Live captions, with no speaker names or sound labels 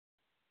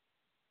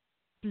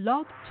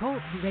Blog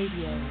Talk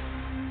Radio.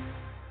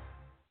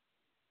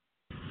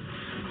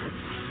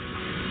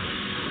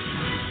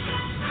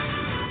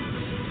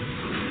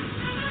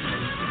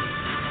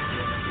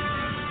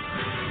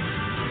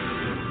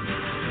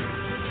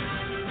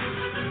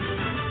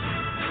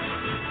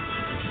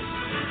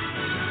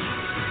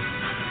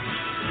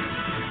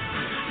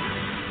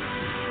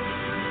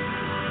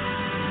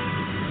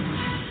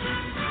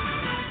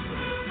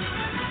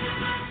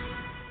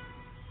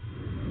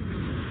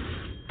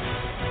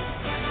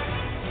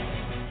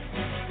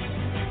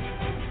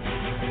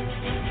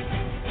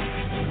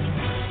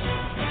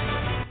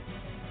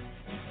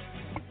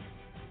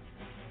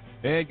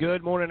 Hey,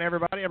 good morning,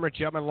 everybody. I'm Rich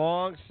Upman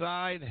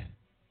alongside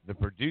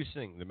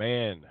the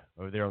man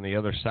over there on the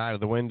other side of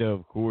the window,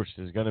 of course,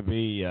 is going to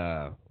be,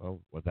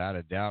 without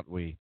a doubt,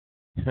 we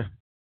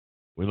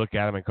look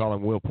at him and call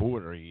him Will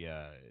Porter. He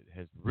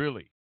has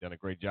really done a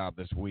great job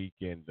this week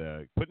and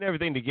putting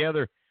everything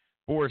together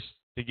for us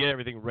to get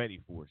everything ready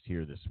for us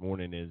here this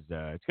morning. It's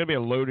going to be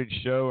a loaded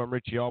show. I'm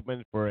Richie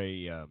Altman for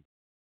a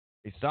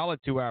solid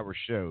 2-hour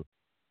show.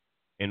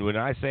 And when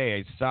I say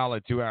a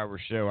solid 2-hour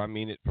show, I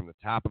mean it from the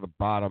top of the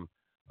bottom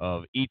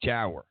of each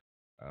hour.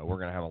 We're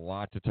going to have a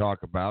lot to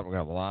talk about. We're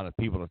going to have a lot of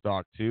people to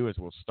talk to as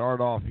we'll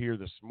start off here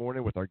this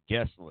morning with our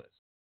guest list.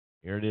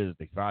 Here it is,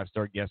 the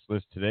 5-star guest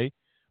list today,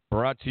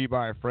 brought to you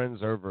by our friends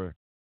over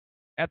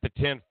at the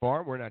 10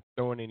 Farm. We're not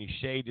throwing any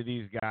shade to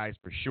these guys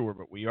for sure,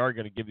 but we are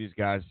going to give these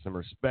guys some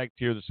respect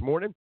here this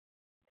morning.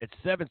 It's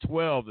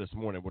 7:12 this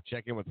morning. We'll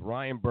check in with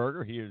Ryan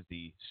Berger. He is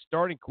the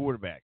starting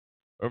quarterback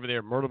over there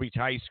at Myrtle Beach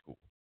High School.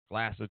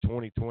 Class of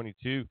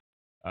 2022.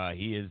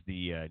 He is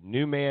the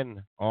new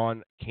man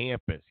on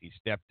campus. He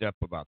stepped up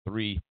about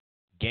 3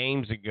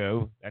 games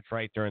ago. That's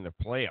right, during the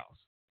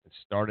playoffs. It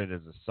started as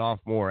a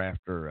sophomore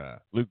after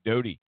Luke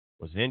Doty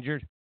was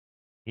injured.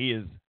 He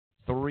is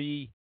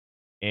 3-0,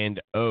 and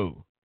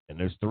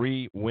those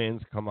 3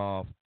 wins come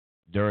off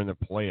during the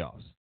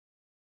playoffs.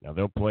 Now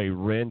they'll play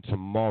Wren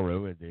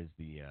tomorrow. It is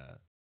the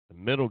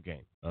middle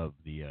game of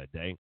the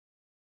day.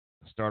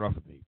 Start off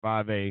with the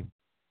 5A.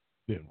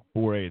 Then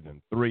 4A, then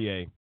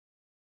 3A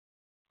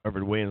over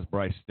at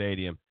Williams-Brice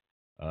Stadium.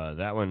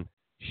 That one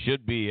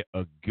should be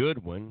a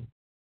good one,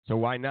 so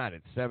why not?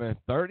 At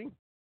 7:30,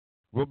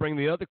 we'll bring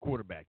the other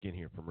quarterback in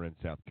here from Wren,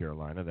 South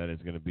Carolina. That is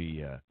going to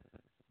be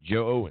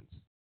Joe Owens.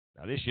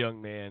 Now, this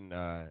young man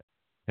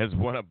has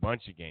won a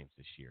bunch of games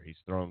this year. He's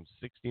thrown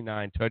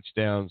 69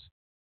 touchdowns.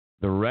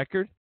 The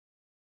record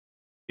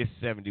is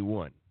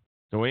 71.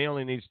 So he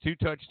only needs 2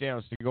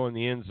 touchdowns to go in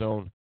the end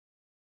zone.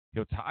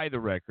 He'll tie the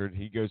record.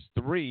 He goes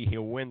 3,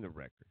 he'll win the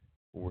record.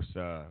 Of course,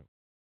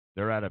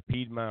 they're out of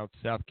Piedmont,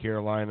 South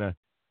Carolina.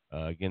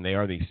 Again, they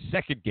are the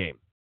second game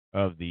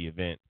of the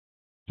event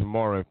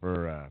tomorrow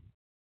for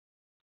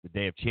the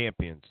Day of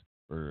Champions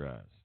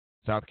for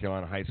South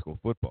Carolina high school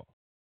football.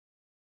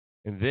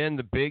 And then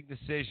the big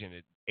decision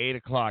at 8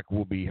 o'clock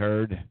will be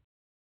heard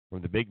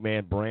from the big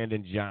man,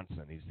 Brandon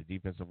Johnson. He's the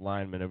defensive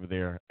lineman over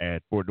there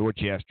at Fort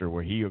Dorchester,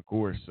 where he, of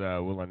course,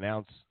 will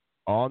announce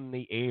on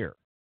the air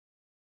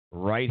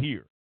right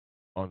here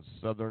on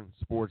Southern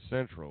Sports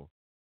Central.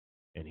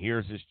 And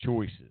here's his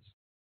choices: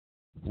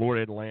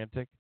 Florida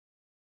Atlantic,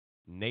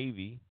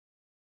 Navy,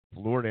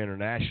 Florida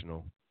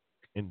International,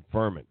 and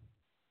Furman.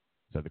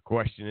 So the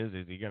question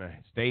is he going to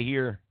stay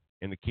here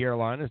in the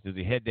Carolinas? Does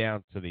he head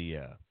down to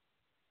the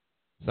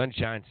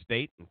Sunshine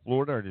State in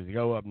Florida, or does he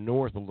go up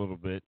north a little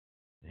bit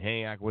and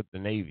hang out with the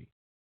Navy?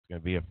 It's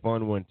going to be a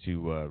fun one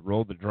to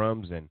roll the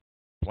drums and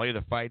play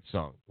the fight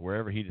song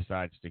wherever he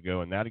decides to go.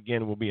 And that,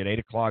 again, will be at 8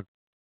 o'clock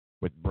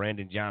with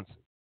Brandon Johnson.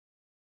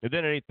 And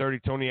then at 8:30,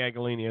 Tony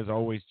Agolini, as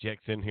always,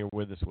 checks in here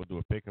with us. We'll do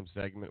a pick-em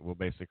segment. We'll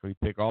basically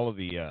pick all of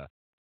the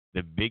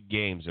big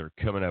games that are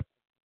coming up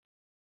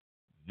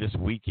this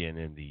weekend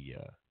in the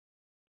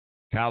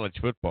college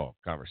football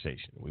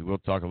conversation. We will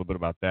talk a little bit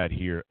about that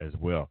here as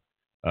well.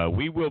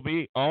 We will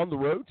be on the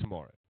road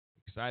tomorrow.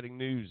 Exciting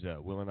news.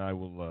 Will and I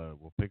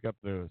will pick up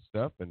the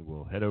stuff, and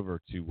we'll head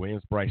over to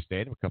Williams-Brice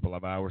Stadium, a couple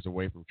of hours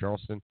away from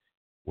Charleston,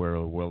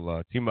 where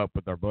we'll team up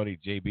with our buddy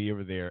JB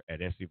over there at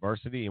SC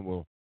Varsity, and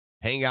we'll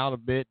hang out a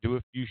bit, do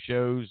a few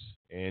shows,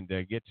 and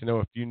get to know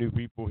a few new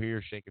people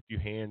here, shake a few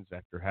hands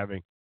after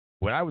having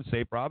what I would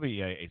say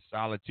probably a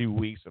solid 2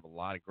 weeks of a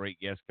lot of great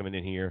guests coming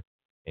in here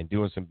and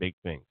doing some big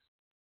things.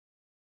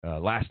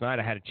 Last night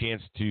I had a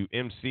chance to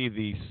MC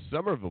the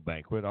Somerville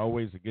Banquet,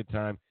 always a good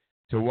time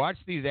to watch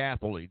these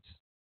athletes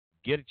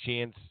get a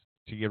chance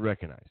to get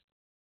recognized.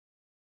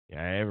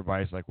 Yeah,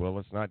 everybody's like, well,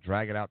 let's not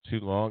drag it out too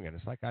long. And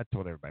it's like I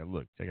told everybody,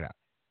 look, check it out.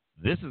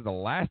 This is the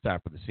last time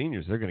for the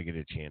seniors they're going to get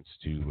a chance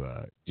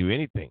to do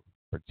anything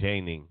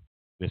pertaining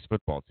this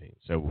football team.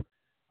 So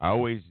I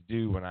always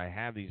do when I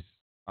have these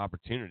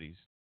opportunities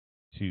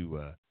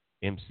to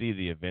MC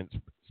the events,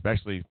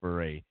 especially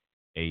for a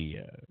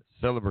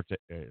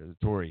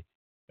celebratory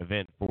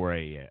event for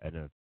a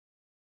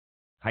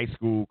high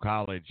school,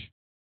 college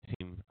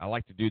team. I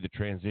like to do the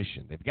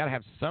transition. They've got to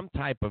have some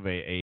type of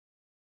a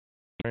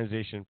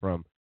transition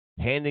from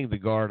handing the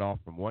guard off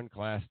from one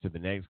class to the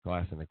next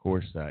class. And, of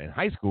course, in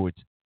high school,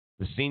 it's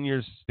the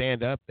seniors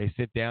stand up, they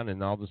sit down,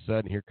 and all of a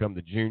sudden here come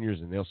the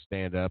juniors, and they'll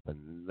stand up,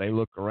 and they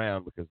look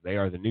around because they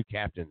are the new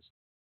captains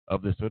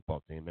of this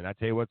football team. And I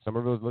tell you what,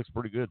 Somerville looks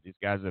pretty good. These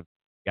guys have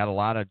got a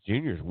lot of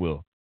juniors,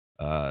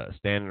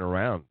 standing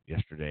around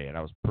yesterday, and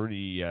I was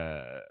pretty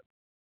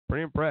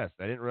impressed.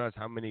 I didn't realize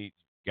how many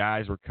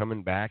guys were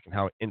coming back and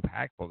how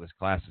impactful this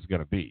class is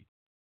going to be.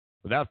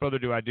 Without further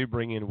ado, I do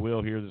bring in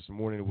Will here this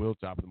morning. Will,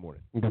 top of the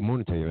morning. Good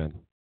morning to you, man.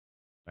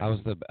 How was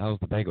the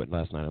banquet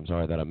last night? I'm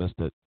sorry that I missed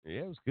it.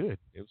 Yeah, it was good.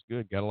 It was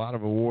good. Got a lot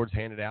of awards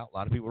handed out. A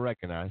lot of people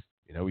recognized.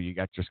 You know, you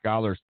got your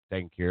scholars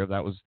taken care of.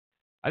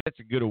 That's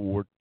a good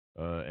award.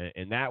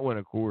 And that one,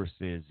 of course,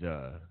 is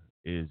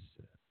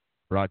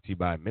brought to you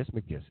by Miss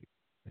McKissick.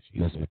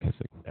 Miss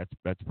McKissick.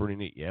 That's pretty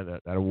neat. Yeah,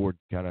 that award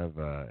kind of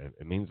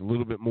it means a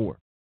little bit more,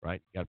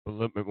 right? Got to put a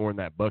little bit more in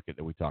that bucket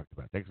that we talked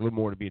about. It takes a little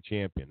more to be a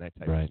champion, that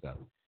type of stuff.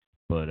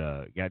 But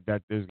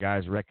got those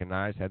guys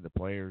recognized, had the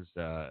players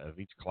of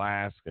each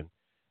class, and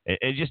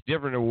just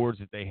different awards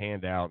that they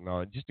hand out, and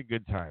all. Just a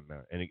good time,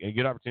 and a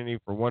good opportunity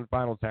for one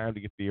final time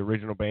to get the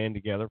original band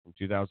together from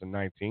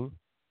 2019.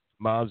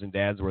 Moms and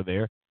dads were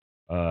there.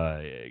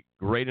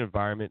 Great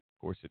environment.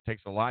 Of course, it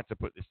takes a lot to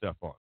put this stuff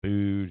on.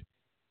 Food,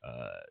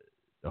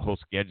 the whole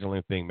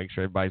scheduling thing, make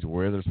sure everybody's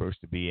where they're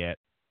supposed to be at.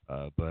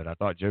 But I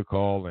thought Joe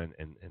Call and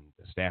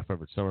the staff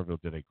over at Somerville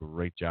did a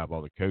great job.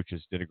 All the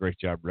coaches did a great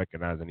job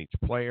recognizing each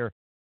player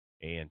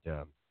and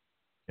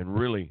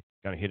really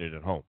kind of hit it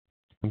at home.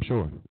 I'm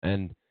sure.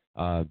 And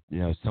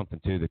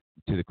something to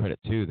the credit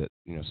too that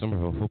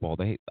Somerville football,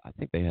 I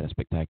think they had a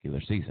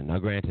spectacular season. Now,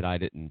 granted, I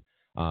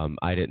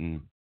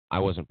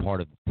wasn't part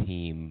of the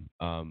team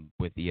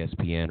with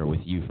ESPN or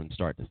with you from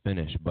start to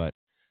finish, but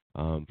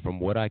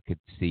from what I could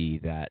see,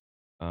 that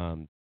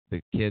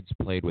the kids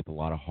played with a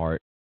lot of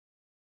heart,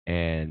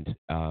 and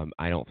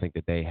I don't think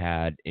that they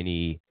had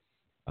any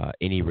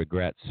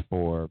regrets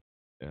for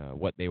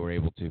what they were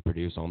able to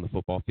produce on the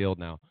football field.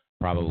 Now,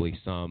 probably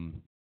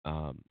some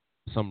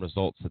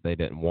results that they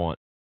didn't want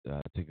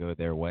to go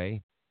their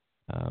way,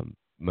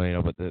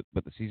 but the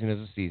season is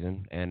a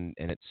season, and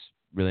it's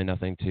really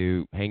nothing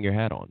to hang your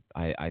hat on.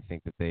 I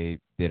think that they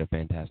did a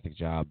fantastic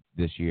job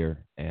this year,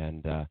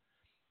 and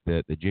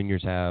the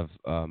juniors have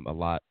a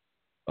lot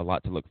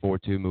to look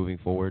forward to moving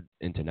forward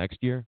into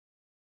next year,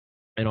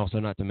 and also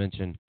not to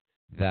mention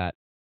that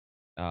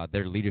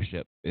their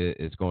leadership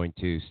is going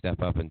to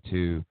step up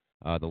into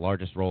the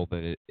largest role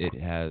that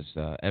it has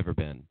ever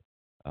been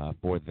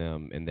for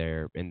them in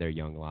their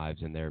young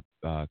lives and their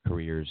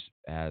careers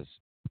as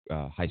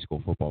high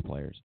school football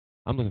players.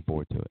 I'm looking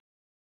forward to it.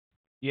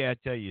 Yeah, I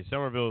tell you,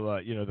 Somerville,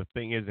 the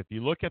thing is, if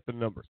you look at the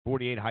numbers,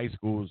 48 high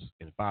schools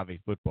in 5A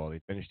football, they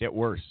finished at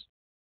worst.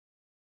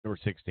 They were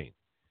 16.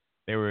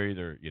 They were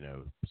either,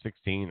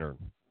 16 or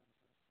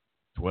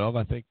 12,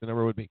 I think the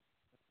number would be.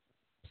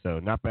 So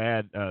not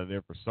bad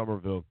there for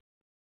Somerville.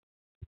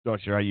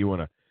 Not sure how you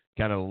want to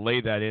kind of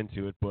lay that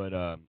into it, but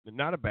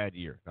not a bad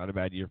year. Not a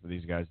bad year for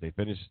these guys. They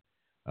finished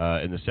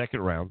in the second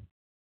round,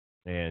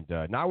 and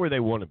not where they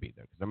want to be,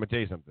 though. Because I'm going to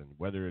tell you something.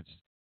 Whether it's,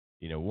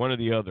 one or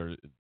the other,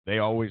 they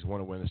always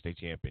want to win the state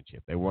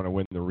championship. They want to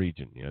win the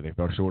region. They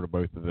fell short of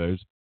both of those.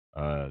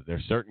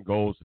 There's certain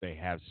goals that they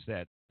have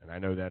set, and I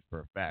know that for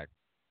a fact,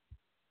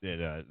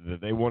 that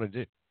they want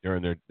to do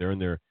during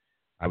their,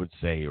 I would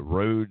say,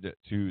 road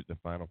to the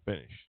final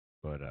finish.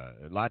 But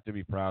a lot to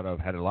be proud of.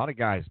 Had a lot of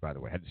guys, by the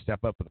way, had to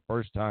step up for the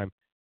first time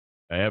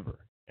ever,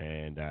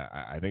 and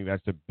I think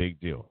that's a big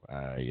deal.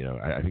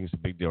 I think it's a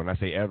big deal, and I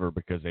say ever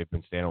because they've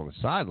been standing on the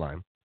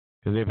sideline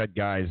because they've had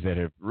guys that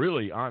have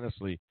really,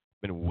 honestly,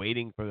 been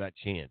waiting for that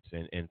chance.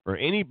 And for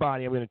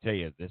anybody, I'm going to tell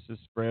you, this is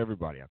for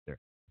everybody out there.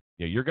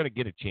 You're going to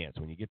get a chance.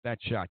 When you get that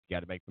shot, you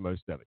got to make the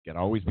most of it. You got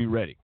to always be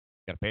ready.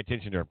 Got to pay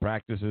attention during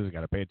practices.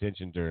 Got to pay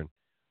attention during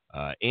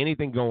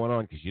anything going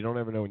on because you don't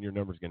ever know when your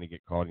number's going to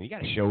get called. And you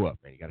got to show up,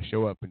 man. You got to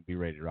show up and be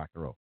ready to rock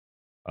and roll.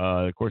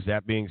 Of course,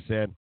 that being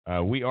said,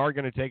 we are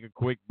going to take a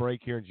quick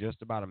break here in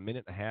just about a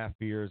minute and a half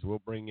here as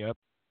we'll bring you up,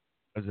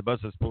 as the bus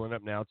is pulling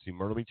up now to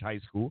Myrtle Beach High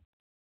School.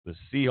 The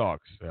Seahawks,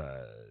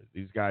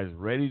 these guys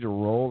ready to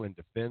roll and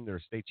defend their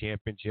state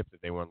championship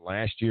that they won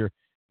last year.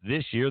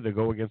 This year, they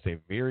go against a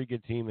very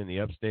good team in the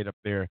upstate up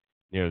there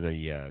near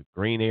the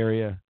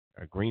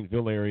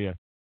Greenville area.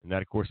 And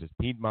that, of course, is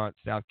Piedmont,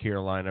 South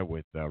Carolina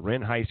with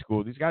Wren High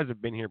School. These guys have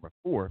been here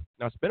before.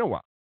 Now, it's been a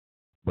while,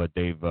 but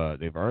they've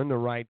earned the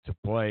right to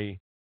play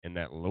in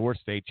that lower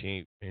state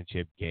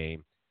championship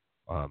game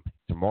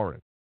tomorrow.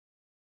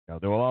 Now,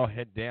 they'll all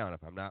head down,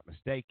 if I'm not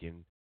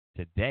mistaken,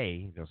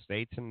 today. They'll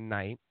stay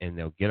tonight, and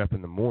they'll get up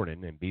in the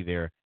morning and be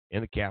there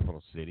in the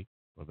capital city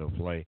where they'll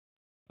play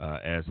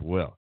as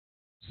well.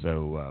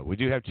 So we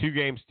do have two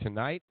games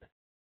tonight,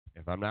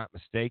 if I'm not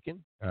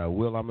mistaken.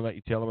 Will, I'm going to let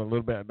you tell them a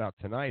little bit about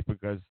tonight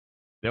because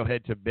they'll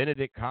head to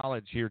Benedict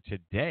College here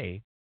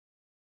today,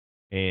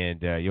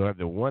 and you'll have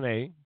the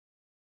 1A.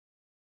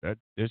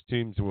 Those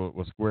teams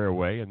will square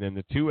away, and then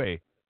the 2A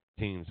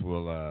teams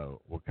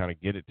will kind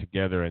of get it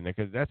together, and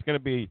because that's going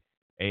to be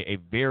a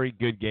very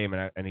good game.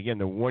 And again,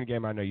 the one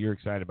game I know you're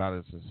excited about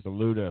is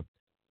Saluda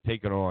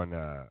taking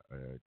on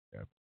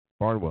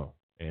Barnwell.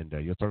 And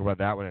you'll talk about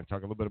that one and talk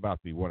a little bit about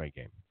the 1A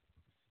game.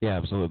 Yeah,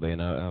 absolutely.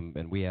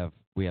 And we have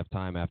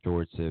time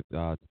afterwards to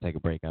take a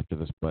break after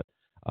this. But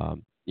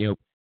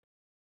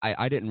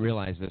I didn't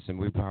realize this, and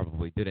we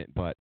probably didn't.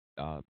 But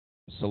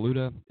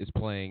Saluda is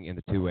playing in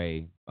the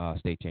 2A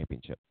state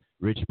championship.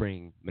 Ridge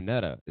Spring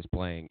Minetta is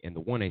playing in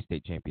the 1A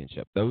state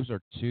championship. Those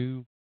are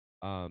two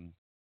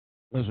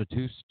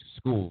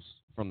schools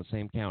from the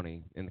same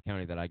county, in the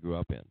county that I grew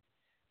up in.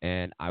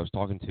 And I was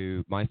talking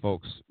to my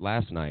folks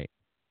last night,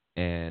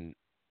 and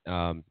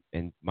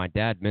my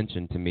dad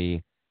mentioned to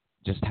me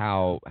just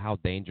how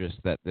dangerous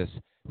that this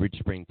Ridge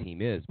Spring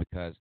team is,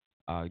 because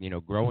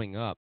growing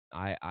up,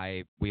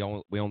 we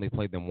only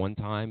played them one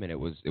time, and it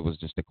was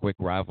just a quick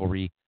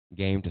rivalry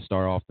game to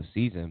start off the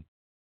season.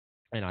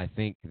 And I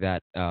think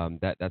that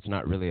that's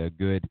not really a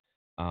good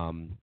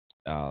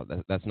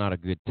that's not a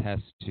good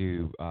test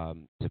to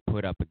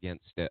put up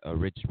against a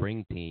Ridge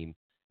Spring team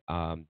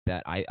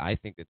that I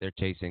think that they're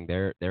chasing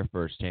their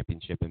first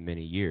championship in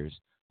many years,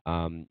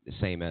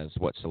 same as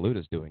what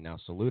Saluda's doing now.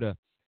 Saluda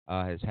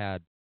has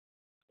had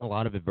a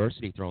lot of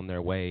adversity thrown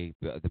their way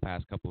the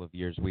past couple of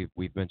years.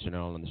 We've mentioned it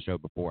on the show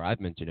before. I've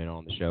mentioned it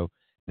on the show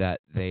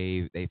that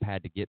they've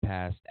had to get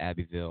past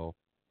Abbeville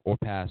or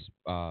past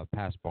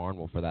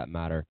Barnwell for that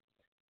matter.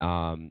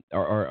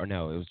 Or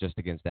no, it was just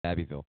against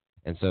Abbeville,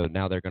 and so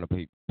now they're going to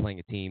be playing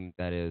a team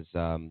that is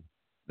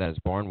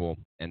Barnwell,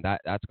 and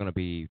that's going to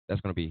be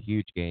a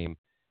huge game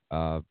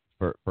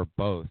for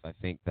both. I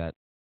think that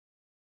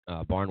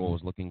Barnwell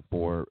was looking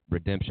for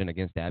redemption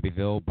against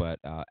Abbeville, but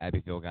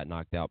Abbeville got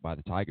knocked out by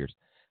the Tigers.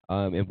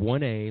 In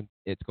 1A,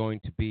 it's going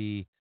to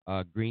be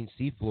Green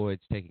Sea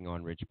Floyd's taking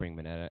on Ridge Spring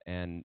Minetta,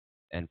 and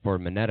for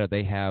Minetta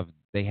they have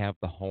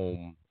the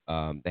home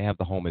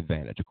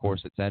advantage. Of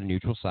course, it's at a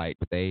neutral site,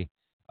 but they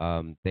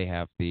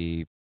have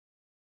the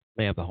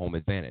home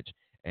advantage,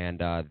 and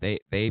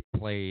they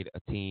played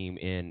a team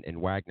in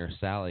Wagner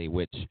Sally,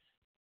 which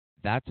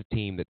that's a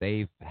team that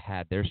they've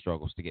had their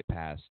struggles to get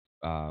past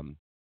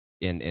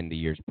in the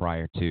years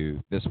prior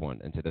to this one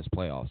and to this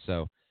playoff.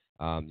 So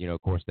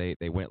of course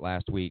they went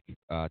last week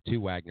to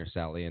Wagner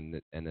Sally,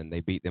 and then they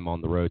beat them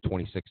on the road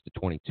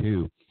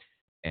 26-22,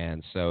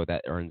 and so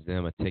that earns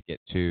them a ticket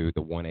to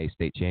the 1A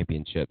state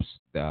championships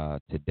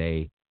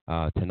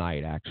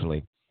tonight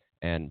actually.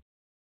 And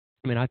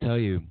I mean, I tell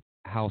you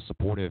how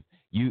supportive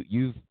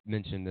you've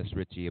mentioned this,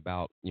 Richie,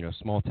 about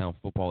small town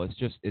football. It's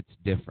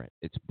different.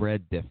 It's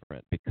bred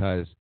different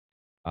because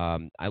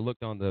I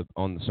looked on the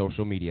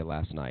social media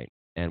last night,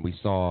 and we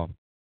saw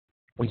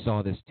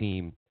this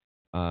team.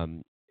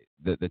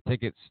 The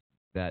tickets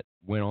that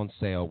went on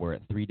sale were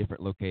at 3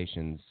 different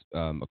locations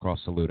across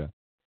Saluda,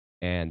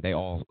 and they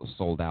all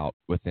sold out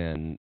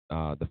within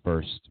the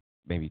first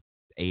maybe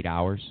 8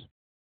 hours.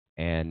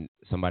 And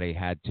somebody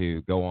had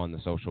to go on the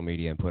social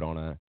media and put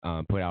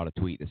out a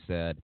tweet that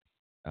said,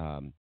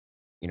 all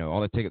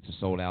the tickets are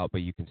sold out,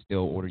 but you can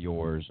still order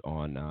yours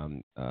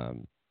on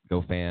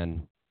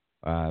GoFan.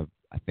 I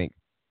think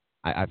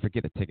I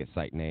forget the ticket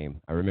site name.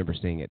 I remember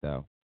seeing it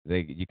though.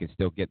 You can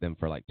still get them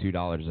for like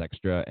 $2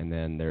 extra, and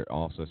then they're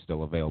also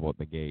still available at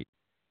the gate.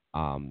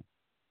 And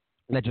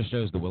that just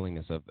shows the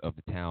willingness of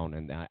the town,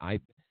 and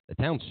the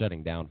town's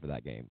shutting down for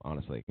that game,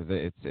 honestly, because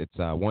it's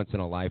once in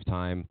a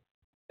lifetime.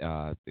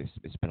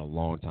 It's been a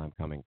long time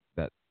coming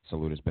that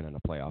Saluda's been in a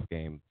playoff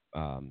game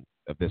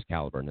of this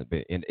caliber, and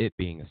it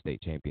being a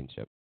state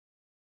championship.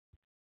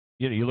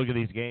 You look at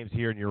these games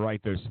here, and you're right.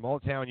 There's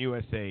small town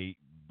USA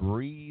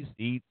breathes,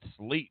 eats,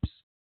 sleeps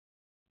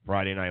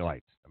Friday Night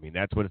Lights. I mean,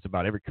 that's what it's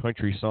about. Every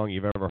country song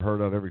you've ever heard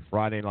of, every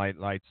Friday Night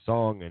Lights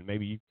song, and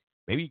maybe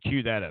you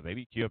cue that up.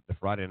 Maybe you cue up the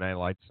Friday Night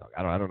Lights song.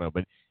 I don't know,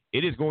 but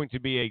it is going to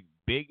be a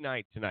big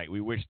night tonight. We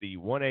wish the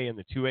 1A and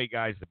the 2A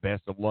guys the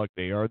best of luck.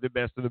 They are the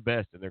best of the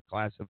best in their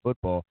class of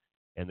football,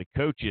 and the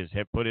coaches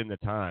have put in the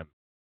time.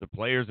 The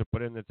players have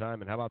put in the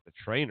time, and how about the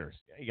trainers?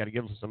 Yeah, you got to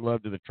give them some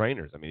love to the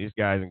trainers. I mean, these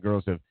guys and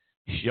girls have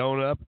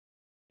shown up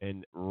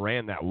and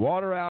ran that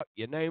water out.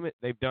 You name it,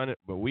 they've done it.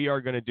 But we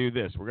are going to do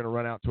this. We're going to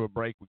run out to a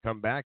break. We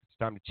come back. It's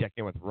time to check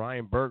in with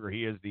Ryan Berger.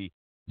 He is the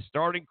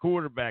starting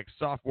quarterback,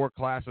 sophomore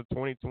class of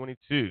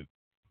 2022.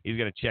 He's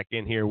going to check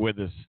in here with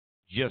us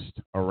just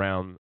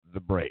around the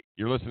break.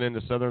 You're listening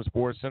to Southern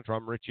Sports Central.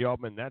 I'm Richie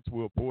Altman. That's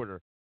Will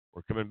Porter.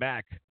 We're coming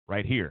back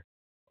right here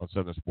on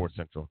Southern Sports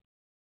Central.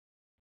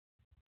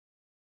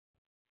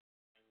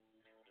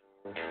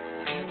 Got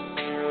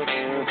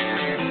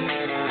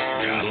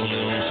a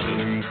little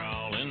southern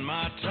drawl in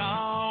my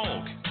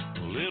talk, a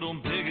little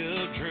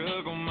pickup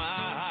truck on my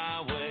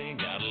highway,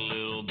 got a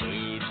little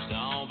boot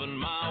stomp in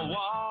my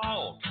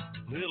walk,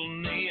 little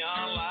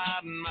neon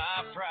light in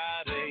my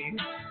Friday,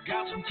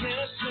 got some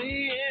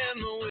Tennessee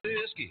in the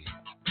whiskey,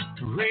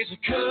 raise a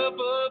cup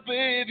up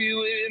if you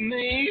with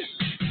me.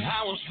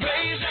 I was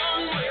raised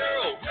on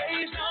world,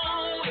 raised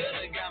on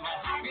Willie, got my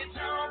pockets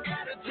on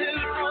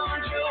gratitude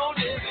from Joe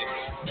Dizzy.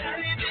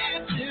 Daddy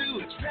did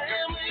too, it's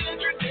family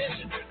and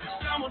tradition.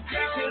 Someone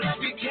picks it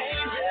up, you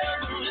can't help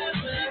but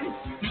listen.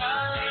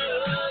 My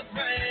hood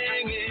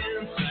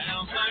ringing,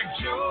 sounds like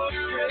George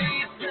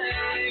Strait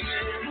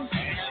singing.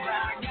 And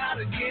I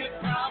gotta give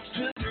props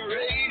to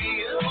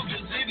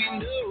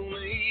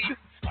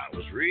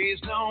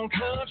raised on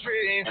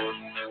country.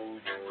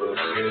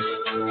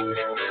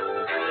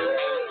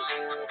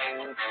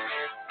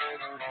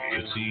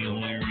 It's the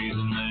only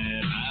reason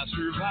that I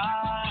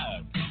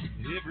survive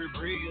every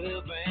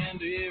breakup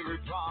and every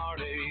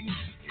party.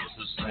 It's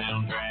the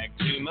soundtrack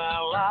to my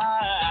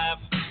life.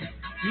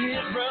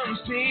 It runs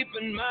deep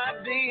in my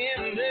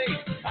DNA.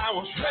 I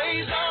was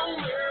raised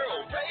on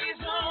girl,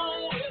 raised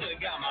on Willie.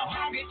 Got my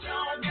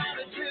honky-tonk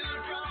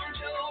attitude from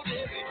Joe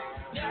Debbie.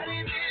 Daddy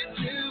did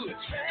too,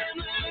 it's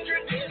family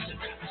tradition.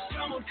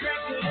 Someone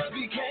cracked it up,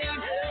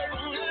 became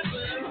heaven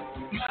living.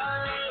 My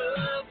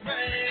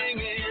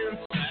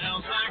upbringing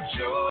sounds like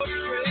George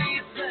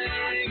Strait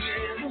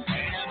singing.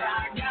 And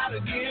I gotta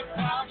give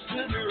props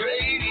to the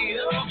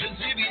radio, 'cause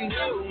if you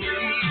know me,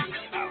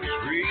 I was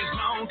raised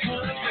on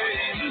country.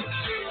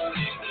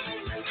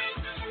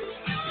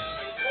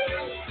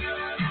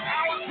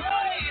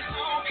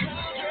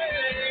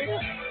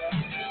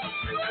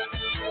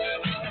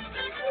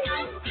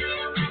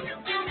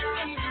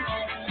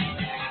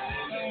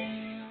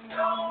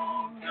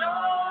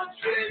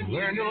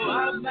 Learned a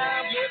lot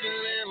about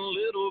living and a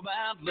little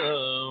about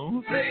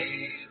love.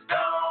 Raised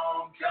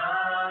on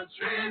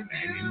country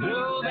music.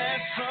 Well,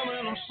 that's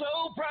something I'm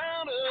so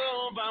proud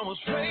of. I was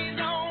raised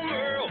on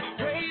Earl,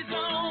 raised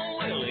on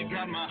Willie.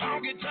 Got my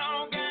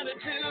honky-tonk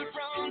attitude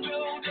from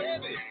Joe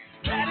Debbie.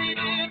 Daddy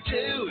did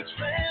too, it's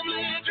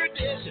family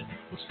tradition.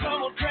 When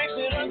someone cranks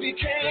it up, you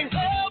can't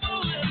help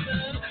but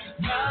listen.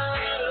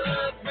 My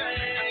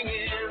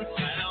upbringing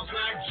sounds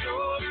like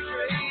George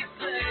Strait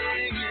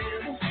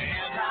singing.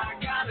 And I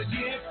gotta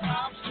give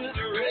props to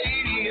the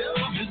radio,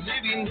 'cause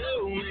if you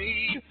know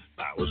me,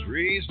 I was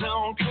raised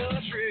on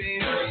country.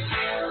 Yeah,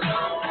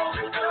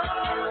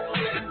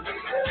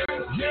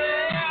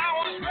 I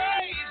was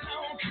raised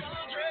on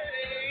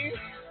country.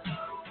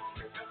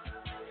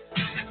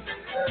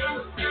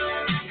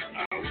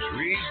 I was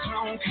raised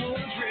on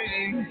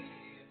country.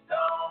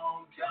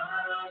 On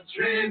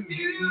country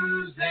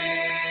music.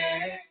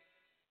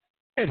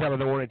 Hey, top of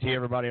the morning to you,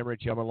 everybody. I'm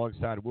Rich Elman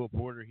alongside Will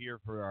Porter here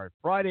for our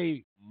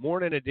Friday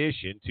morning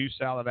edition. 2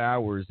 solid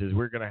hours as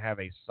we're going to have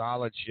a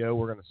solid show.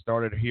 We're going to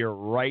start it here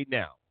right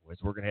now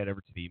as we're going to head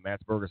over to the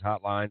Matt's Burgers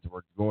hotlines.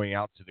 We're going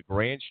out to the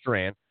Grand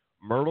Strand,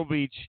 Myrtle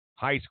Beach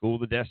High School,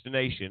 the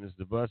destination, as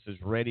the bus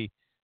is ready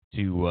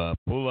to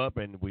pull up.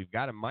 And we've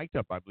got him mic'd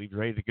up, I believe,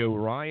 ready to go.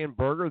 Ryan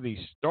Berger, the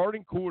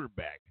starting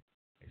quarterback,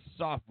 a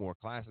sophomore,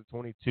 class of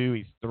 22.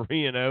 He's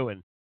 3-0,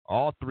 and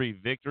all 3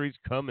 victories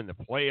come in the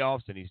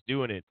playoffs, and he's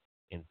doing it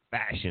in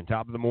fashion.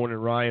 Top of the morning,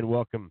 Ryan.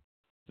 Welcome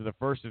to the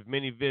first of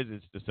many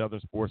visits to Southern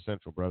Sports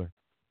Central, brother.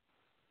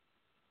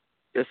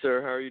 Yes,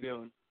 sir. How are you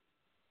doing?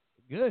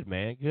 Good,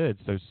 man. Good.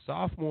 So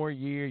sophomore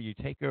year, you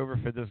take over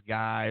for this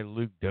guy,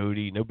 Luke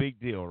Doty. No big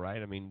deal,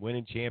 right? I mean,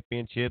 winning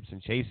championships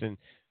and chasing,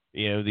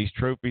 these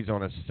trophies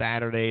on a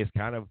Saturday is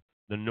kind of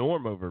the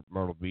norm over at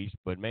Myrtle Beach.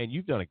 But, man,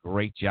 you've done a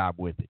great job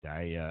with it.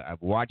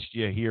 I've watched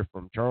you here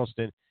from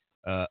Charleston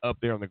up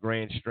there on the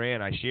Grand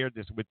Strand. I shared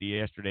this with you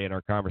yesterday in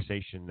our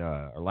conversation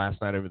or last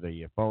night over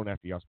the phone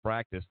after y'all's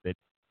practice that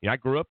I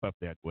grew up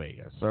that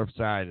way.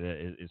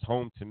 Surfside is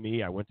home to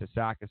me. I went to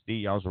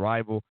Socastee, y'all's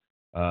rival,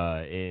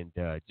 and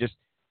just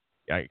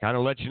I kind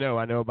of let you know,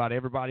 I know about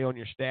everybody on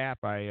your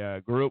staff. I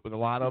grew up with a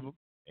lot of them,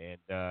 and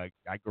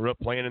I grew up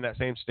playing in that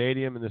same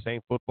stadium in the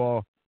same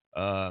football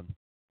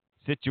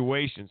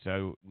situation.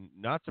 So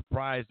not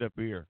surprised up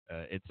here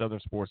at Southern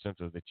Sports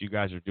Central that you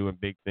guys are doing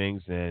big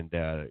things, and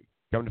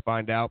come to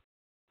find out,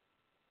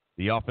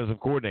 the offensive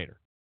coordinator,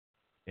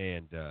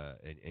 and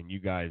you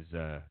guys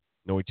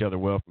know each other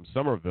well from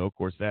Somerville. Of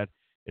course, that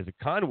is a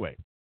Conway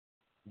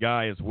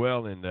guy as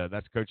well, and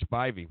that's Coach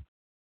Spivey.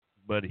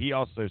 But he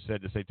also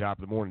said to say top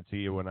of the morning to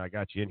you when I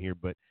got you in here.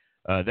 But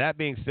that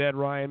being said,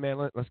 Ryan, man,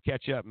 let's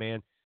catch up,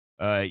 man.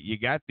 You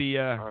got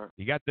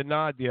the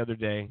nod the other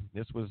day.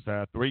 This was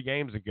 3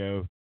 games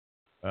ago.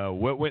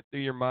 What went through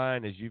your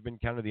mind as you've been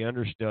kind of the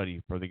understudy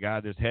for the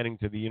guy that's heading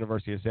to the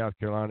University of South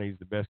Carolina? He's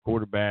the best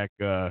quarterback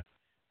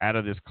out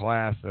of this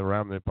class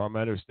around the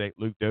Palmetto State,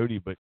 Luke Doty.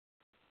 But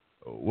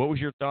what was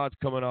your thoughts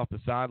coming off the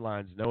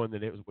sidelines, knowing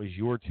that it was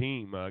your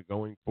team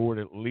going forward,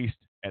 at least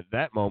at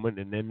that moment,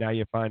 and then now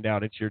you find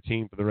out it's your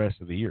team for the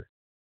rest of the year?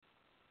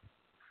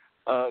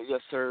 Yes,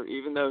 sir.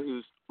 Even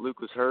though Luke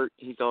was hurt,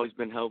 he's always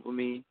been helping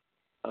me.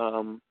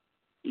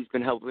 He's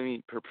been helping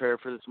me prepare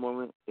for this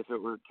moment if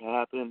it were to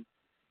happen.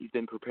 He's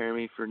been preparing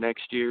me for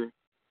next year.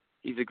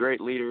 He's a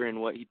great leader in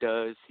what he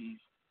does. He's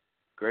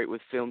great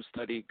with film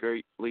study,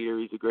 great leader.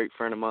 He's a great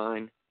friend of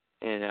mine,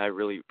 and I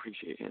really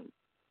appreciate him.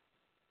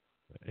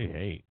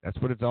 Hey, that's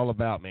what it's all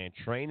about, man.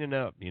 Training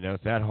up.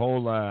 It's that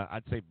whole,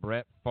 I'd say,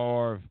 Brett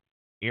Favre,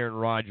 Aaron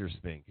Rodgers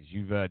thing, because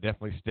you've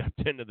definitely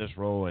stepped into this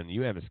role, and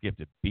you haven't skipped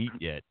a beat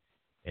yet.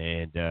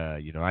 And,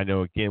 I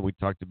know, again, we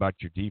talked about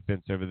your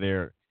defense over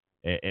there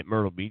at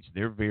Myrtle Beach.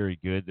 They're very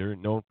good. They're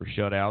known for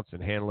shutouts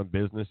and handling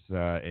business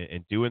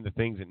and doing the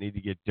things that need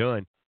to get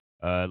done,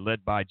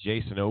 led by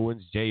Jason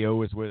Owens.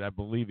 J.O. is what I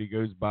believe he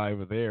goes by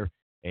over there,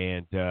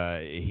 and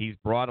he's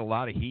brought a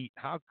lot of heat.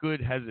 How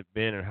good has it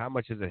been, and how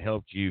much has it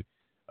helped you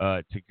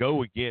to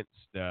go against,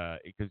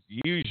 because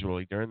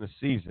usually during the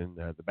season,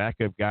 the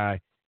backup guy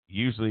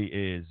usually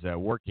is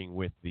working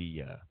with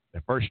the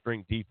first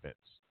string defense.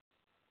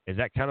 Is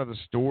that kind of the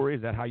story?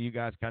 Is that how you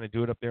guys kind of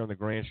do it up there on the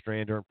Grand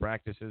Strand during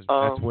practices?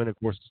 That's when, of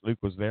course, Luke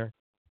was there.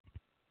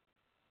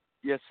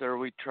 Yes, sir.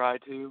 We try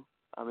to.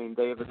 I mean,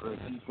 they have a great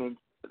defense.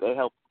 They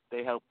help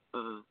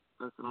us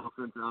in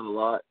offense out a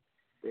lot.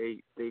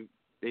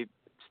 They've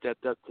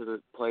stepped up to the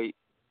plate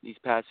these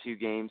past few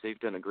games. They've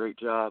done a great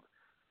job.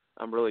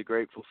 I'm really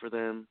grateful for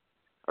them.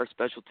 Our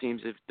special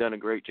teams have done a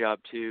great job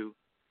too,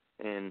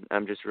 and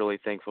I'm just really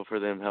thankful for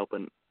them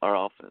helping our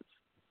offense.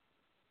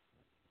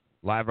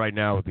 Live right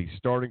now with the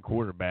starting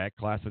quarterback,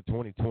 class of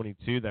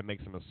 2022. That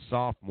makes him a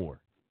sophomore.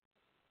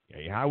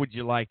 How would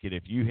you like it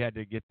if you had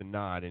to get the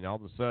nod and all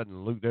of a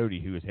sudden Luke Doty,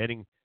 who is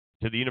heading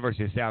to the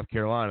University of South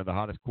Carolina, the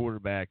hottest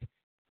quarterback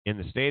in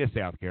the state of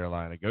South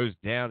Carolina, goes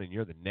down and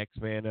you're the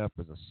next man up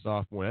as a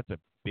sophomore? That's a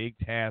big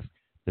task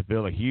to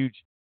fill, a huge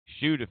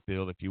shoe to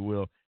fill, if you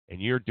will, and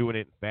you're doing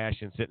it in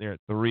fashion, sitting there at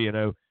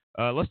 3-0.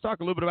 Let's talk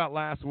a little bit about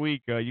last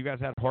week. You guys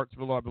had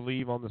Hartsville, I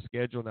believe, on the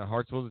schedule. Now,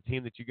 Hartsville's a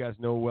team that you guys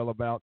know well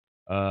about,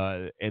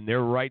 and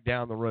they're right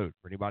down the road.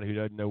 For anybody who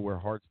doesn't know where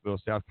Hartsville,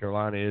 South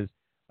Carolina is,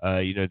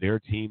 they're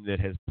a team that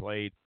has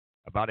played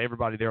about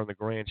everybody there on the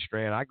Grand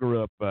Strand. I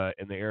grew up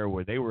in the era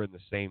where they were in the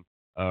same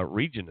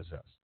region as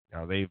us.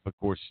 Now, they've, of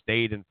course,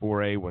 stayed in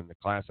 4A when the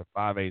class of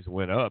 5As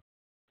went up.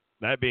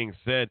 That being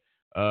said,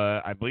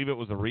 I believe it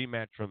was a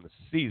rematch from the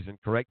season.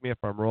 Correct me if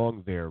I'm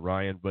wrong there,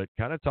 Ryan, but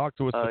kind of talk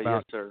to us about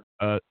yes,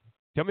 sir.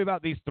 Tell me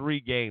about these 3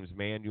 games,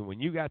 man.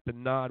 When you got the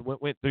nod,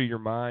 what went through your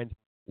mind?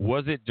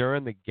 Was it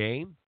during the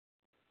game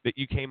that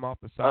you came off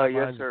the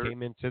sidelines and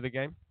came into the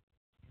game?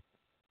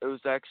 It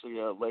was actually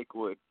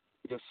Lakewood.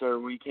 Yes, sir.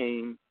 We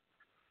came.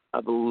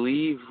 I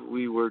believe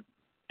we were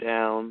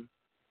down,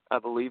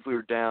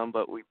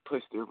 but we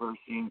pushed through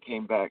Mercy and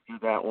came back through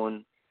that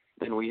one.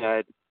 Then we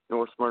had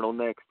North Myrtle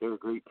next. They're a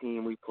great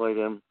team. We play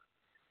them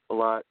a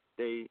lot.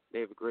 They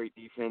have a great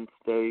defense.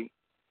 They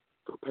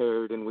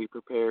prepared and we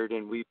prepared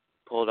and we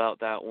pulled out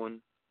that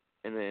one.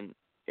 And then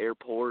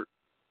Airport,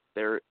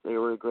 they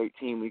were a great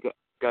team. We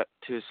got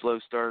to a slow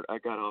start. I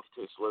got off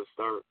to a slow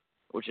start,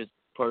 which is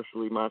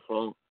partially my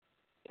fault.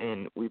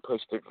 And we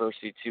pushed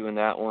adversity too in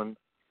that one.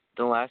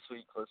 Then last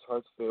week versus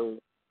Hartsville,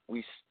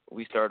 we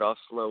started off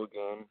slow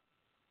again,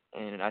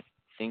 and I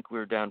think we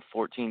were down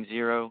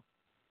 14-0.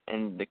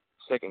 And the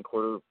second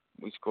quarter,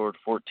 we scored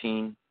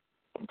 14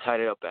 and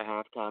tied it up at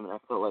halftime. And I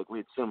felt like we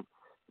had some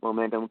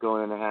momentum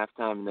going into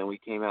halftime, and then we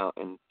came out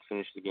and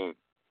finished the game.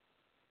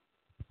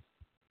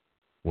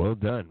 Well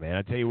done, man.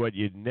 I tell you what,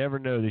 you'd never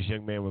know this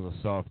young man was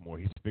a sophomore.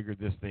 He's figured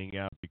this thing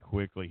out pretty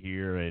quickly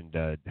here,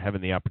 and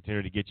having the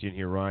opportunity to get you in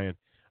here, Ryan,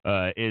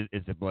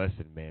 is a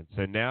blessing, man.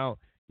 So now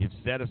you've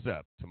set us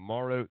up.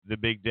 Tomorrow, the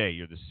big day.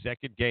 You're the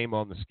second game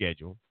on the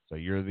schedule, so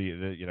you're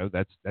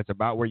that's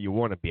about where you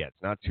want to be at.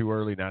 It's not too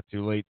early, not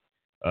too late.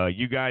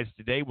 You guys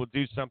today will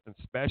do something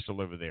special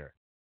over there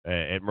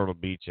at Myrtle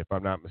Beach, if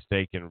I'm not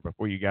mistaken.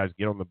 Before you guys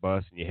get on the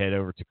bus and you head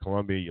over to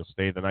Columbia, you'll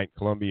stay the night in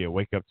Columbia,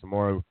 wake up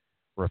tomorrow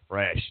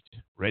refreshed,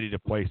 ready to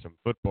play some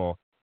football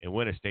and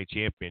win a state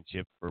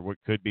championship for what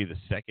could be the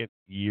second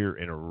year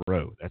in a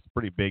row. That's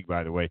pretty big,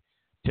 by the way.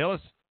 Tell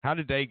us how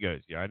today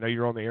goes. Yeah, I know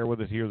you're on the air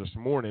with us here this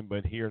morning,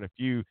 but here in a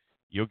few,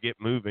 you'll get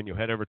moving. You'll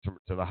head over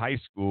to the high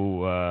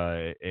school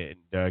and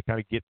kind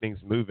of get things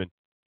moving.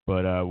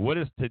 But what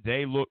does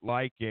today look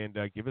like? And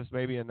give us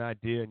maybe an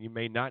idea, and you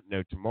may not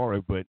know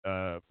tomorrow, but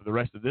for the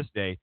rest of this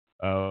day,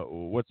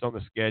 what's on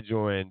the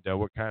schedule and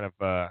what kind of,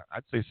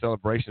 I'd say,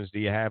 celebrations do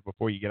you have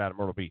before you get out of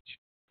Myrtle Beach?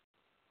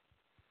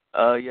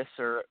 Yes,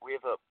 sir. We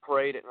have a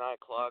parade at 9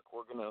 o'clock.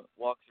 We're going to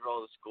walk through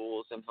all the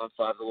schools and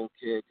high-five the little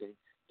kids, and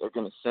they're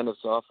going to send us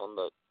off on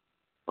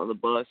the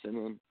bus, and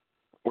then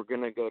we're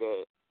going to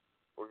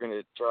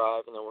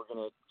drive, and then we're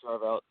going to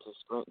drive out to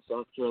Scranton,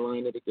 South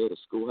Carolina to go to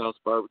Schoolhouse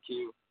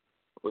Barbecue,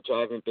 which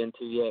I haven't been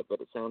to yet,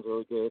 but it sounds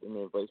really good, and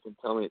everybody's been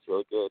telling me it's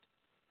really good.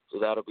 So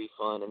that'll be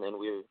fun, and then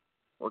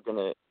we're going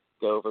to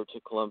go over to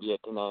Columbia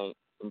tonight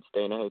and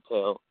stay in a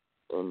hotel,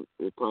 and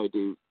we'll probably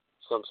do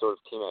some sort of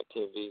team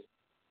activity.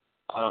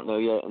 I don't know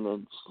yet, and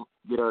then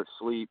get our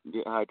sleep,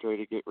 get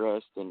hydrated, get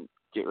rest, and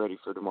get ready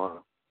for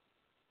tomorrow.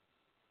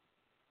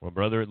 Well,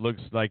 brother, it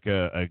looks like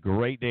a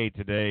great day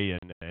today,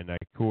 and of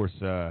course,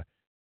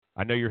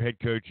 I know your head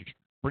coach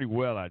pretty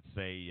well, I'd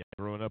say,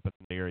 growing up in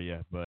the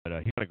area, but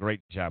he's done a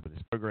great job with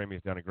this program.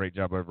 He's done a great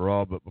job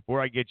overall. But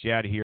before I get you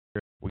out of here,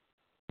 we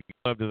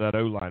love to that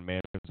O-line,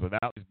 man, because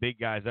without these big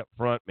guys up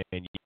front,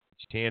 man, you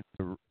get a chance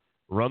to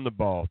run the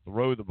ball,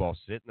 throw the ball,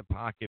 sit in the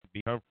pocket,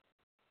 be comfortable,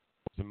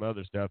 some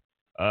other stuff.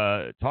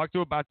 Talk to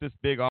about this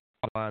big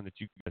line that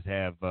you guys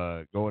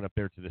have going up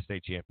there to the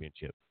state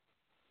championship.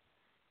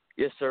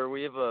 Yes, sir.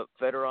 We have a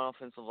veteran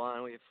offensive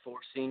line. We have 4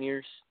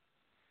 seniors.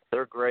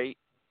 They're great.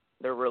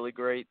 They're really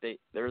great.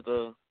 They're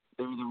the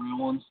real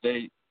ones.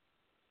 They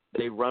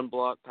run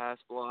block, pass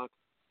block.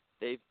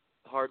 They've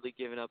hardly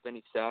given up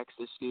any sacks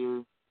this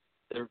year.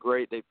 They're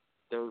great.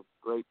 They're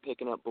great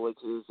picking up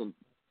blitzes and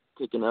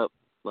picking up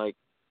like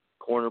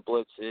corner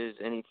blitzes,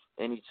 any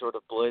sort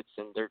of blitz,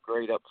 and they're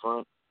great up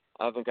front.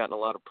 I haven't gotten a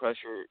lot of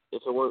pressure.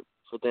 If it weren't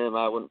for them,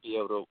 I wouldn't be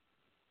able to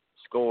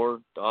score.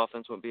 The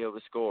offense wouldn't be able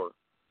to score.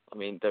 I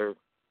mean, they're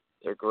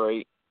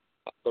great.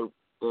 They're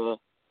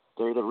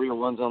the real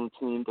ones on the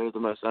team. They're the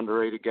most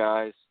underrated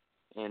guys,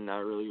 and I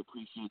really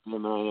appreciate them,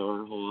 and I know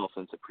our whole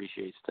offense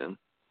appreciates them.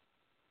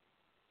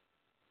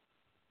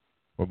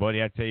 Well,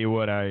 buddy, I tell you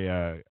what,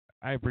 I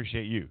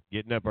appreciate you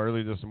getting up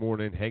early this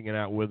morning, hanging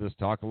out with us,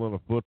 talking a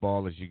little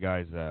football as you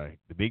guys,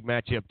 the big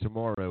matchup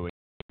tomorrow.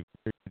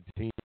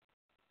 Team.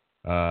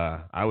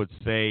 I would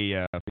say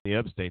in the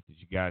upstate that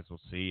you guys will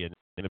see, and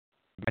in a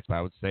matchup,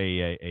 I would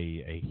say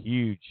a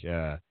huge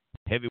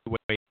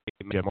heavyweight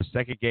matchup.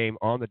 Second game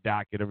on the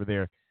docket over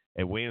there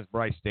at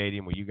Williams-Brice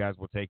Stadium, where you guys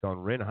will take on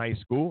Wren High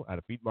School out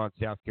of Piedmont,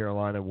 South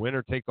Carolina.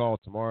 Winner take all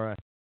tomorrow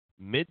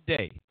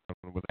midday.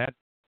 With that,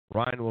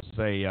 Ryan will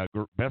say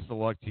best of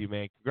luck to you,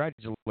 man.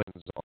 Congratulations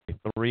on a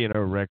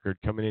 3-0 record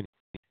coming in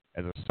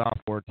as a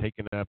sophomore,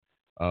 taking up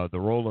the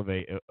role of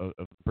a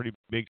pretty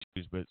big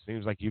shoes, but it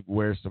seems like you can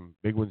wear some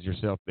big ones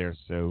yourself there.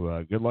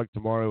 So good luck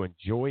tomorrow.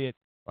 Enjoy it.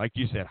 Like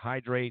you said,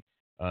 hydrate,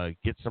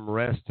 get some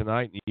rest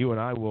tonight, and you and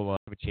I will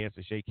have a chance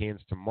to shake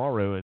hands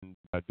tomorrow and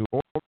do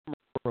a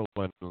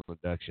formal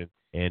introduction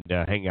and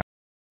hang out.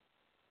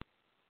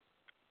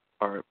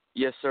 All right.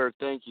 Yes, sir.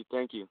 Thank you.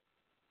 Thank you.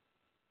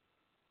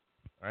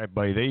 All right,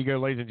 buddy. There you go,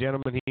 ladies and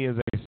gentlemen. He is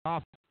a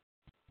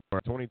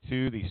sophomore,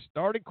 22, the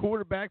starting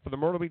quarterback for the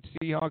Myrtle Beach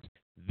Seahawks.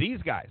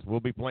 These guys will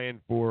be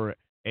playing for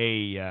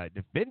a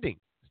defending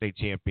state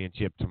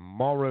championship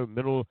tomorrow.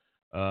 Middle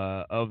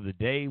of the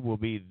day will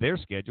be their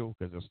schedule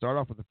because they'll start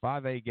off with the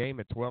 5A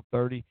game at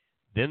 12:30,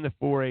 then the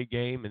 4A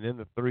game, and then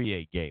the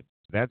 3A game.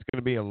 That's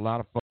going to be a lot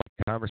of fun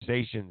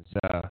conversations.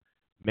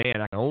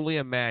 Man, I can only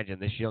imagine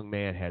this young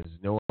man has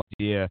no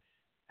idea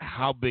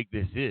how big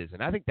this is,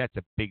 and I think that's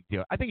a big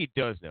deal. I think he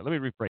does know. Let me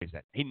rephrase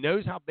that. He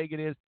knows how big it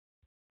is,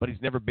 but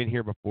he's never been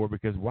here before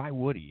because why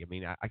would he? I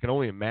mean, I can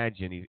only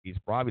imagine he's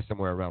probably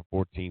somewhere around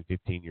 14,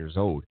 15 years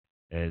old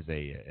as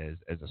a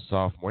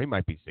sophomore. He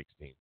might be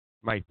 16,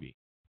 might be,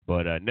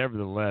 but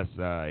nevertheless,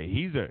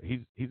 he's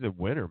a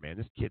winner, man.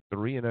 This kid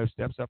 3-0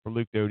 steps up for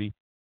Luke Doty.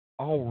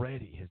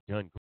 Already has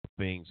done great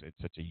things at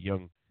such a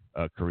young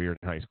career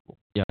in high school.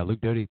 Yeah, Luke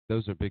Doty,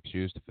 those are big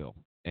shoes to fill.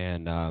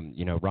 And,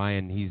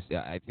 Ryan,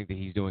 I think that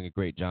he's doing a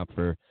great job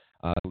for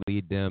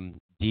lead them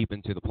deep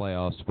into the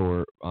playoffs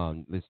for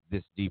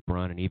this deep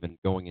run and even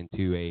going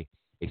into a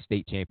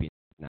state championship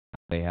now.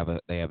 They have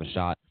a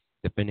shot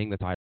defending the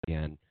title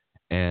again.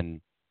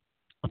 And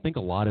I think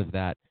a lot of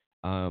that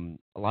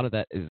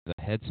is the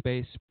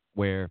headspace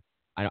where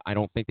I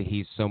don't think that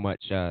he's so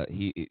much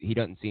he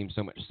doesn't seem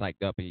so much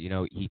psyched up. He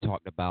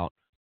talked about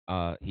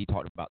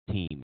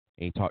team.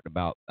 And he talked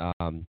about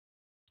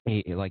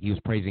he was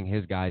praising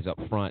his guys up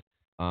front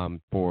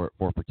for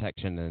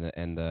protection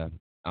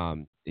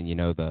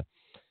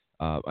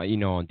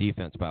on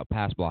defense about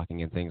pass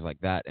blocking and things like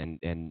that,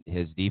 and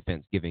his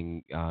defense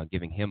giving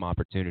him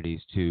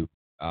opportunities to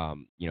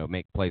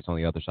make plays on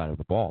the other side of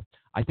the ball.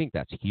 I think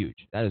that's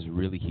huge. That is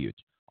really huge.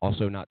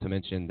 Also, not to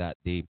mention that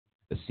the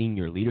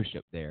senior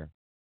leadership there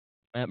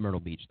at Myrtle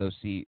Beach, those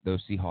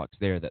Seahawks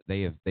there, that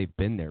they've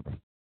been there before.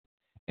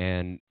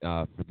 And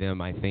for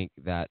them, I think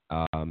that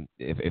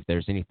if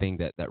there's anything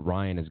that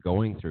Ryan is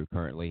going through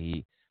currently,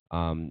 he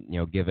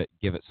give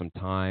it some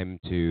time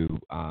to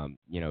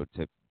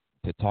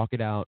talk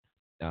it out,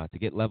 to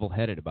get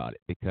level-headed about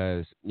it,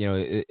 because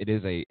it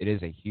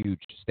is a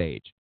huge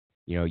stage.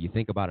 You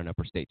think about an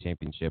upper state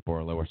championship or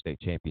a lower state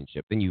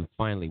championship, then you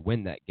finally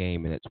win that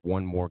game, and it's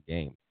one more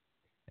game,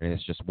 and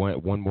it's just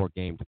one more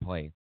game to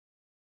play.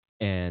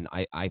 And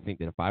I think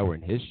that if I were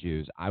in his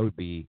shoes, I would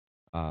be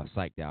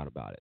psyched out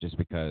about it, just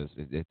because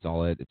it's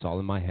all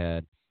in my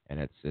head, and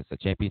it's a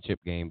championship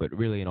game. But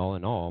really, in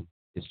all,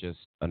 it's just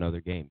another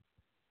game.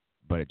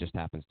 But it just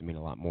happens to mean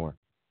a lot more.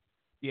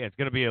 Yeah, it's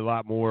going to be a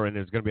lot more, and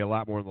there's going to be a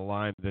lot more on the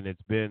line than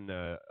it's been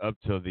up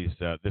to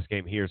this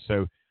game here.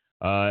 So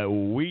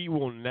we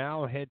will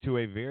now head to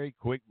a very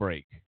quick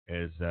break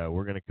as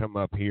we're going to come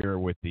up here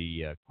with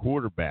the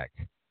quarterback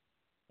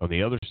on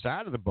the other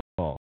side of the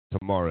ball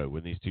tomorrow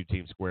when these two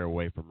teams square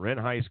away from Wren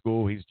High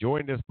School. He's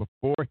joined us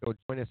before. He'll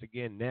join us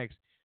again next.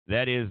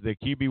 That is the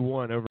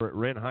QB1 over at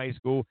Wren High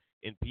School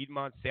in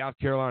Piedmont, South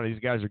Carolina. These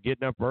guys are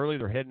getting up early.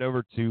 They're heading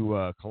over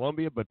to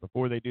Columbia, but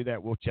before they do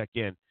that, we'll check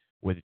in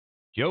with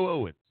Joe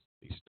Owens,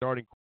 the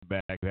starting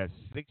quarterback, who has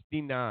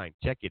 69,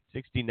 check it,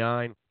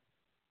 69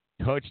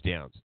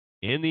 touchdowns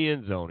in the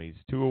end zone. He's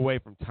 2 away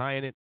from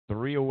tying it,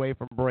 3 away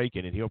from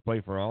breaking it. He'll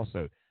play for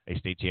also a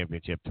state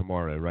championship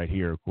tomorrow right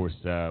here. Of course,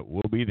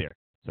 we'll be there,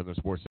 Southern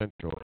Sports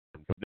Central.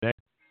 Next,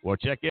 we'll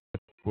check in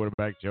with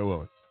quarterback Joe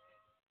Owens.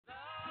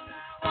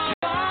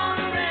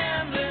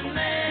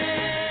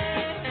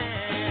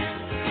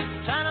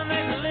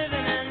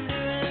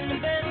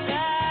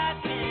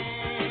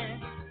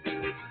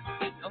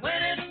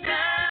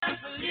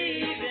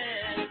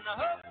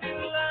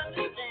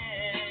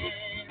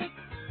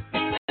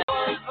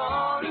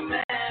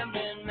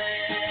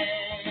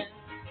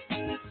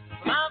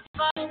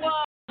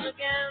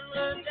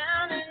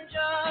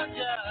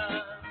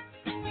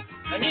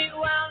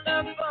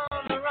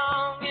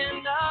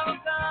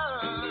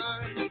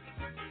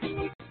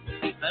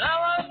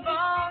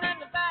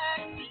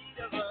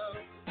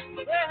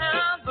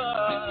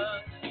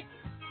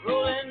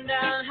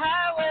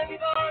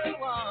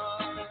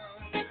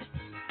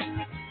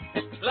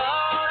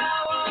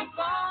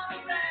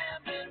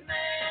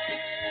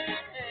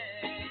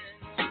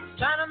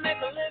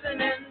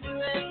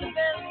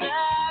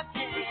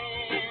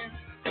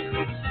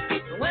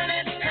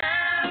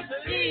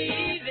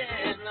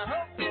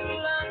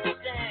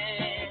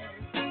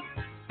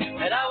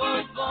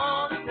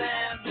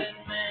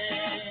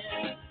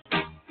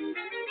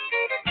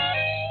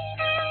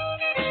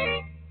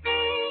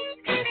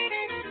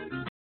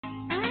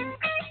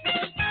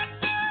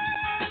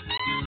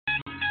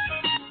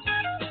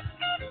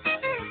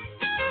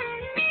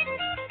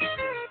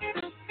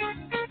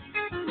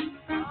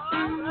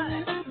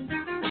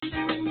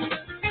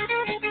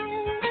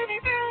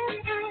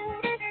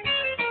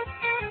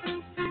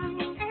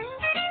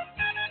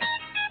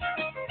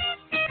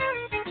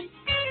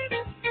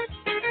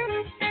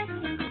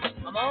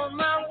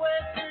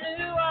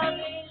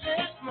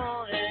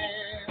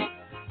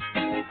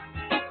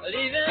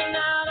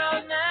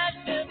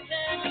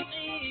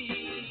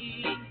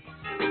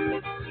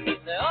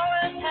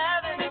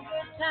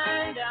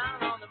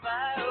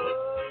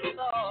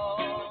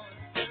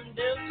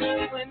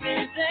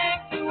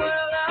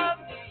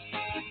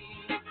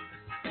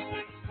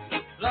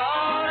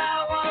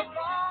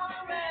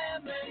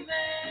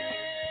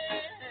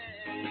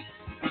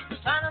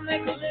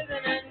 make a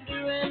living and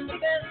doing the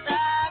best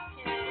I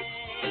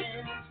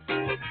can.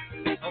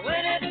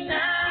 When it's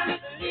time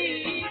to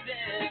leave,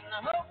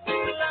 I hope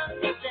you'll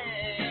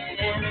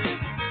understand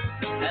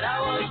that I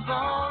was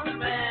born a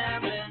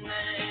rambling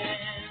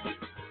man.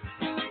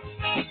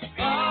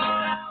 Oh,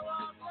 I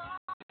was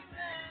born a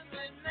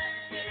rambling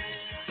man.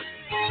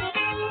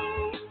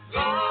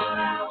 Lord,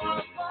 I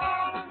was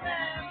born a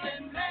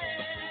rambling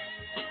man.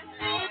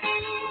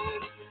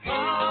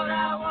 Lord,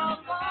 I was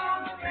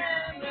born a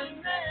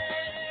rambling man.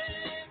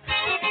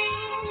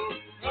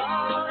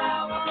 Lord,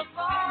 I was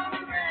born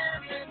a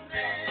rambling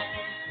man.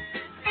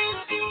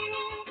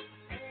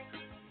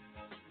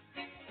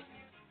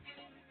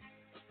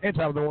 Hey,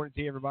 top of the morning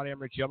to you, everybody.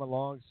 I'm Rich Young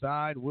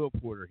alongside Will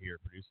Porter here,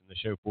 producing the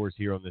show for us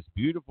here on this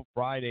beautiful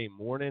Friday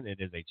morning. It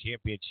is a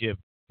championship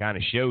kind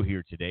of show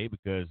here today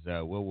because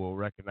we'll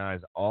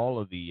recognize all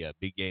of the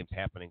big games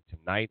happening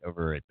tonight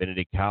over at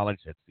Benedict College.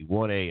 That's the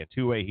 1A and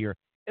 2A here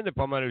in the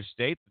Palmetto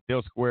State.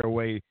 They'll square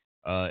away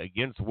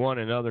against one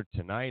another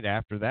tonight.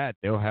 After that,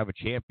 they'll have a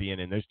champion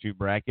in those two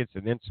brackets.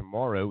 And then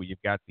tomorrow,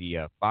 you've got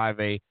the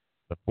 5A,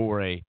 the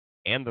 4A,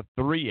 and the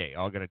 3A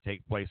all going to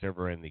take place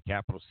over in the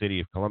capital city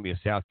of Columbia,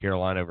 South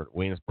Carolina, over at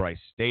Williams-Brice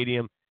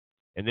Stadium.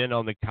 And then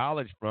on the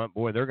college front,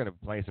 boy, they're going to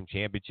be playing some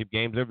championship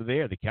games over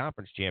there. The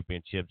conference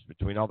championships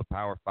between all the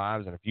Power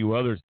Fives and a few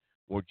others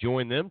will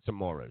join them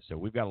tomorrow. So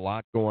we've got a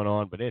lot going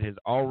on, but it has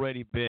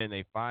already been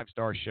a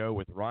five-star show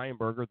with Ryan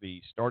Berger,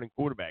 the starting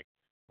quarterback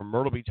from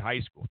Myrtle Beach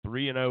High School,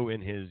 3-0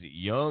 in his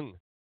young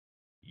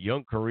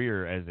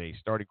career as a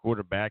starting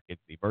quarterback at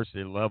the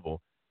varsity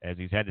level, as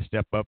he's had to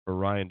step up for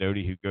Ryan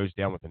Doty, who goes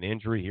down with an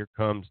injury. Here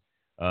comes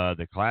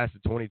the class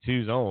of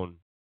 22's own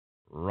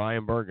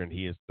Ryan Berger.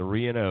 He is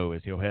 3-0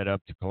 as he'll head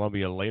up to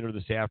Columbia later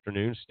this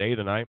afternoon, stay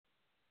the night,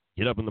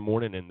 get up in the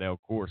morning, and they'll,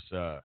 of course,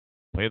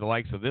 play the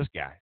likes of this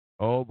guy.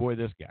 Oh, boy,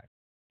 this guy.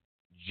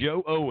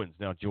 Joe Owens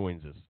now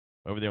joins us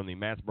over there on the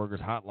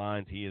Matsburgers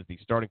hotlines. He is the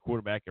starting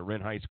quarterback at Wren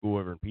High School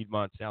over in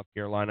Piedmont, South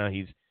Carolina.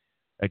 He's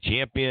a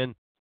champion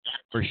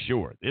for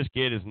sure. This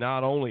kid has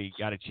not only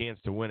got a chance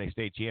to win a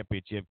state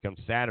championship come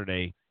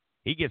Saturday,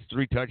 he gets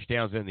 3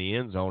 touchdowns in the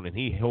end zone, and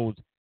he holds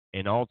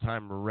an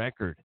all-time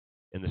record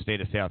in the state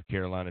of South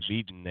Carolina,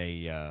 beating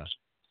a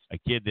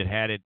kid that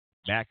had it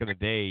back in the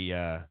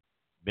day.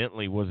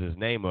 Bentley was his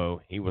name.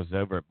 He was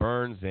over at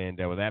Burns. And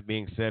with that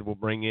being said, we'll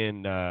bring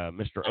in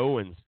Mr.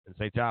 Owens and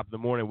say top of the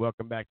morning.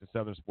 Welcome back to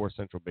Southern Sports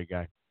Central, big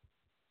guy.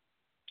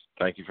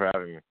 Thank you for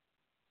having me.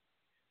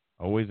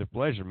 Always a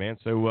pleasure, man.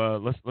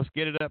 So let's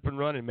get it up and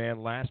running,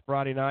 man. Last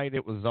Friday night,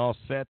 it was all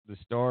set. The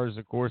stars,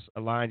 of course,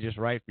 aligned just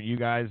right for you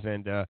guys,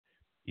 and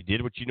you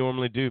did what you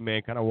normally do,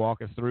 man. Kind of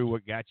walk us through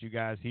what got you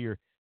guys here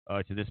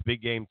to this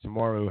big game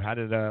tomorrow. How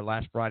did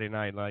last Friday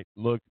night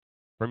look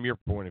from your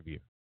point of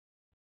view?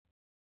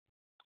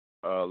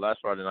 Last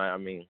Friday night, I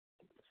mean,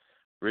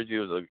 Ridgey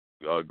was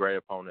a great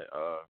opponent.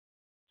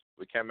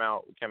 We came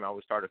out,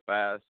 we started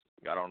fast,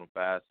 got on them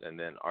fast, and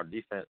then our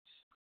defense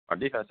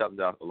helped us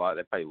out a lot.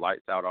 They played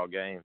lights out all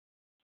game.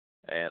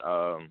 And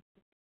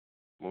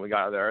when we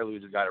got there early, we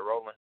just got it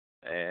rolling.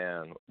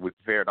 And we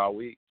prepared all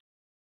week.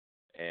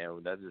 And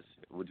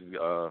we just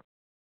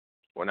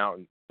went out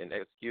and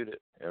executed.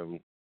 And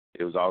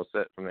it was all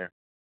set from there.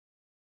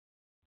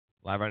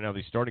 Live right now,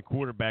 the starting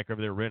quarterback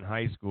over there at Wren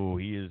High School.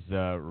 He is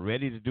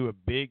ready to do a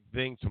big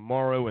thing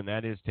tomorrow, and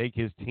that is take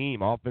his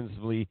team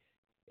offensively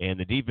and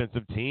the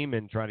defensive team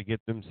and try to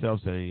get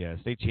themselves a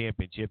state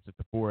championships at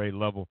the 4A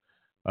level.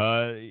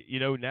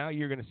 Now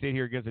you're going to sit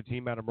here against a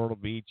team out of Myrtle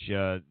Beach.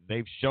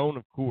 They've shown,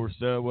 of course,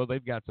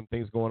 they've got some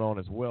things going on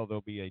as well.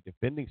 They'll be a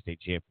defending state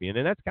champion,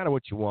 and that's kind of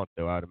what you want,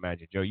 though, I would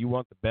imagine, Joe. You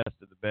want the best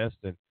of the best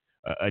and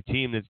a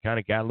team that's kind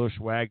of got a little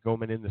swag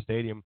going in the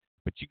stadium.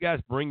 But you guys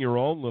bring your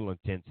own little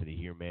intensity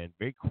here, man.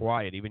 Very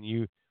quiet. Even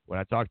you, when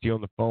I talk to you on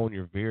the phone,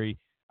 you're very,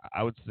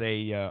 I would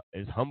say,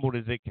 as humbled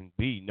as it can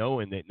be,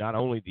 knowing that not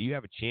only do you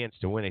have a chance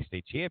to win a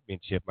state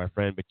championship, my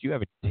friend, but you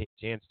have a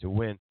chance to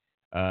win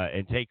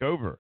and take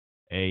over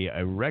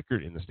a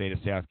record in the state of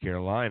South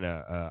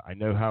Carolina. I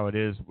know how it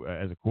is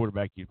as a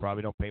quarterback. You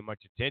probably don't pay much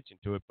attention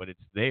to it, but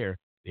it's there.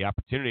 The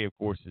opportunity, of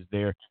course, is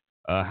there.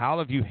 How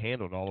have you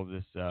handled all of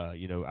this? I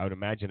would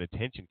imagine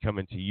attention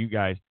coming to you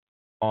guys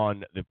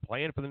on the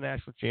playing for the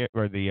national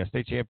or the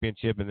state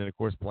championship, and then of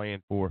course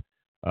playing for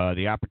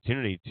the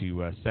opportunity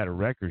to set a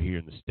record here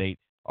in the state,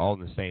 all in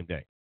the same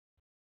day.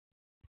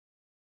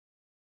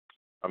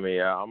 I mean,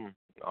 yeah,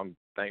 I'm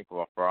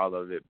thankful for all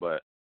of it,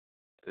 but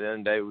at the end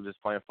of the day, we're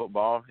just playing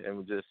football and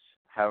we're just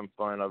having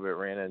fun over at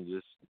Wren and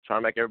just trying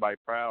to make everybody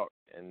proud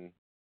and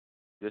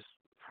just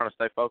trying to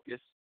stay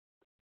focused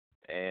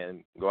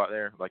and go out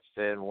there, like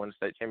you said, and win the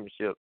state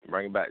championship,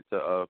 bring it back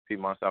to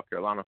Piedmont, South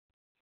Carolina.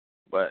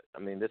 But, I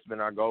mean, this has been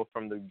our goal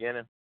from the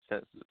beginning.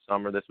 Since the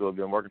summer, this is what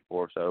we've been working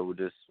for. So we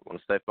just want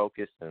to stay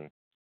focused and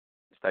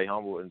stay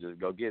humble and just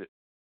go get it.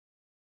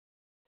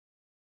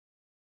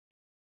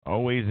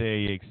 Always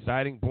a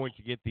exciting point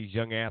to get these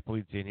young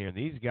athletes in here. And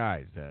these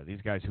guys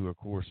who, of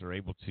course, are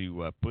able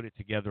to put it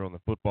together on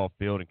the football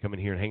field and come in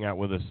here and hang out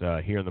with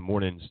us here in the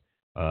mornings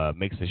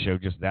makes the show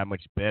just that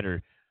much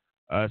better.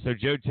 So,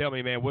 Joe, tell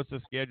me, man, what's the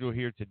schedule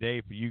here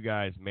today for you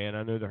guys, man?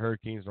 I know the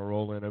Hurricanes will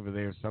roll in over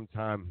there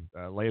sometime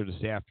later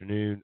this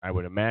afternoon, I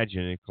would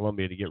imagine, in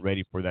Columbia to get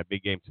ready for that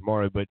big game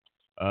tomorrow. But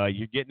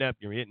you're getting up,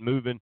 you're getting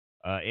moving.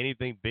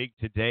 Anything big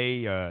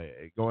today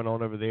going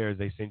on over there as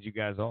they send you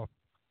guys off?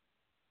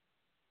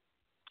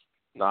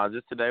 No,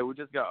 just today. We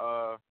just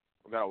got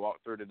we got to walk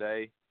through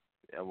today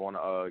and want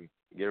to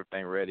get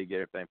everything ready,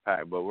 get everything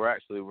packed. But we're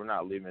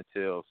not leaving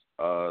until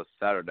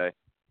Saturday.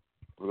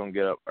 We're gonna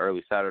get up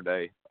early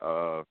Saturday.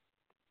 A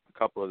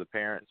couple of the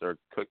parents are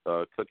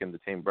cooking the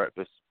team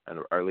breakfast and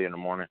early in the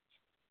morning.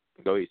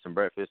 Go eat some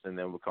breakfast, and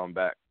then we'll come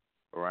back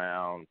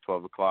around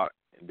 12 o'clock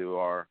and do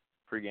our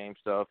pregame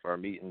stuff, our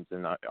meetings,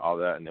 and all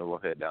that, and then we'll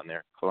head down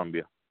there,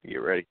 Columbia, to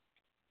get ready.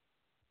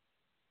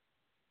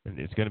 And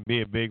it's going to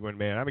be a big one,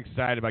 man. I'm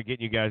excited about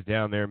getting you guys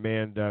down there,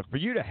 man. For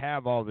you to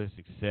have all this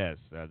success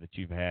that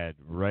you've had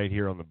right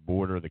here on the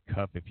border of the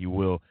cup, if you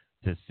will,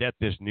 to set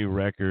this new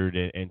record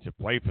and to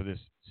play for this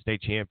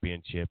state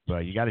championship,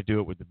 you got to do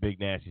it with the big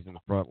nasties in the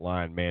front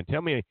line, man.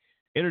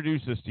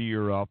 Introduce us to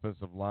your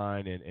offensive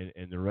line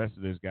and the rest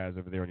of those guys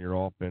over there on your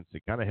offense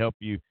that kind of help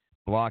you,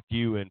 block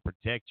you, and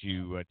protect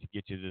you to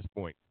get you to this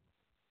point.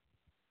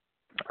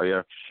 Oh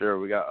yeah, for sure.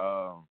 We got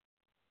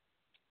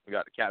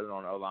the captain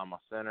on the O-line, my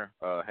center,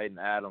 Hayden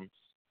Adams.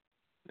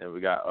 Then we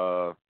got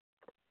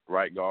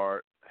right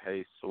guard,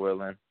 Hayes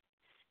Swilling. And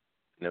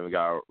then we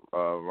got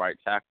right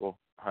tackle,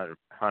 Hunter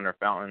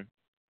Fountain.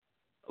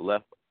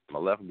 My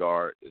left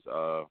guard is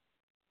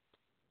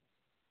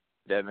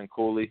Devin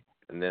Cooley,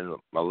 and then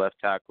my left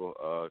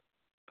tackle,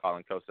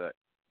 Colin Kosak.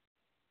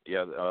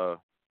 I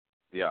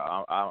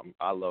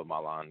love my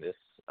line.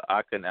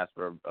 I couldn't ask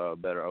for a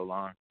better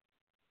O-line.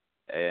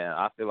 And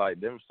I feel like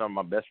them some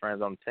of my best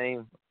friends on the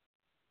team.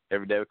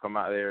 Every day we come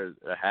out there,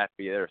 they're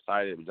happy, they're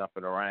excited,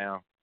 jumping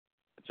around,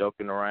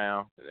 joking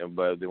around.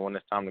 But when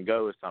it's time to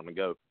go, it's time to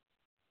go.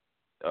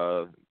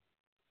 The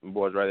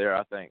boys right there,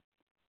 I think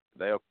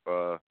they'll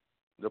put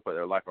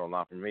their life on the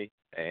line for me,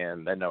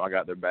 and they know I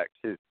got their back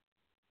too.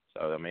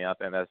 So I mean, I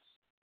think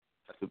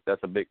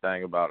that's a big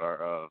thing about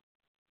our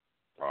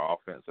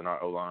offense and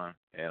our O-line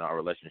and our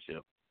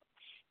relationship.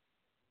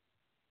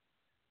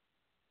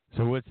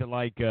 So what's it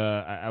like?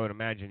 I would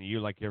imagine you,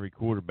 like every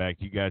quarterback,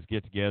 you guys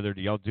get together. Do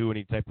y'all do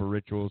any type of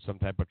ritual, some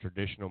type of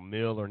traditional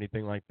meal or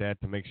anything like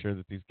that to make sure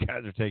that these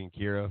guys are taken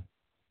care of?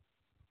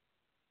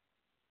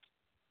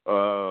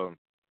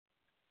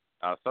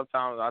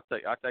 Sometimes I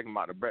take them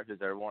out to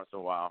breakfast every once in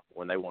a while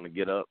when they want to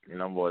get up. You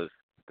know,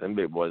 them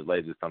big boys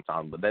lazy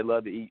sometimes, but they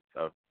love to eat.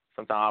 So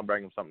sometimes I'll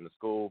bring them something to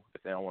school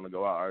if they don't want to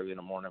go out early in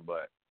the morning.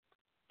 But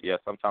yeah,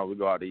 sometimes we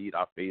go out to eat.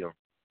 I feed them,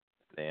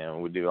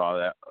 and we do all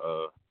that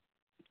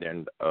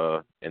in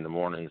the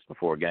mornings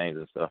before games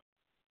and stuff.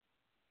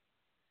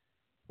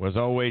 Well, as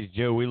always,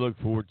 Joe, we look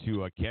forward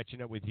to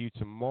catching up with you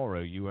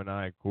tomorrow. You and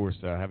I, of course,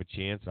 have a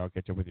chance. I'll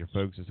catch up with your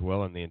folks as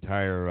well and the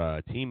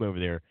entire team over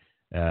there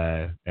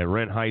at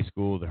Wren High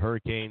School. The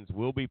Hurricanes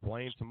will be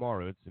playing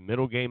tomorrow. It's the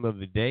middle game of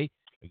the day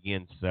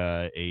against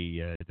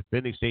a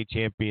defending state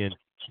champion,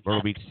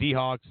 Myrtle Beach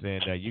Seahawks,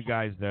 and you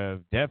guys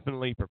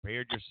definitely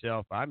prepared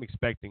yourself. I'm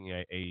expecting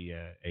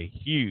a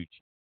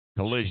huge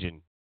collision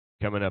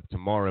coming up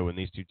tomorrow when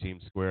these two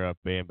teams square up,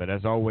 man. But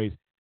as always,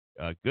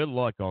 good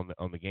luck on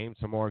the game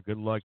tomorrow. Good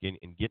luck in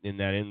getting in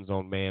that end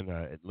zone, man.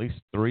 At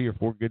least 3 or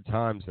 4 good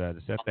times to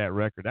set that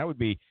record. That would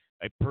be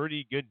a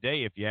pretty good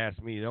day if you ask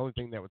me. The only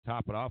thing that would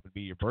top it off would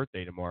be your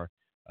birthday tomorrow.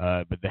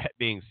 But that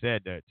being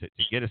said, to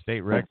get a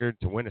state record,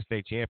 to win a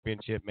state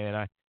championship, man,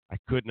 I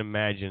couldn't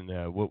imagine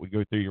what would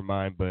go through your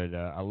mind. But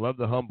I love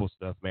the humble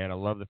stuff, man. I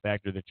love the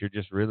factor that you're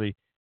just really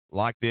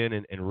locked in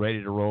and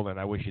ready to roll, and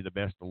I wish you the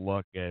best of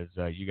luck as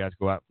you guys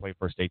go out and play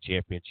for a state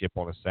championship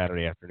on a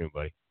Saturday afternoon,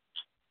 buddy.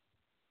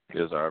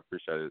 Yes, sir. I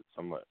appreciate it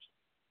so much.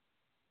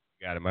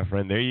 Got it, my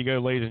friend. There you go,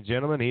 ladies and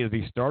gentlemen. He is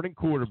the starting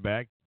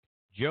quarterback,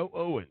 Joe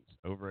Owens,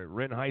 over at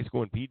Wren High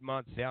School in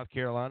Piedmont, South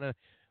Carolina.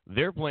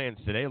 Their plans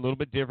today a little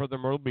bit different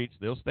than Myrtle Beach.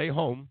 They'll stay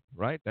home,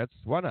 right? That's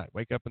why not?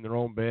 Wake up in their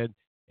own bed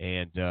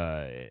and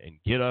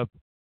get up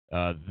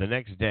the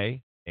next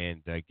day.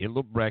 And get a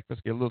little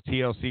breakfast, get a little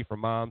TLC for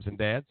moms and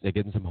dads. They're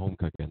getting some home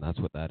cooking. That's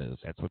what that is.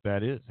 That's what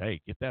that is. Hey,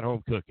 get that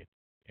home cooking.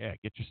 Yeah,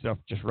 get yourself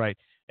just right.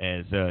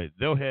 As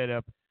they'll head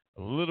up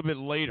a little bit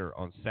later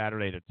on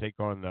Saturday to take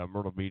on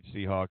Myrtle Beach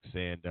Seahawks,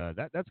 and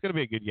that's going to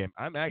be a good game.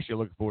 I'm actually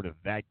looking forward to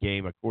that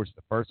game. Of course,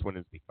 the first one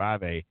is the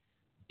 5A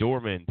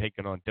Dorman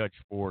taking on Dutch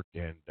Fork,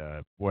 and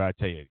boy, I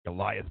tell you,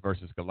 Goliath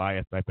versus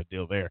Goliath type of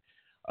deal there.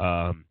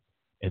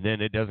 And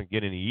then it doesn't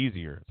get any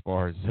easier as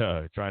far as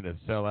trying to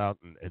sell out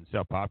and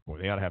sell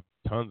popcorn. They got to have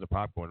tons of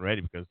popcorn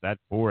ready because that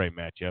 4A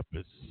matchup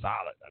is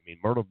solid. I mean,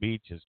 Myrtle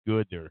Beach is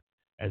good. They're,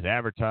 as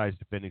advertised,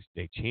 defending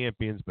state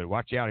champions. But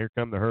watch out. Here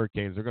come the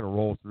Hurricanes. They're going to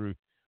roll through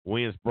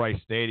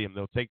Williams-Brice Stadium.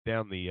 They'll take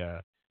down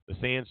the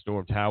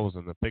sandstorm towels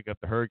and they'll pick up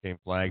the Hurricane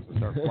flags and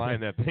start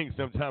flying that thing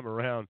sometime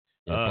around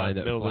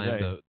middle of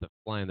the day.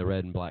 Flying the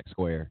red and black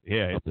square.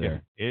 Yeah, up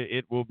there.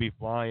 It will be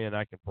flying.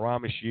 I can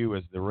promise you,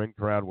 as the Wren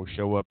crowd will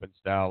show up in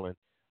style. And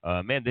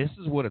man, this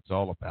is what it's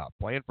all about: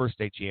 playing for a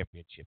state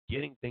championship,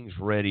 getting things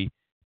ready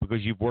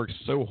because you've worked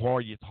so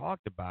hard. You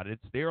talked about it.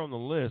 It's there on the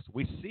list.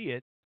 We see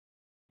it.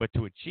 But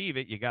to achieve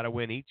it, you got to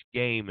win each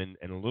game and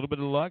a little bit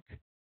of luck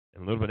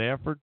and a little bit of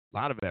effort, a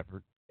lot of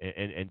effort,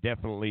 and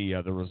definitely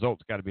the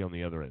results got to be on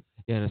the other end.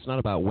 Yeah, and it's not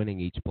about winning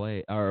each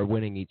play or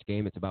winning each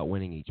game. It's about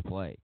winning each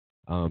play,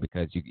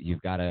 because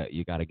you've got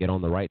to get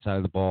on the right side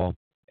of the ball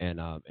and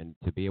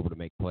to be able to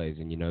make plays.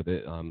 And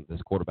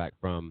this quarterback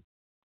from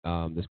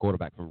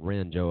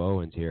Wren, Joe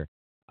Owens here,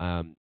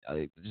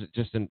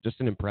 just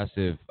an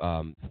impressive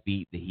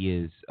feat that he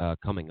is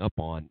coming up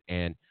on.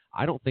 And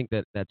I don't think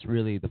that's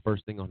really the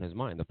first thing on his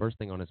mind. The first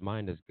thing on his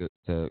mind is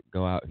to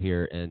go out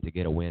here and to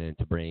get a win and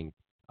to bring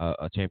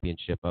a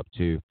championship up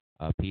to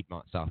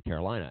Piedmont, South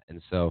Carolina.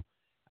 And so,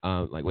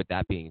 with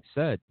that being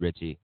said,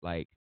 Richie,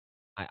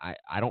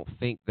 I don't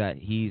think that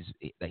he's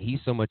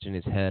so much in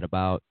his head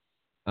about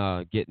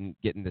getting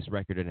this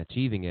record and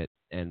achieving it.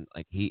 And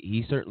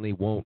he certainly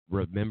won't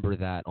remember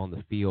that on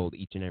the field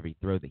each and every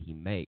throw that he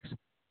makes.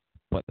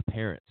 But the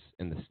parents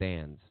in the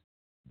stands,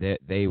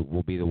 they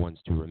will be the ones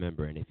to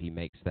remember. And if he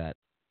makes that,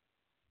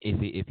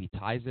 if he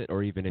ties it,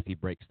 or even if he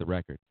breaks the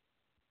record,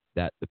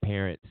 that the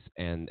parents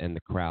and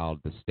the crowd,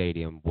 the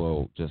stadium,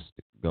 will just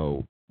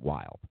go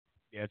wild.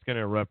 Yeah, it's going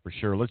to erupt for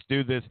sure. Let's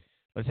do this.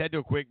 Let's head to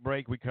a quick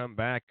break. We come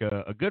back.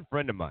 A good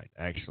friend of mine,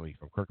 actually,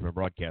 from Kirkman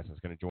Broadcasting, is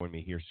going to join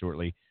me here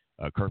shortly.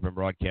 Kirkman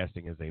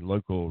Broadcasting is a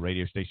local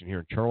radio station here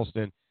in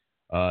Charleston.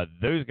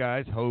 Those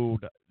guys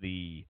hold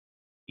the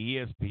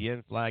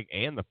ESPN flag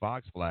and the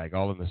Fox flag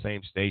all in the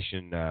same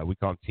station. We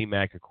call him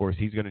T-Mac, of course.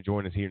 He's going to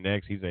join us here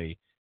next. He's a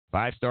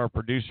 5-star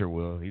producer,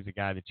 Will. He's a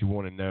guy that you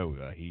want to know.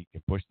 He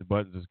can push the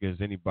buttons as good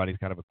as anybody. He's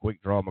kind of a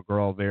quick draw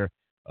McGraw there.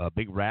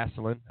 Big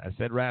wrestling. I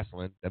said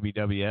wrestling,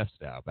 WWF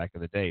style, back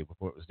in the day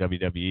before it was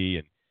WWE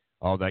and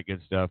all that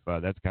good stuff.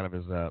 That's kind of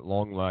his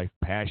long life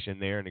passion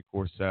there. And, of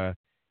course,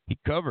 he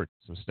covered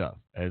some stuff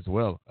as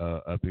well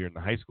up here in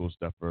the high school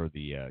stuff for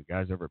the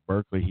guys over at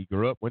Berkeley. He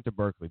went to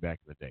Berkeley back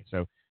in the day.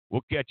 So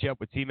we'll catch up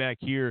with T-Mac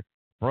here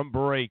from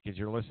break as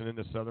you're listening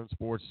to Southern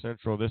Sports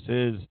Central. This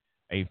is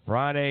a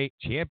Friday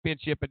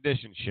championship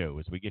edition show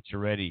as we get you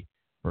ready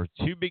for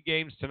 2 big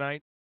games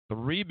tonight,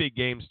 3 big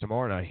games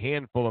tomorrow, and a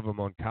handful of them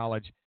on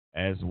college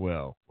as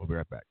well. We'll be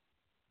right back.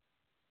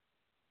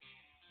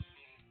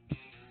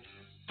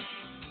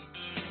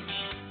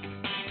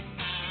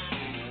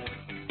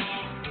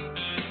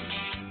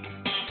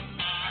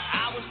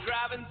 I was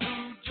driving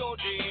through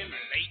Georgia in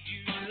late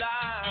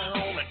July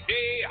on a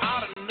day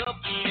hot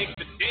enough to make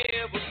the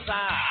devil sigh.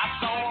 I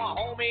saw a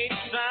homemade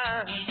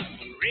sign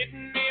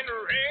written in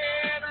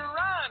red,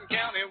 Ryan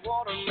County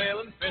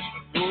Watermelon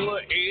Festival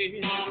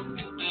ahead.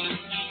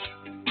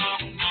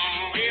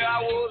 Well, I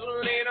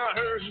wasn't in a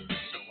hurry,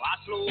 so I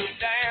slowed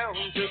down,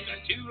 took a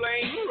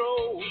 2-lane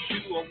road to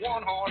a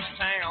 1-horse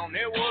town.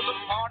 There was a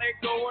party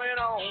going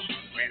on.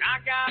 When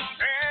I got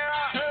there,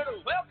 I heard a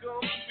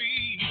welcome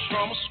speech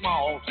from a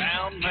small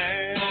town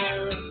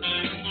man.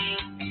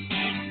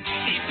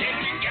 He said,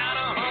 we got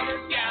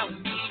 100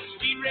 gallons of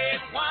sweet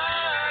red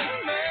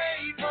wine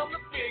made from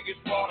the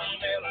biggest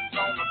watermelons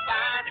on the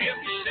vine. Help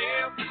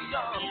yourself to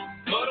some,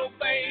 but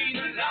obey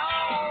the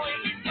law.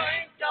 If you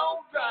drink,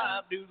 don't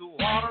drive, do the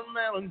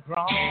watermelon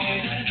crawl.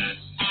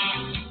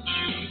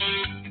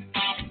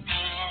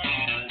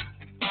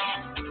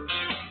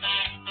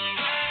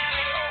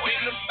 When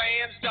the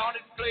band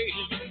started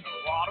playing the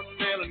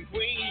Watermelon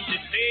Queen, she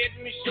said,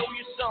 let me show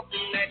you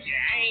something that you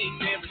ain't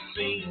never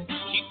seen.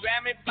 She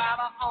grabbed me by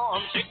the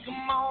arm, said,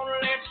 come on,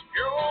 let's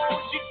go.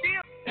 She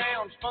dipped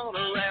down, spun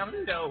around,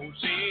 and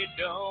said,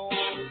 don't.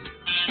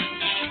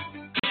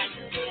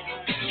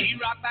 She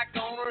rocked back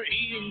on her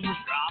heels,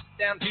 dropped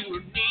down to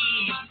her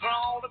knees,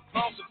 crawled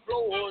across the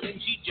floor, then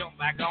she jumped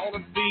back on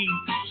her feet.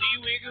 She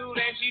wiggled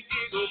and she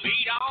jiggled,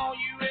 beat all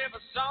you ever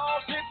saw.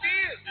 Said,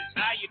 this is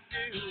how you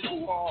do the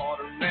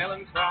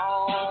watermelon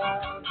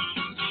crawl.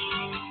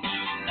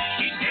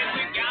 She said,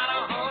 we got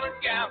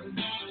 100 gallons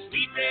of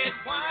sweet red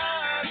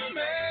wine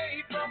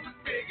made from the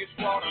biggest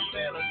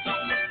watermelons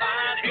on the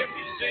vine. Help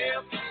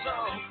yourself to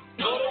some,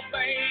 but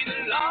obey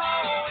the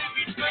law.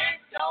 If you drink,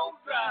 don't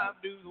drive,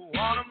 do the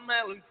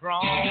watermelon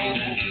crawl.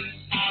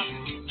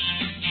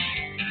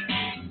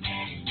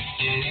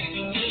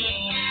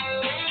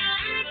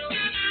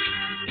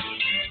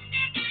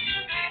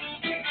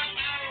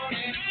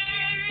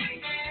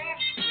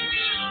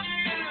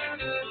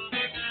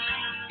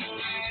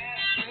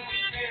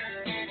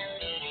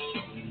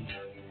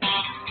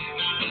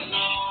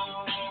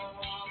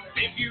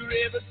 If you're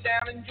ever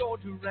down in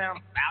Georgia around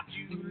about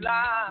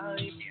July,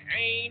 if you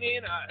ain't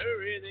in a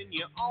hurry, then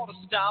you ought to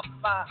stop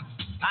by.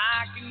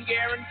 I can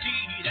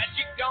guarantee that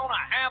you're gonna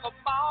have a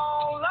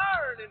ball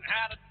learning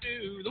how to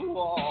do the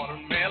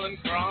watermelon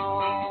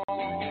crawl.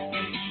 Well,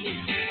 we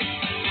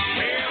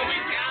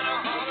got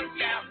 100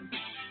 gallons of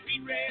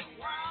sweet red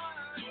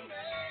wine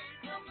made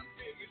from the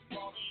biggest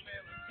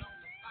watermelons on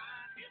the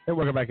vine. And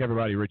welcome back,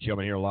 everybody. Rich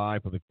Yeoman here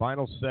live for the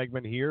final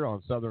segment here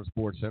on Southern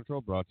Sports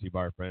Central, brought to you by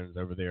our friends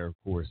over there, of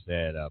course,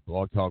 at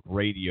Blog Talk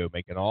Radio,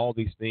 making all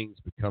these things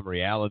become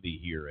reality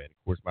here. And,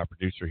 of course, my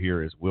producer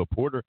here is Will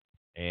Porter.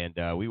 And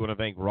we want to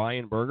thank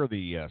Ryan Berger,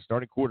 the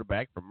starting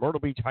quarterback from Myrtle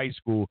Beach High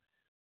School,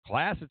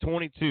 class of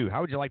 22.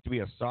 How would you like to be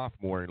a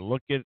sophomore and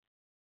look at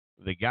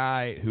the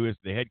guy who is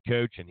the head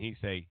coach and he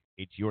say,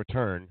 it's your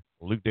turn.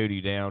 Luke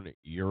Doty down,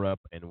 you're up,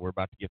 and we're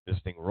about to get this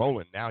thing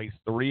rolling. Now he's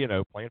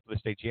 3-0, playing for the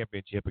state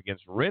championship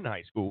against Wren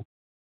High School,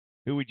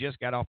 who we just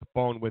got off the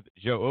phone with,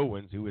 Joe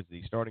Owens, who is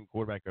the starting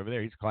quarterback over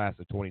there. He's class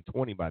of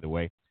 2020, by the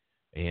way,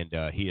 and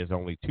he is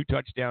only 2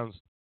 touchdowns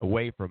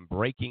away from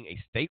breaking a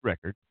state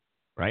record,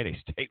 right? A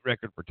state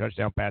record for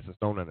touchdown passes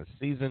thrown in a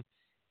season,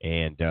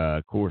 and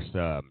of course,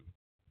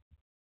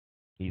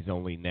 he's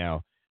only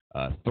now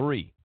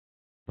 3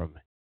 from,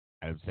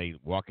 I would say,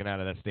 walking out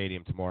of that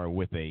stadium tomorrow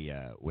with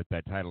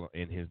that title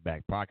in his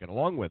back pocket,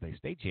 along with a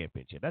state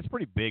championship. That's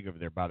pretty big over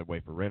there, by the way,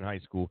 for Wren High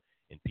School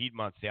in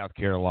Piedmont, South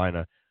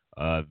Carolina.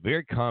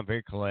 Very calm,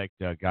 very collect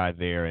guy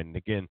there. And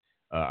again,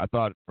 I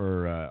thought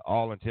for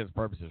all intents and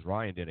purposes,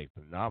 Ryan did a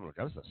phenomenal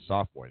job. This is a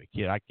sophomore. The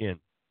kid,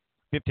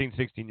 15,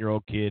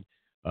 16-year-old kid,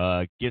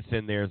 gets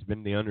in there, has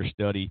been the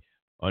understudy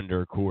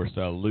under, of course,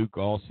 Luke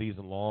all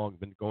season long,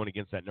 been going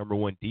against that number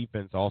 1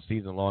 defense all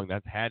season long.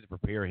 That's had to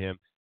prepare him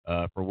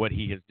for what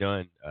he has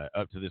done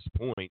up to this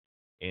point.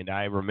 And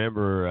I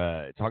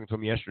remember talking to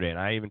him yesterday, and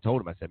I even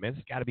told him, I said, man, this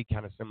has got to be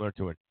kind of similar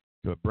to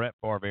a Brett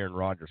Favre, Aaron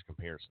Rodgers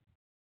comparison.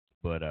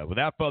 But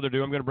without further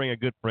ado, I'm going to bring a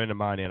good friend of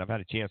mine in. I've had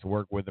a chance to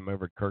work with him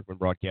over at Kirkman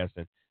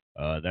Broadcasting.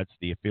 That's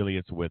the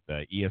affiliates with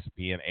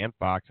ESPN and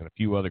Fox and a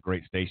few other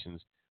great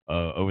stations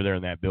over there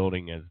in that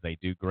building as they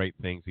do great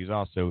things. He's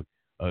also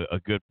a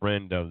good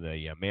friend of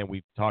the man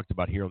we've talked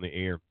about here on the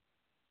air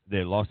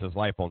that lost his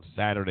life on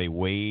Saturday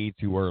way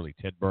too early.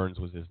 Ted Burns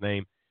was his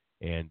name.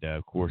 And,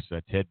 of course,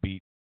 Ted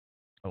beat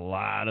a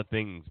lot of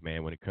things,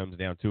 man, when it comes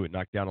down to it.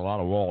 Knocked down a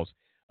lot of walls.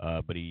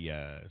 But he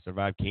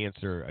survived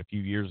cancer a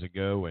few years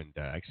ago and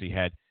actually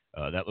had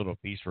that little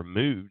piece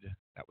removed.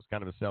 That was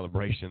kind of a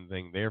celebration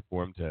thing there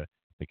for him to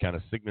kind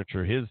of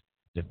signature his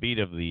defeat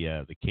of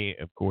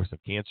of course, of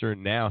cancer.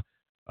 And now,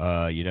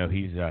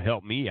 he's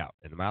helped me out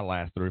in my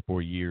last 3 or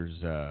 4 years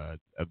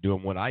of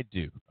doing what I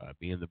do,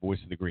 being the voice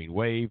of the Green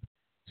Wave,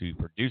 to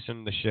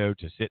producing the show,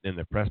 to sitting in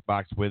the press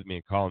box with me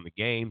and calling the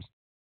games.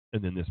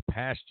 And then this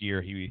past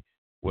year, he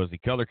was the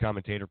color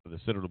commentator for the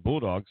Citadel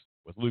Bulldogs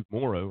with Luke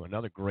Morrow,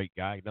 another great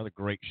guy, another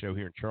great show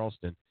here in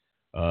Charleston.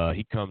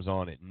 He comes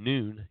on at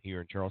noon here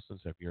in Charleston.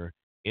 So if you're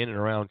in and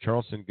around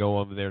Charleston, go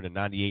over there to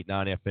 98.9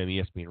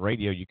 FM ESPN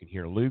Radio. You can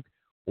hear Luke.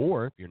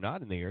 Or if you're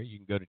not in the area, you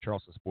can go to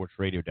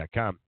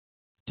charlestonsportsradio.com.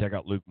 Check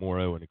out Luke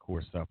Morrow, and, of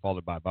course,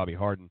 followed by Bobby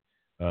Harden,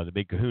 the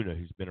big kahuna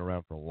who's been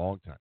around for a long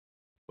time.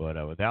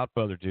 But without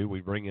further ado,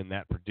 we bring in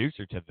that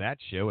producer to that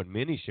show and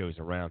many shows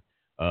around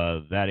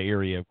that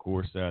area, of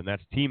course, and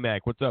that's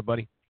T-Mac. What's up,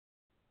 buddy?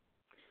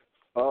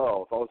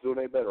 Oh, if I was doing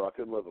any better, I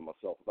couldn't live with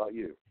myself. How about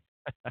you?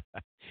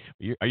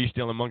 Are you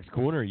still in Monk's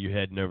Corner, or are you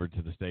heading over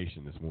to the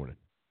station this morning?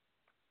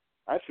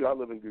 Actually, I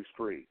live in Goose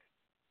Creek.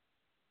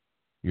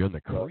 You're in the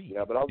creek?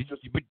 Yeah, but I was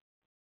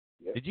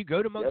Did you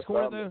go to Monk's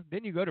Corner, though?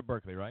 Didn't you go to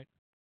Berkeley, right?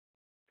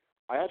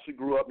 I actually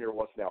grew up near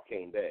what's now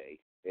Cane Bay.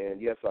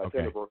 And, yes, I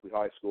attended Berkeley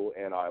High School,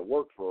 and I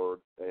worked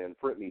in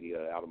print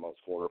media out of Monk's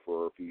Corner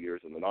for a few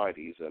years in the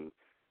 90s. And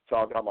so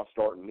I got my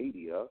start in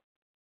media,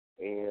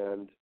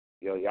 and,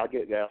 I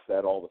get asked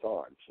that all the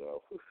time.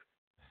 So,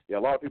 yeah, a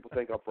lot of people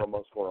think I'm from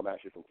Monk's Corner. I'm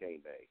actually from Cane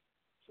Bay.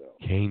 So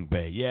Cane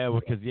Bay. Yeah, well,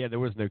 because, there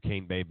was no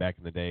Cane Bay back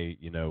in the day,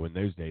 in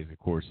those days, of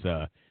course,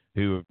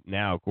 who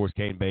now, of course,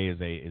 Cane Bay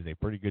is a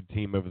pretty good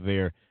team over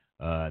there.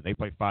 They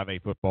play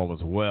 5A football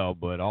as well,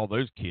 but all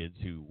those kids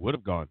who would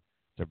have gone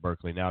to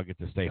Berkeley now get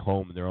to stay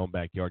home in their own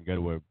backyard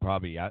and go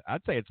to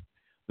I'd say it's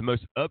the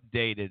most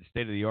updated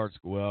state-of-the-art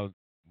school. Well,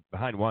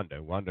 behind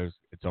Wando. Wando's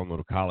its own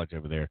little college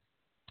over there,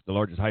 the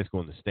largest high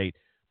school in the state.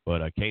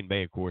 But Cane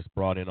Bay, of course,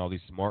 brought in all these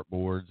smart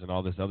boards and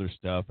all this other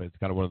stuff. It's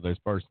kind of one of those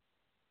first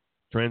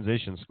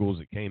transition schools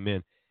that came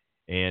in.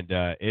 And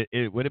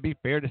would it be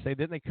fair to say,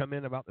 didn't they come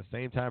in about the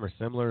same time or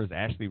similar as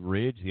Ashley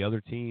Ridge, the other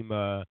team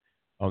on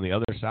the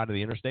other side of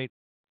the interstate?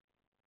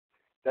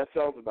 That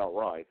sounds about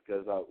right,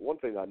 because one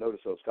thing I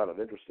noticed that was kind of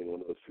interesting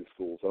when those two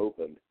schools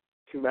opened,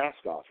 2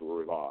 mascots were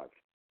revived.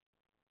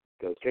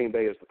 Because Cane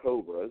Bay is the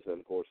Cobras, and,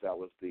 of course, that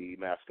was the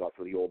mascot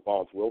for the old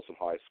Bonds Wilson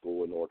High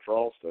School in North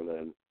Charleston,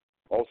 and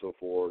also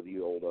for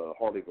the old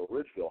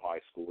Harleyville-Ridgeville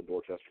High School in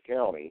Dorchester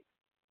County.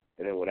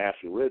 And then when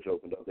Ashley Ridge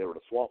opened up, they were the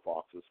Swamp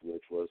Foxes,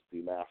 which was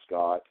the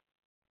mascot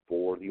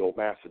for the old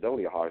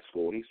Macedonia High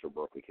School in eastern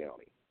Berkeley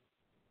County.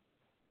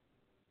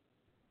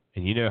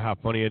 And you know how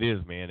funny it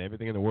is, man.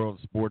 Everything in the world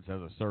of sports has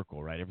a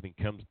circle, right? Everything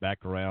comes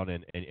back around,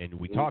 and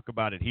we talk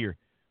about it here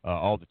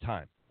all the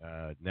time.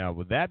 Now,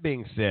 with that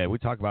being said, we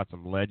talk about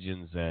some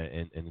legends,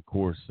 and of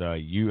course,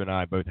 you and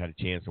I both had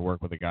a chance to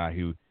work with a guy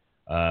who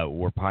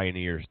were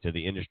pioneers to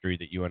the industry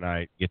that you and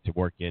I get to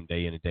work in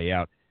and day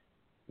out.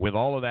 With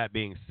all of that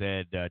being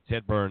said,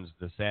 Ted Burns,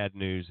 the sad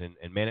news,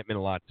 and man, it meant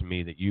a lot to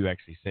me that you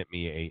actually sent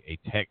me a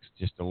text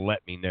just to let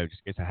me know, just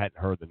in case I hadn't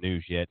heard the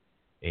news yet.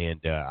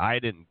 And I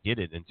didn't get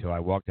it until I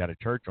walked out of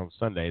church on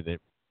Sunday that,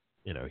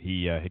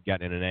 he had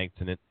gotten in an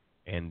accident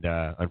and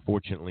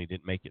unfortunately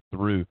didn't make it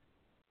through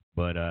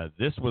But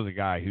this was a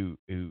guy who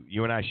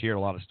you and I shared a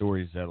lot of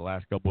stories the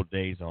last couple of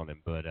days on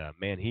him. But,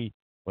 man, he,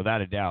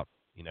 without a doubt,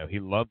 he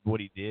loved what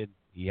he did.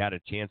 He had a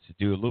chance to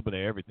do a little bit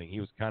of everything. He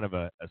was kind of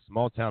a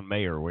small-town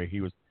mayor where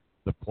he was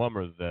the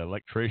plumber, the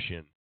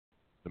electrician,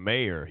 the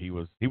mayor. He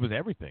was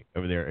everything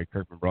over there at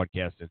Kirkman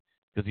Broadcasting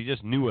because he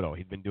just knew it all.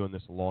 He'd been doing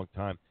this a long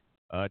time.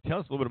 Tell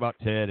us a little bit about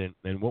Ted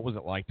and what was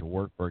it like to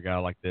work for a guy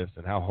like this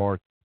and how hard.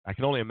 I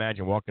can only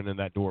imagine walking in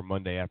that door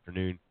Monday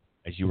afternoon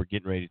as you were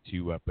getting ready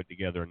to put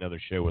together another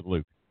show with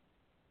Luke.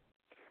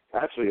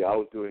 Actually, I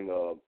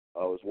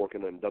was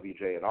working in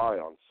WJNI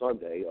on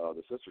Sunday,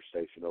 the sister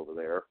station over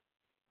there,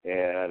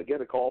 and I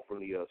get a call from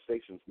the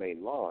station's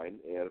main line,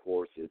 and of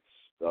course it's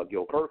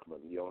Gil Kirkman,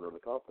 the owner of the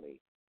company,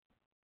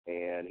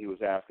 and he was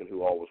asking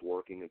who all was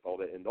working and all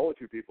that. And the only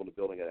two people in the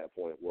building at that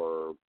point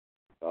were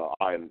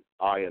I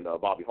and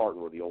Bobby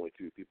Harton were the only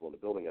two people in the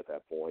building at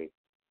that point.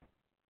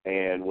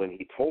 And when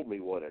he told me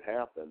what had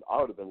happened, I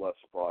would have been less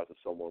surprised if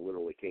someone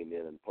literally came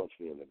in and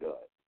punched me in the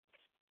gut.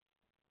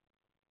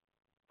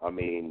 I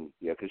mean,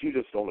 because you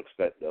just don't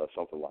expect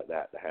something like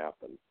that to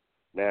happen.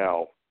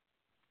 Now,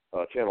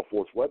 Channel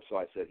 4's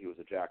website said he was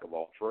a jack of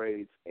all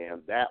trades,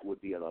 and that would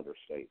be an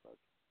understatement.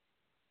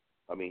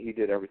 I mean, he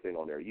did everything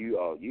on there. You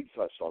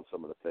touched on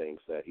some of the things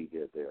that he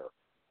did there.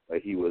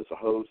 He was a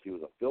host. He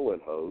was a fill-in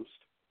host.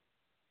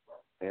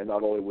 And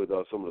not only with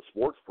some of the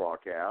sports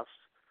broadcasts,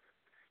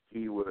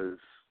 he was,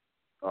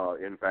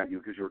 in fact,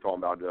 because you were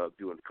talking about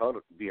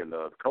being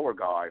the color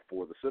guy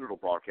for the Citadel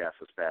broadcast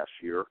this past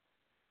year,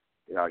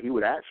 he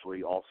would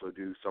actually also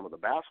do some of the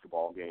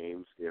basketball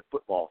games if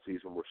football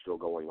season were still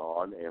going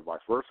on, and vice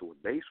versa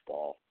with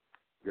baseball,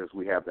 because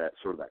we have that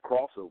sort of that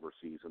crossover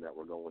season that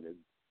we're going in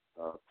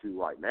to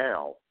right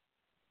now.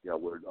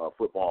 Where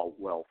football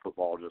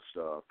just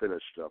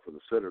finished for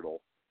the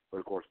Citadel, but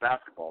of course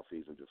basketball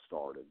season just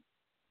started,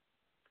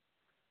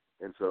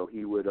 and so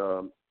he would,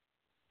 at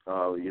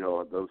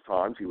those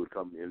times he would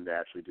come in to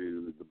actually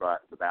do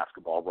the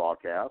basketball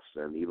broadcasts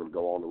and even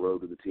go on the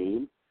road with the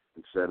team.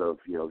 Instead of,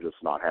 just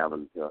not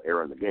having,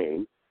 airing the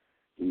game,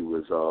 he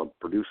was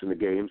producing the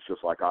games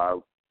just like I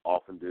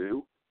often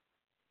do.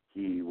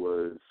 He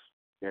was,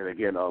 and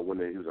again, when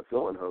he was a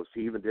fill-in host,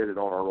 he even did it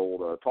on our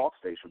old talk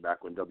station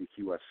back when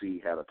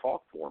WQSC had a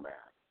talk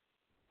format.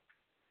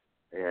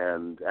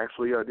 And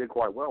actually did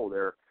quite well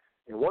there.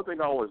 And one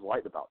thing I always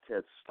liked about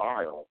Ted's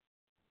style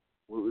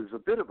was a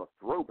bit of a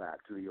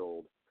throwback to the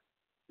old,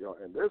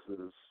 and this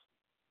is,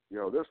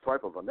 this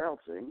type of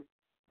announcing,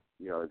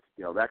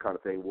 that kind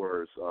of thing,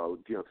 whereas,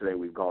 today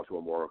we've gone to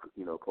a more,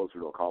 closer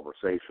to a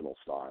conversational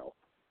style.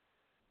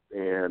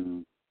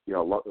 And,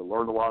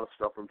 learned a lot of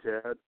stuff from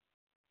Ted,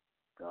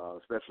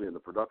 especially in the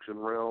production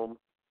realm.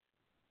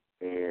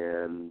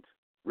 And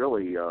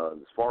really,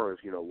 as far as,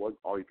 what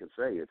all you can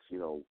say,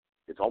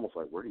 it's almost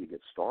like, where do you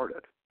get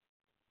started?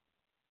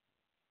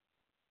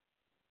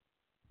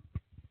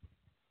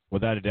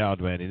 Without a doubt,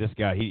 man, this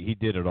guy, he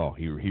did it all.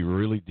 He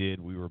really did.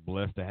 We were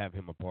blessed to have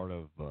him a part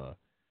of,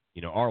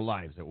 our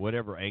lives at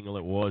whatever angle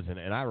it was.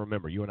 And I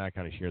remember you and I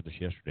kind of shared this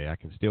yesterday. I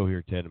can still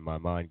hear Ted in my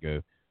mind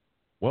go,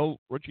 well,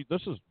 Richie,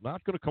 this is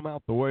not going to come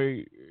out the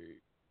way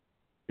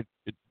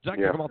it's not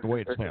going to come out the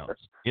way it sounds.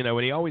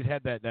 And he always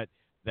had that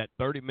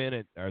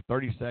 30-minute or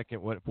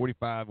 30-second,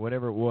 45,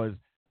 whatever it was,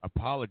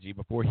 apology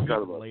before he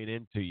even laid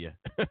into you.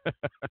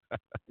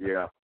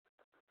 Yeah.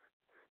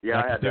 Yeah,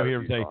 I can had still that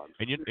hear him say,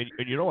 times.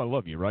 and you know I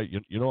love you, right?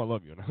 You know I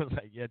love you. And I was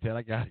like, yeah, Ted,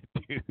 I got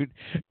it, dude.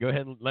 Go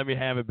ahead and let me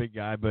have it, big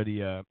guy. But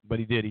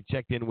he did. He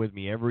checked in with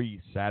me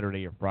every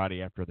Saturday or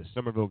Friday after the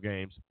Somerville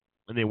games,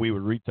 and then we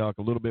would re-talk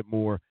a little bit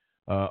more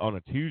on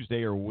a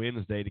Tuesday or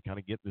Wednesday to kind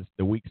of get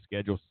the week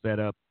schedule set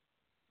up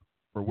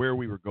for where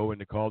we were going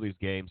to call these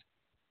games.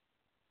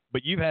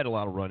 But you've had a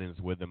lot of run-ins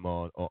with him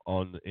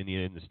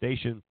in the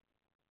station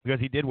because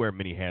he did wear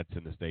many hats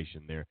in the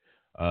station there.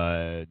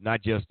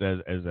 Not just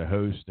as a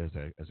host, as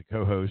a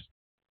co-host,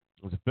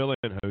 as a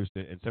fill-in host,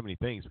 and so many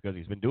things because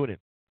he's been doing it,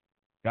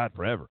 God,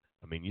 forever.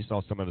 I mean, you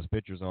saw some of his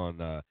pictures on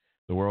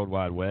the World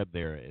Wide Web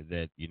there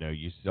that,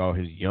 you saw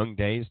his young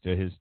days to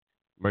his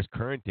most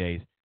current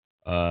days.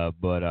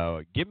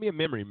 But give me a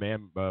memory,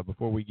 man,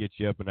 before we get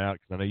you up and out,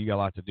 because I know you got a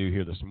lot to do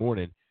here this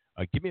morning.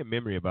 Give me a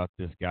memory about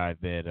this guy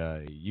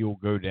that you'll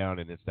go down,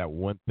 and it's that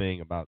one thing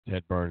about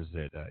Ted Burns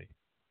that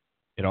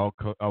it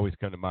always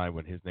comes to mind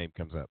when his name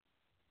comes up.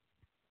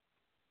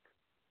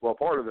 Well,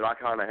 part of it I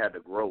kind of had to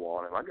grow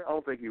on him. I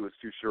don't think he was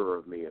too sure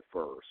of me at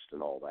first and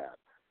all that.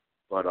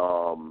 But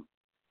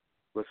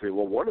let's see.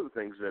 Well, one of the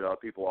things that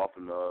people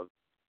often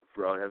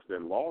has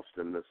been lost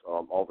in this,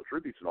 all the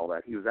tributes and all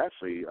that, he was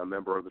actually a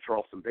member of the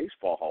Charleston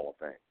Baseball Hall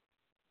of Fame.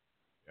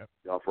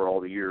 Yep. For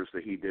all the years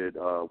that he did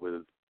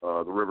with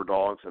the River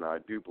Dogs, and I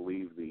do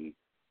believe the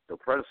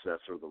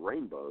predecessor, the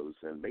Rainbows,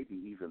 and maybe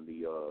even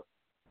the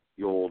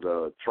old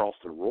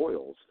Charleston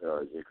Royals,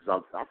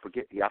 because I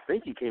forget. I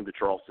think he came to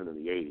Charleston in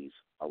the 80s,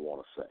 I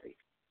want to say.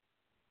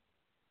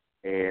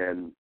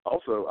 And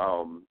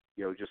also,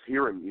 just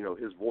hearing,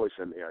 his voice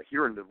and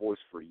hearing the voice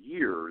for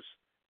years,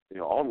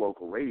 on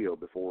local radio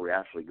before we're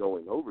actually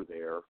going over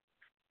there,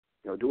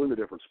 doing the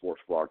different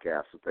sports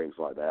broadcasts and things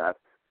like that.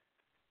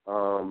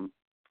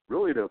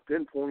 Really to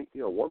pinpoint,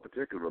 one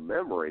particular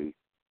memory,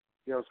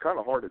 it's kind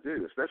of hard to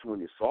do, especially when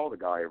you saw the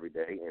guy every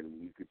day and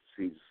you could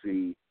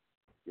see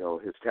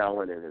his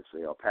talent and his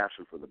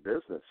passion for the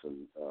business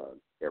and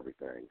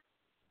everything.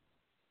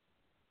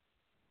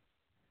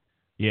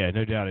 Yeah,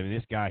 no doubt. I mean,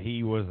 this guy,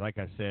 he was, like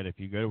I said, if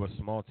you go to a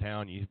small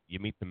town, you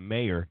meet the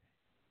mayor,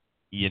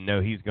 he's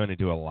going to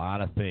do a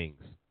lot of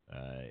things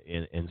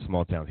in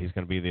small towns. He's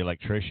going to be the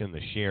electrician,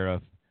 the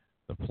sheriff,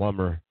 the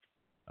plumber,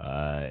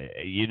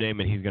 you name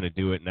it, he's going to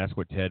do it, and that's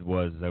what Ted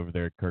was over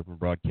there at Kirkman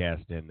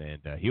Broadcasting,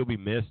 and he'll be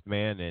missed,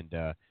 man,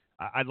 and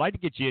I'd like to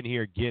get you in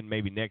here again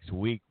maybe next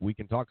week. We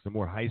can talk some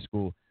more high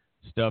school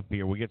stuff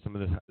here. We get some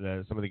of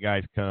the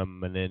guys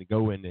come and then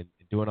go in and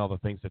doing all the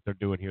things that they're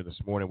doing here this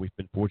morning. We've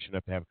been fortunate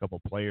enough to have a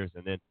couple of players,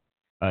 and then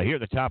here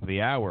at the top of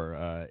the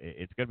hour,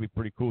 it's going to be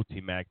pretty cool,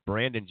 T-Mac.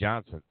 Brandon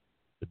Johnson,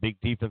 the big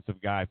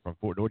defensive guy from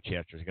Fort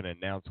Dorchester, is going to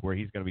announce where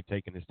he's going to be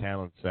taking his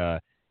talents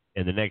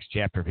in the next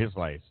chapter of his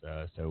life.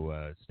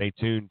 So stay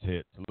tuned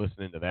to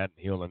listen into that, and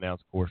he'll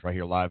announce, of course, right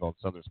here live on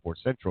Southern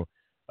Sports Central,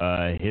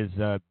 his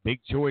big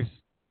choice,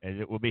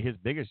 and it will be his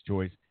biggest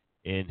choice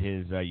in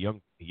his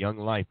young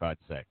life, I'd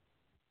say.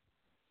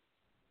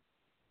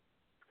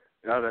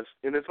 Yeah,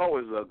 it's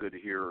always good to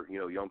hear,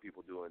 young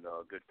people doing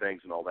good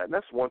things and all that. And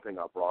that's one thing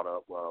I brought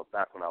up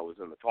back when I was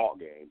in the talk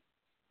game,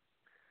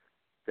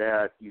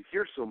 that you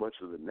hear so much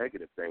of the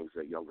negative things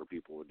that younger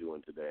people are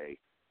doing today.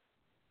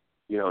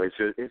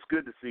 It's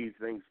good to see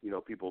things,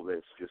 people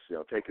that's just,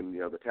 taking,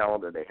 the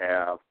talent that they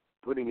have,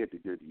 putting it to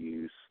good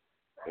use,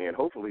 and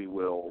hopefully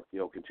will,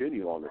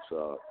 continue on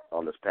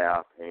this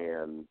path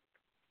and,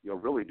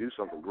 really do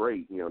something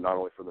great, not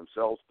only for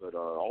themselves, but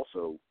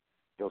also,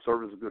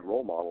 serve as a good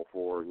role model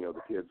for, the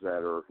kids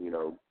that are,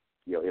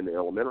 in the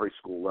elementary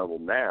school level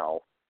now.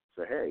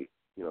 Say, hey,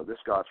 this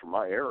guy's from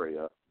my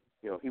area,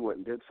 he went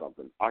and did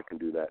something. I can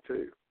do that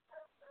too.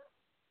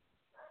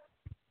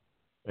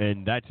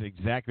 And that's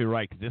exactly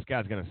right, because this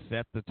guy's going to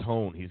set the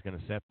tone. He's going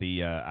to set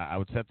the I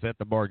would set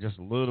the bar just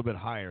a little bit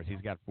higher.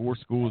 He's got 4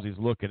 schools he's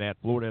looking at: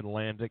 Florida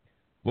Atlantic,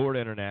 Florida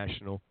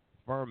International,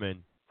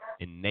 Furman,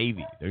 and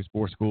Navy. Those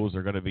 4 schools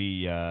are going to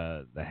be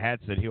the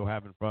hats that he'll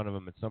have in front of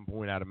him at some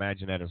point, I'd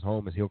imagine, at his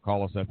home, as he'll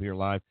call us up here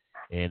live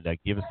and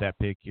give us that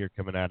pick here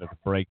coming out of the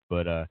break.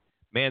 But,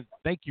 man,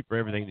 thank you for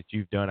everything that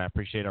you've done. I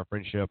appreciate our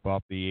friendship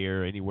off the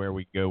air. Anywhere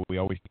we go, we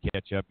always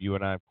catch up. You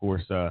and I, of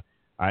course,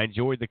 I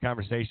enjoyed the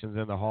conversations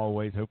in the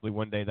hallways. Hopefully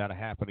one day that'll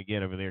happen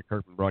again over there at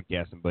Kirkman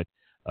Broadcasting. But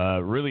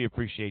really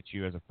appreciate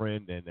you as a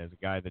friend and as a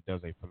guy that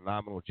does a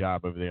phenomenal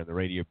job over there in the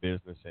radio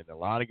business. And a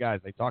lot of guys,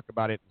 they talk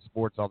about it in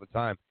sports all the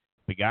time,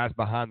 the guys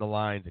behind the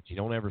lines that you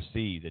don't ever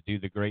see that do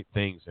the great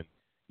things. And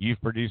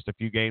you've produced a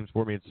few games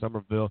for me in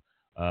Summerville.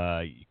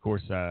 Of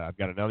course, I've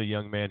got another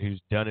young man who's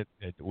done it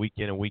week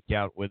in and week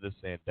out with us.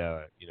 And,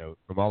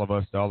 from all of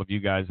us to all of you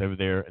guys over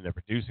there in the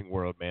producing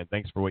world, man,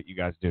 thanks for what you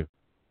guys do.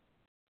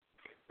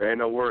 Hey,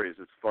 no worries.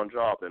 It's a fun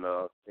job, and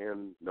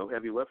no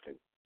heavy lifting.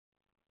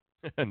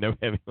 No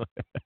heavy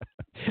lifting.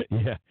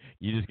 Yeah,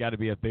 you just got to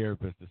be a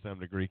therapist to some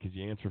degree, because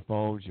you answer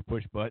phones, you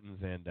push buttons,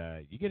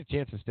 and you get a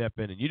chance to step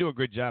in. And you do a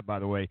good job, by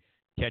the way,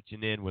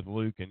 catching in with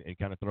Luke and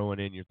kind of throwing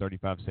in your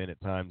 35 cents at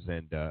times.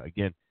 And,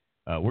 again,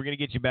 we're going to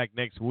get you back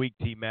next week,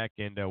 T-Mac,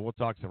 and we'll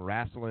talk some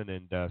wrestling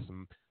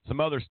and some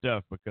other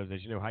stuff, because,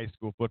 as you know, high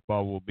school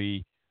football will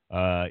be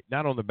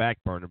not on the back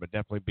burner, but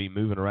definitely be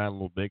moving around a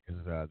little bit,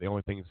 because the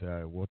only things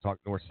we'll talk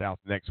north-south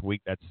next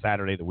week. That's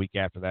Saturday. The week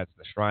after that's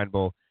the Shrine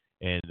Bowl,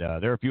 and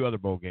there are a few other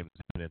bowl games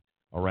happening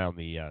around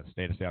the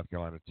state of South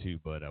Carolina too,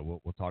 but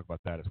we'll talk about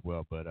that as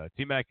well. But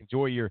T-Mac,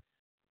 enjoy your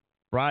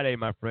Friday,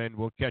 my friend.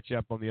 We'll catch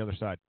up on the other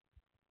side.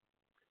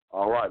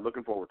 All right,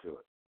 looking forward to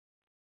it.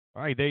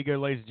 All right, there you go,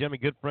 ladies and gentlemen.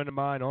 Good friend of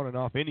mine on and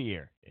off any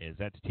air.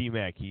 That's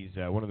T-Mac. He's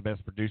one of the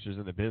best producers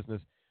in the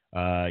business.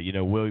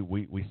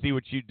 We see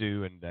what you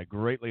do, and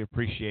greatly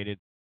appreciate it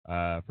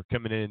for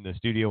coming in the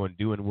studio and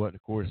doing what,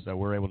 of course,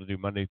 we're able to do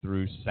Monday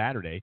through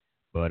Saturday.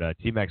 But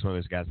T-Mac's one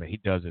of those guys, man. He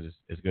does it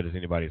as good as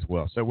anybody as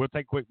well. So we'll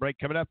take a quick break.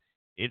 Coming up,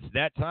 it's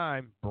that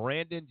time.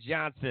 Brandon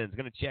Johnson's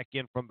going to check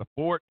in from the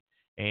fort,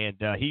 and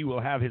he will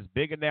have his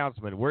big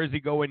announcement. Where is he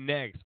going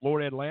next?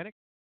 Florida Atlantic?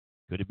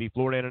 Could it be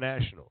Florida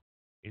International?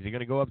 Is he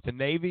going to go up to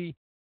Navy,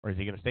 or is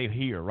he going to stay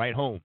here, right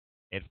home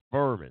at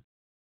Furman?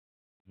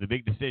 The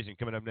big decision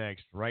coming up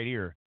next, right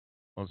here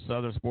on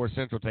Southern Sports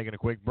Central. Taking a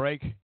quick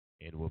break,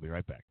 and we'll be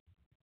right back.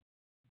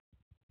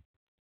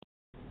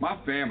 My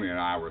family and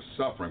I were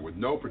suffering with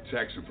no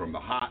protection from the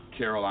hot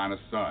Carolina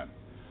sun.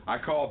 I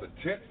called the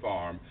Tent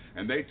Farm,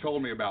 and they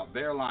told me about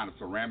their line of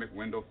ceramic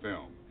window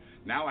film.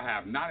 Now I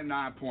have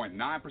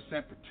 99.9%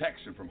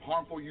 protection from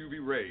harmful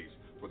UV rays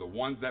for the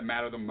ones that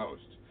matter the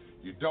most.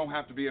 You don't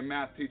have to be a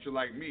math teacher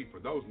like me for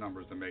those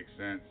numbers to make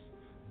sense.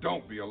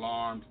 Don't be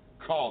alarmed.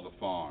 Call the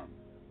farm.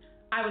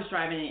 I was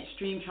driving in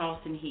extreme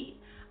Charleston heat.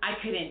 I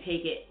couldn't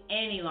take it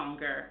any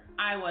longer.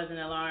 I wasn't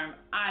alarmed.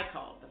 I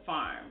called the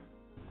farm.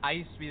 I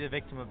used to be the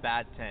victim of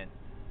bad tent.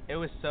 It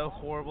was so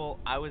horrible,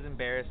 I was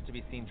embarrassed to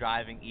be seen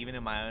driving even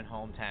in my own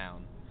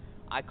hometown.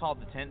 I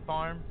called the tent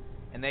farm,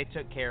 and they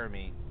took care of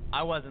me.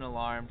 I wasn't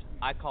alarmed.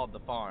 I called the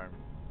farm.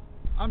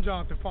 I'm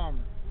Jonathan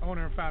Farmer,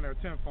 owner and founder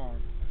of Tent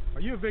Farm.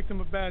 Are you a victim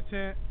of bad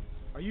tent?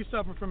 Are you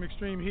suffering from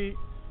extreme heat?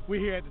 We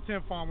here at the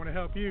Tent Farm want to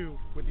help you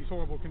with these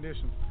horrible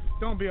conditions.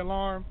 Don't be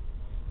alarmed.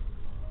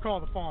 Call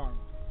the farm.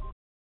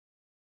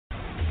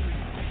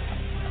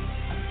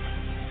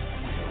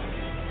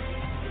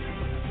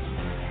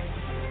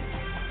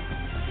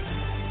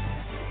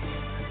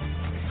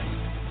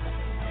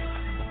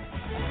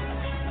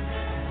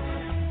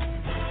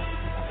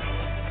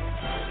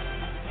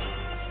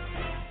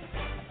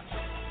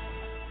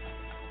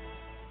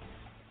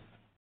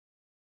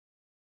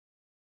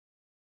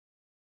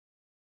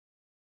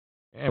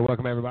 And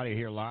welcome everybody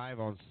here live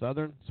on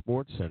Southern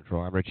Sports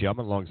Central. I'm Rich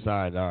Yelman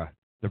alongside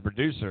the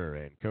producer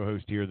and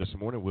co-host here this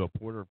morning, Will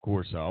Porter, of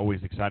course.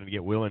 Always excited to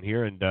get Will in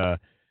here. And,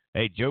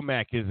 hey, Joe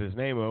Mack is his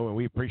name, and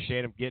we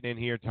appreciate him getting in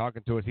here,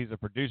 talking to us. He's a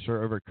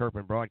producer over at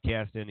Kirkman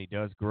Broadcasting. He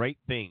does great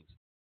things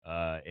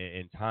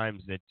in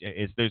times that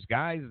it's those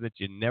guys that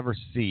you never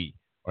see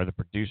are the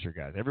producer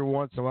guys. Every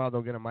once in a while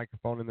they'll get a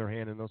microphone in their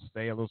hand and they'll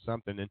say a little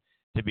something. And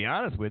to be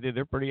honest with you,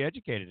 they're pretty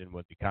educated in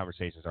what the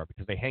conversations are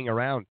because they hang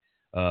around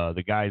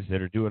the guys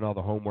that are doing all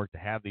the homework to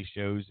have these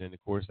shows, and, of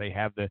course, they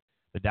have the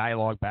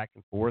dialogue back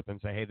and forth and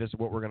say, hey, this is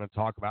what we're going to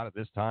talk about at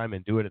this time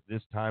and do it at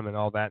this time and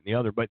all that and the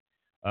other. But,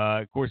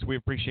 of course, we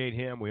appreciate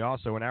him. We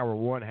also, in hour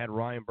one, had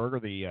Ryan Berger,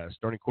 the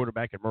starting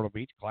quarterback at Myrtle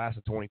Beach, class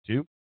of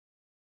 22.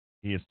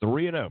 He is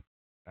 3-0.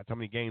 That's how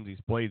many games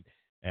he's played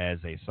as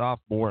a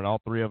sophomore, and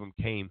all three of them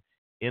came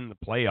in the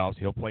playoffs.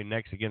 He'll play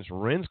next against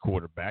Wren's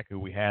quarterback, who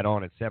we had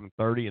on at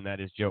 7:30, and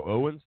that is Joe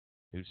Owens,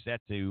 who's set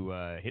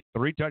to hit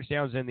 3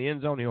 touchdowns in the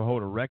end zone. He'll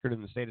hold a record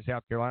in the state of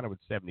South Carolina with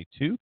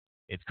 72.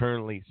 It's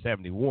currently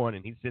 71,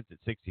 and he sits at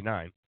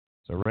 69.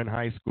 So Wren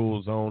High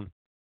School's own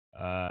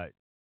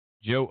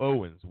Joe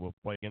Owens will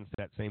play against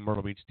that same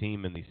Myrtle Beach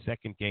team in the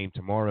second game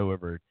tomorrow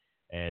over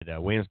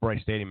at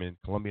Williams-Brice Stadium in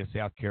Columbia,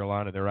 South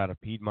Carolina. They're out of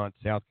Piedmont,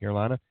 South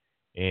Carolina.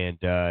 And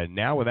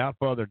now, without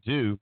further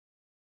ado,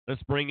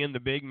 let's bring in the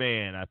big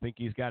man. I think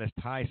he's got his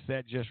tie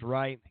set just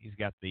right. He's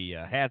got the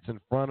hats in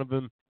front of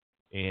him.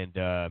 And,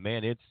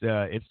 man,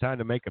 it's time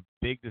to make a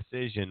big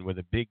decision with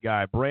a big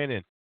guy.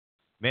 Brandon,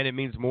 man, it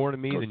means more to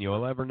me than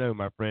you'll ever know,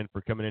 my friend,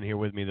 for coming in here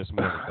with me this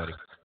morning, buddy.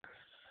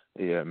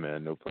 Yeah,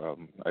 man, no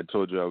problem. I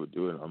told you I would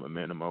do it. I'm a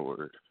man of my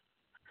word.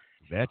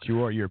 That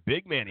you are. You're a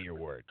big man of your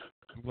word.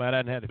 I'm glad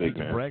I didn't have to eat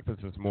some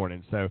breakfast this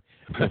morning. So,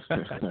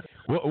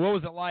 what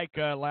was it like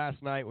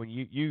last night when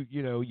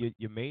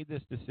you made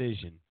this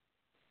decision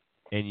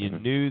and you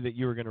knew that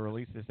you were going to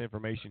release this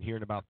information here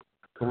in about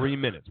 3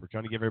 minutes? We're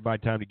trying to give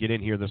everybody time to get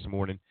in here this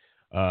morning.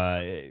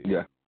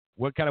 Yeah.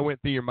 What kind of went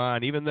through your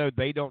mind? Even though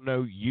they don't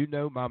know, you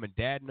know, mom and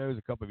dad knows,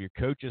 a couple of your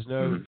coaches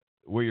know,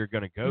 where you're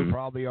going to go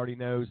probably already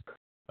knows.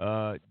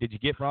 Did you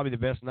get probably the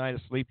best night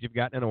of sleep you've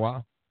gotten in a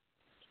while?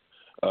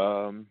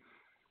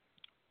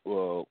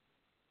 Well,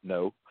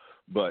 no,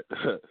 but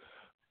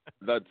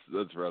that's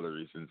for other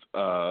reasons.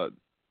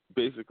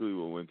 Basically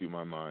what went through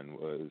my mind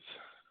was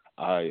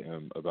I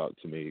am about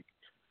to make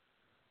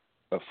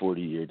a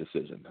 40-year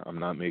decision. I'm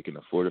not making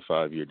a 4 to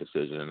 5 year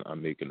decision.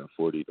 I'm making a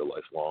 40 to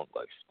lifelong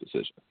life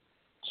decision.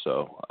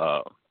 So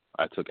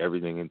I took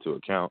everything into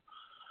account,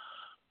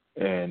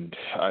 and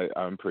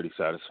I'm pretty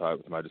satisfied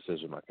with my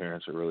decision. My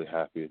parents are really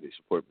happy. They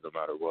support me no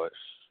matter what.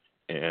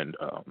 And,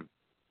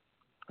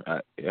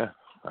 I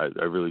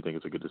really think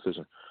it's a good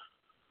decision.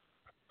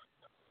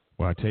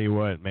 Well, I tell you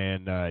what,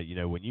 man,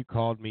 when you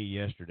called me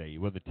yesterday,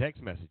 the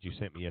text message you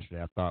sent me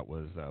yesterday I thought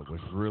was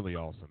really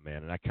awesome,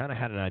 man. And I kind of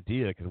had an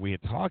idea because we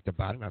had talked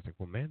about it, and I was like,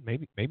 well, man,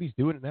 maybe he's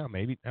doing it now.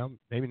 Maybe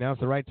now's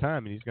the right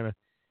time, and he's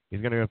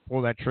gonna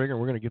pull that trigger,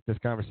 and we're gonna get this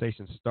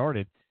conversation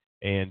started.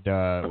 And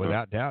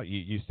without doubt,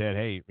 you said,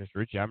 hey, Mr.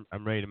 Ritchie,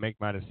 I'm ready to make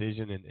my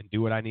decision and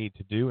do what I need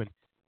to do. And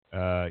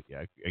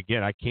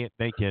again, I can't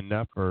thank you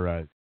enough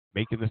for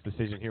making this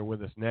decision here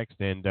with us next.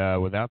 And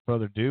without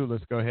further ado,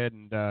 let's go ahead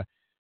and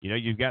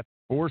you've got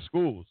 4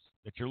 schools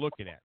that you're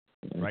looking at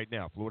right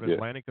now. Florida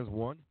Atlantic is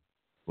one.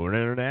 Florida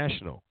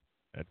International.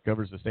 That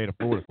covers the state of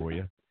Florida for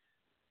you.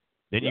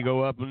 Then you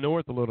go up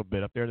north a little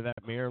bit, up there to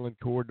that Maryland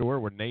corridor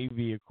where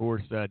Navy, of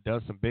course,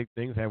 does some big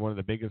things. They have one of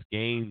the biggest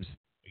games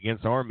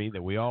against Army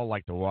that we all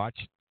like to watch.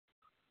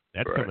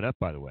 That's coming up,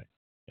 by the way.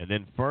 And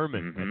then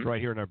Furman, that's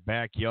right here in our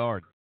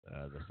backyard,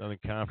 the Southern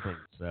Conference.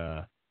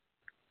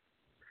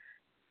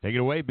 Take it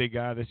away, big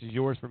guy. This is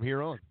yours from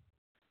here on.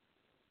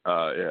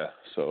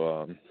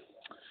 So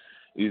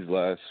these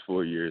last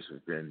 4 years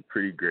have been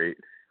pretty great.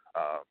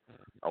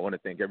 I want to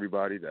thank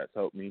everybody that's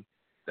helped me,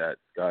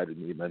 that's guided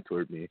me,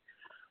 mentored me,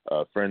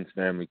 friends,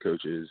 family,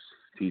 coaches,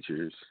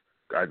 teachers,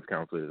 guidance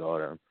counselors, all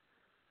of them.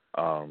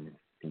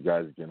 You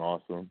guys have been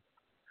awesome.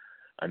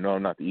 I know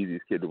I'm not the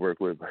easiest kid to work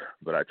with,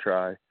 but I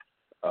try.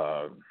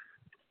 I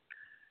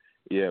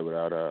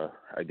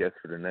guess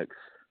for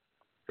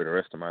the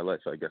rest of my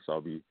life, I guess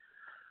I'll be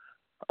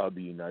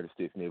United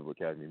States Naval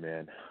Academy,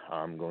 man.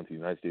 I'm going to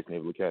United States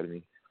Naval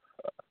Academy.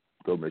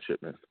 Go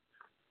midshipman.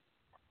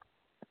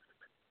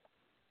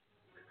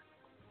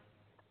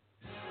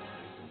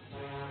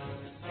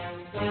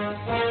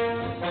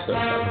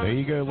 There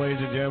you go, ladies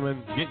and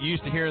gentlemen. Get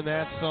used to hearing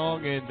that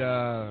song, and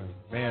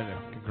man,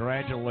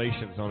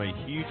 congratulations on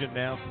a huge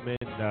announcement.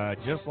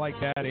 Just like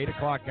that, 8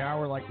 o'clock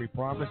hour, like we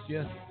promised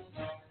you.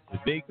 The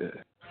big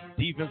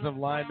defensive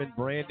lineman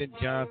Brandon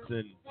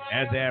Johnson,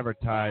 as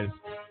advertised,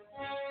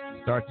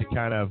 starts to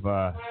kind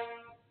of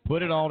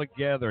put it all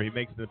together. He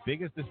makes the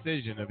biggest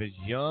decision of his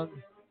young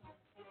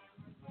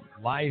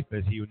life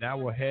as he now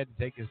will head and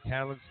take his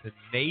talents to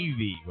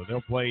Navy, where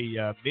they'll play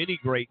many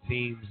great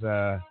teams,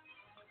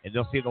 and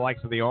they'll see the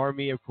likes of the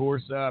Army, of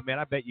course. Man,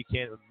 I bet you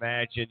can't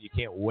imagine, you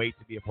can't wait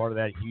to be a part of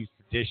that huge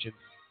tradition.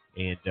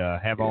 And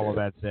have all of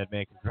that said,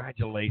 man,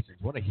 congratulations.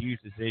 What a huge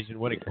decision.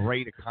 What a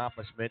great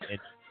accomplishment. And,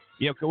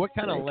 you know, what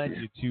kind of led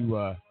you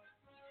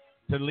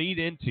to lead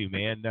into,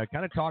 man?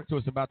 Kind of talk to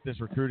us about this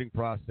recruiting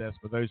process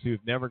for those who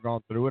have never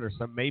gone through it or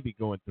some may be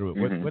going through it.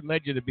 Mm-hmm. What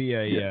led you to be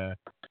a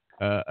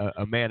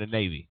man of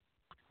Navy?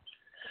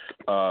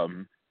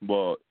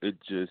 Well,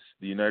 the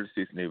United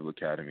States Naval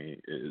Academy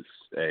is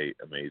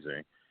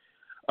amazing.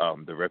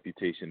 The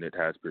reputation it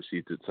has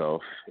precedes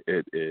itself.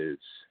 It is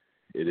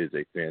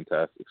a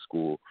fantastic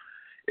school.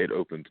 It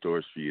opens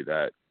doors for you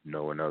that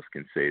no one else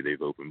can say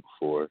they've opened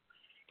before.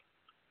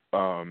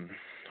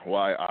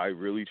 Why I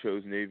really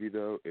chose Navy,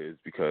 though, is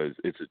because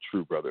it's a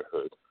true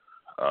brotherhood.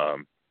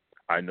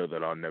 I know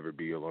that I'll never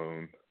be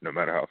alone, no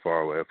matter how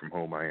far away from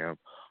home I am.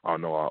 I'll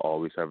know I'll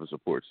always have a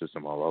support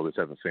system. I'll always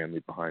have a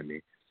family behind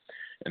me.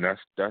 And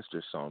that's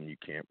just something you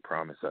can't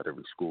promise at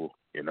every school,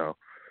 you know.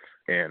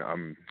 And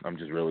I'm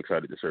just real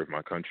excited to serve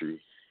my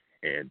country,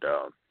 and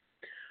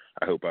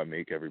I hope I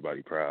make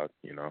everybody proud,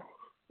 you know.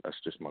 That's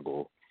just my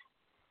goal.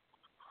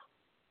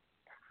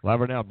 Well,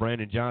 right now,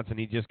 Brandon Johnson,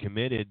 he just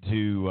committed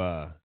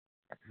to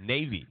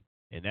Navy.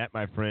 And that,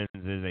 my friends,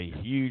 is a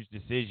huge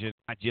decision,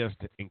 not just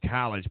in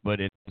college, but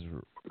in his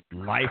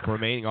life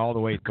remaining all the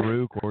way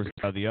through. Of course,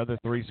 the other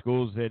three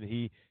schools that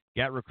he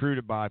got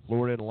recruited by,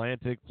 Florida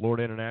Atlantic,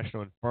 Florida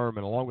International, and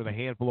Furman, along with a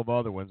handful of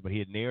other ones, but he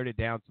had narrowed it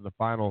down to the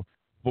final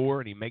four,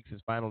 and he makes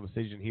his final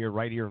decision here,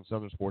 right here on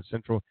Southern Sports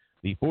Central.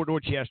 The Fort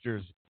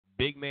Dorchester's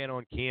big man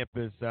on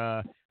campus.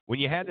 When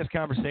you had this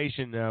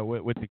conversation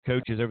with the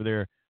coaches over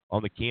there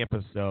on the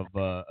campus of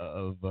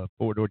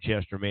Fort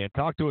Dorchester, man,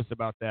 talk to us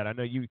about that. I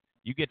know you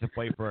get to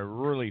play for a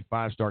really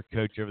five-star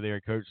coach over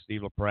there, Coach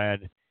Steve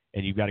LaPrade,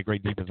 and you've got a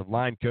great defensive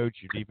line coach.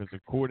 Your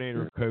defensive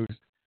coordinator, coach,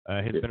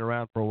 has been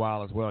around for a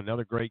while as well.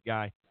 Another great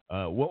guy.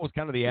 What was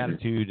kind of the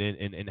attitude,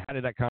 and how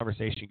did that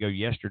conversation go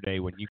yesterday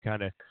when you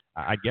kind of,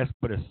 I guess,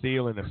 put a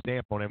seal and a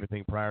stamp on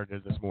everything prior to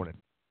this morning?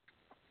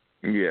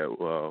 Yeah,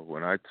 well,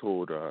 when I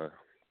told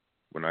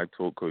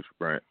Coach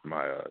Brent,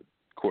 my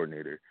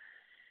coordinator,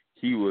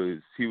 he was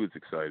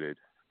excited.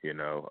 You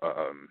know,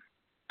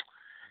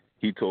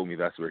 he told me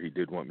that's where he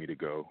did want me to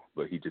go,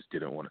 but he just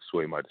didn't want to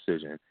sway my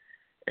decision.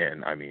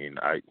 And I mean,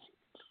 I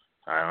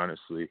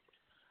honestly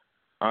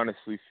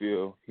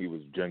feel he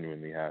was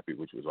genuinely happy,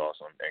 which was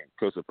awesome. And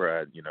Coach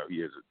Pratt, you know,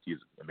 he's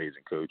an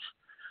amazing coach.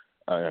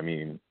 I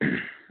mean,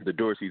 the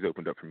doors he's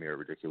opened up for me are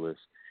ridiculous.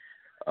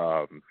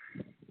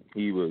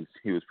 He was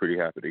pretty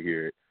happy to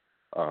hear it.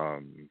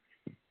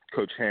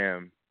 Coach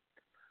Ham,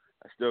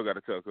 I still got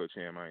to tell Coach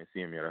Ham, I ain't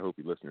seen him yet. I hope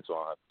he listens, so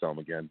I'll have to tell him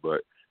again.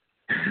 But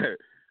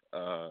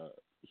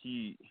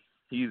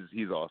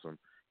he's awesome.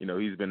 You know,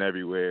 he's been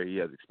everywhere. He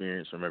has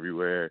experience from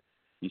everywhere.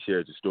 He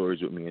shares his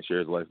stories with me and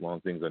shares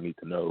lifelong things I need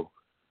to know.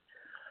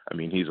 I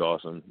mean, he's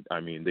awesome. I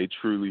mean,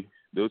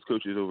 those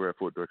coaches over at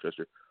Fort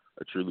Dorchester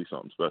are truly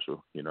something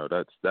special. You know,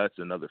 that's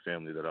another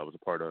family that I was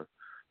a part of,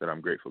 that I'm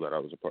grateful that I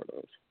was a part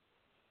of.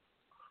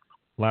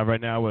 Live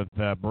right now with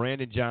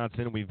Brandon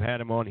Johnson. We've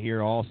had him on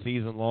here all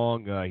season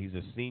long. He's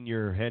a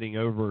senior heading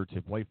over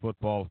to play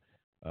football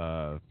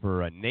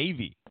for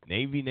Navy.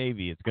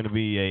 It's going to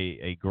be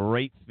a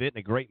great fit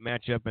and a great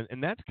matchup,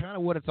 and that's kind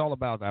of what it's all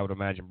about, I would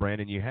imagine,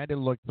 Brandon. You had to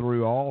look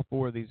through all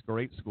four of these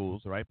great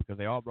schools, right, because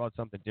they all brought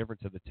something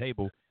different to the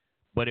table,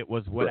 but it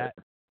was what at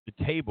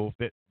the table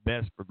fit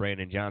best for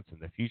Brandon Johnson,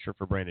 the future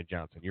for Brandon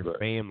Johnson, your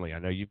family. I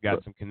know you've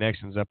got some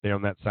connections up there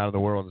on that side of the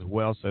world as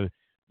well, so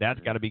that's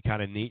got to be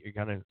kind of neat. You're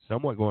kind of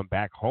somewhat going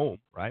back home,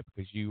 right,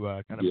 because you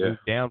kind of moved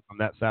down from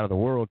that side of the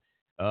world.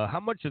 How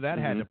much of that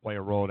had to play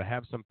a role to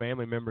have some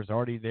family members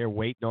already there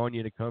waiting on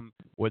you to come,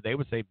 what they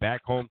would say,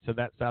 back home to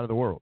that side of the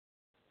world?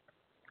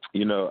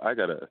 You know, I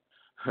got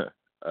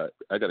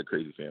a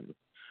crazy family.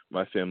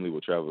 My family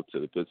will travel to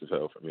the pits of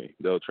hell for me.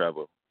 They'll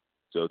travel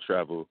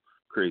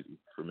crazy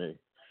for me,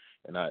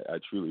 and I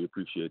truly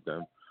appreciate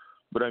them.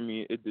 But I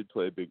mean, it did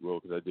play a big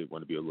role because I did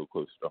want to be a little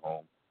closer to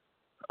home.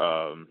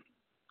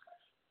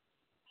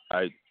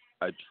 I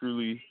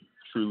truly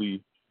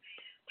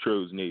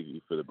chose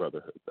Navy for the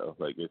brotherhood, though.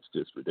 Like, it's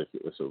just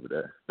ridiculous over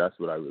there. That's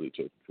what I really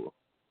chose it for.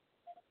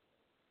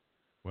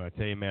 Well, I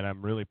tell you, man,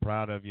 I'm really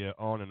proud of you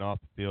on and off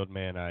the field,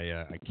 man.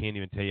 I can't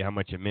even tell you how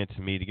much it meant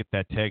to me to get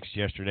that text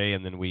yesterday,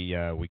 and then we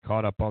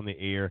caught up on the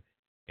air.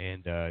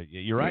 And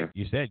you're right.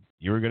 You said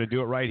you were going to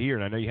do it right here,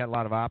 and I know you had a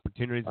lot of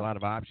opportunities, a lot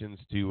of options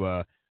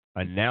to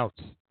announce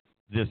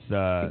this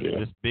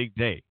big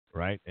day,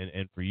 right?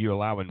 And for you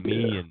allowing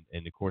me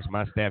and of course,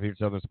 my staff here at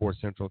Southern Sports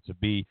Central to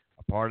be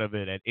a part of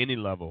it at any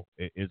level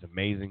is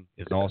amazing.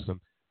 It's awesome.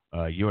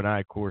 You and I,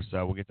 of course,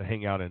 we'll get to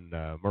hang out in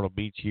Myrtle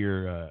Beach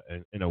here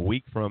in a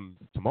week from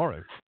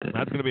tomorrow.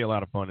 That's going to be a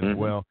lot of fun as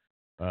well.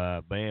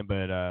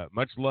 But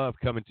much love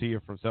coming to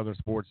you from Southern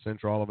Sports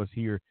Central, all of us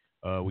here.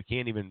 We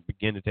can't even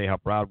begin to tell you how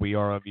proud we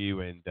are of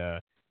you, and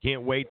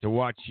can't wait to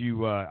watch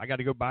you. I got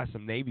to go buy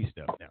some Navy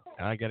stuff now.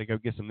 I got to go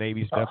get some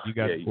Navy stuff. You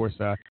guys, of course,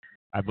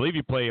 I believe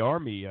you play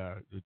Army.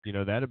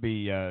 That'll be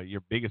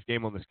your biggest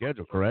game on the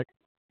schedule, correct?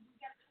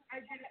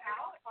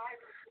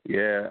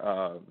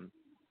 Yeah,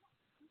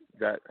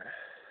 that's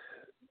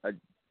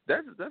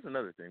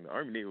another thing. The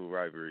Army-Naval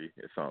rivalry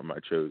is something I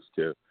chose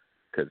too,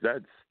 because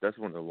that's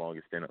one of the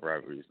longest standing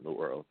rivalries in the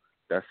world.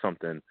 That's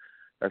something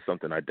I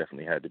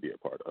definitely had to be a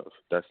part of.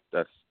 That's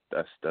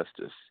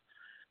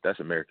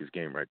America's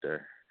game right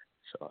there.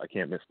 So I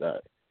can't miss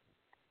that.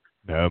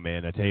 No,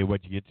 man. I tell you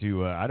what, you get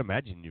to. I'd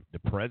imagine the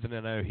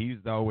president. I know he's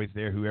always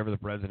there. Whoever the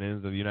president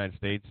is of the United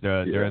States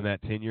during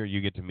that tenure,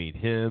 you get to meet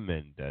him,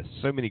 and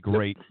so many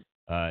great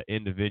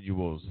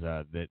individuals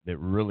that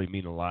really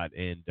mean a lot.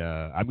 And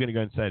I'm going to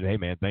go and say, hey,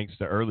 man, thanks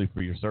to Early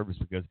for your service,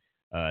 because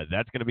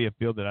that's going to be a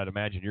field that I'd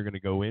imagine you're going to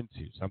go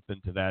into, something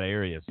to that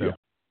area. So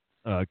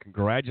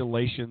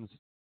congratulations.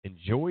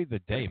 Enjoy the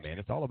day, man.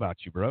 It's all about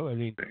you, bro. I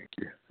mean, thank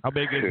you. How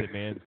big is it,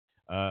 man?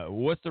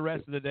 What's the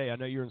rest of the day? I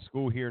know you're in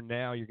school here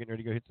now. You're getting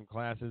ready to go hit some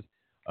classes.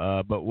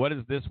 But what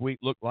does this week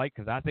look like?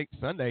 Because I think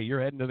Sunday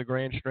you're heading to the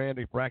Grand Strand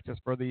to practice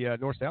for the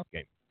North-South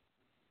game.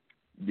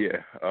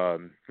 Yeah.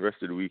 The rest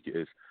of the week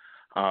is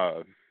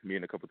me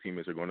and a couple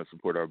teammates are going to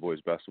support our boys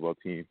basketball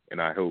team,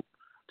 and I hope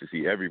to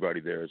see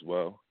everybody there as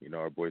well. You know,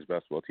 our boys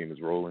basketball team is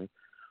rolling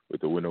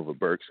with the win over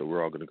Burke, so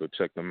we're all going to go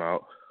check them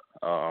out.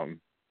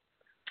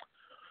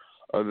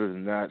 Other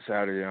than that,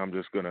 Saturday I'm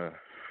just going to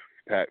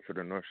pack for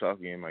the North-South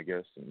game, I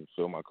guess, and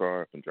fill my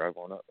car up and drive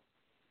on up.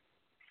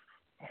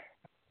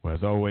 Well,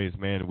 as always,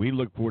 man, we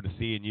look forward to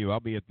seeing you.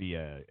 I'll be at the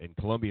in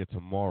Columbia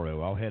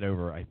tomorrow. I'll head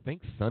over, I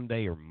think,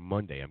 Sunday or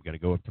Monday. I'm going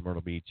to go up to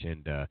Myrtle Beach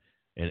and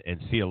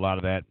see a lot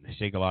of that, and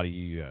shake a lot of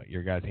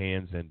your guys'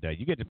 hands. And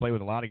you get to play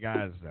with a lot of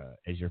guys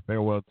as your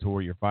farewell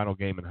tour, your final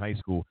game in high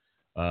school,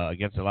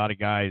 against a lot of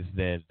guys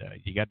that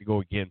you got to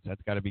go against.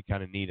 That's got to be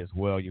kind of neat as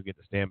well. You'll get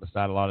to stand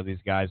beside a lot of these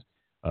guys.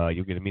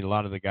 You'll get to meet a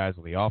lot of the guys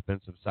on the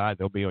offensive side.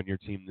 They'll be on your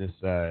team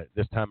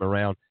this time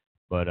around.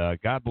 But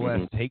God bless.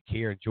 Take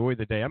care. Enjoy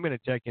the day. I'm going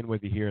to check in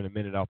with you here in a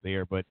minute off the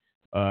air, but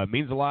it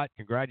means a lot.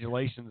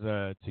 Congratulations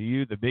to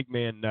you, the big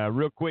man.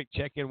 Real quick,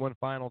 check in one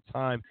final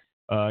time.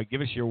 Give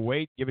us your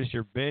weight, give us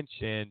your bench,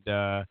 and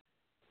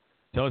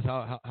tell us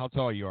how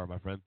tall you are, my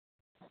friend.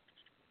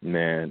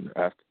 Man,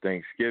 after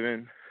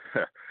Thanksgiving,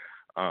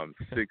 I'm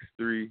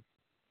 6'3",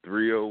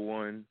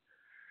 301,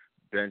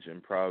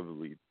 benching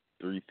probably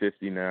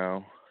 350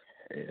 now.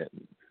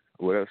 And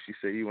what else you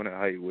say? You want a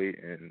height, weight,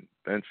 and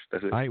bench?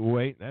 That's it. Height,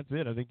 weight, that's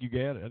it. I think you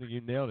got it. I think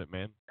you nailed it,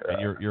 man.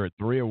 And you're at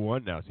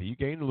 301 now, so you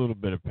gained a little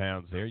bit of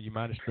pounds there. You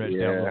might have stretched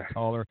out a little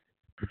taller,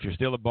 but you're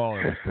still a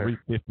baller with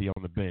 350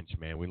 on the bench,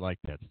 man. We like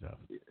that stuff.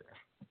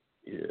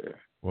 Yeah.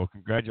 Well,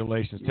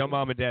 congratulations. Tell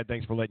Mom and Dad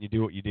thanks for letting you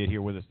do what you did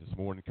here with us this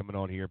morning, coming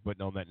on here,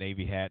 putting on that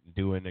Navy hat and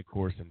doing, of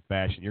course, in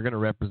fashion. You're going to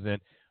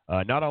represent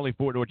not only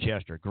Fort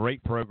Dorchester,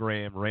 great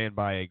program ran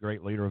by a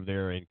great leader over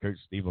there in Coach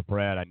Steve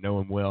LaPrade. I know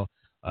him well.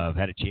 I've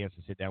had a chance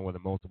to sit down with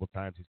him multiple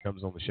times. He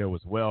comes on the show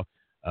as well.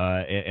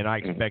 And I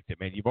expect it,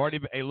 man. You've already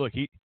 – hey, look,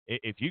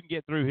 if you can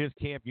get through his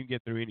camp, you can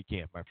get through any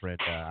camp, my friend.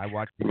 I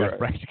watched you guys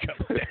practice a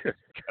couple of days ago.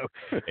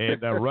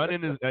 And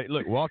running is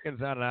look,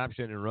 walking's not an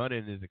option, and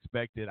running is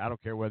expected. I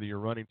don't care whether you're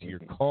running to your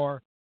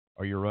car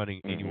or you're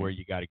running anywhere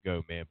you got to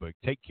go, man. But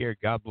take care.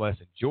 God bless.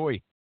 Enjoy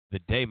the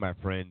day, my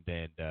friend.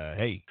 And,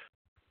 hey,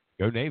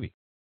 go Navy.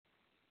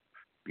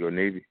 Go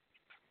Navy.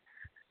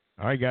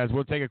 All right, guys,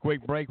 we'll take a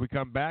quick break. We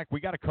come back. We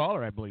got a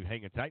caller, I believe,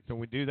 hanging tight. So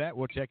when we do that,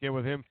 we'll check in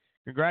with him.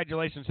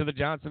 Congratulations to the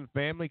Johnson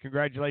family.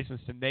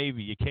 Congratulations to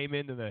Navy. You came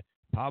into the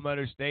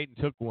Palmetto State and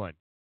took one,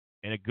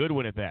 and a good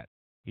one at that.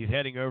 He's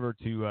heading over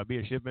to be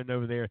a shipman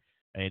over there,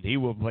 and he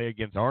will play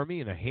against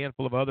Army and a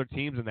handful of other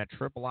teams in that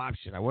triple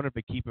option. I wonder if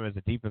they keep him as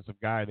a defensive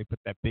guy. They put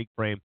that big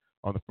frame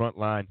on the front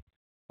line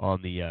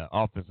on the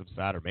offensive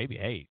side, or maybe,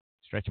 hey,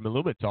 stretch him a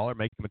little bit taller,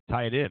 make him a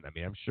tight end. I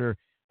mean, I'm sure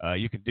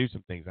you can do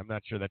some things. I'm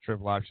not sure that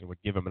triple option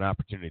would give him an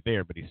opportunity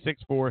there, but he's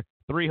 6'4",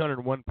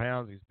 301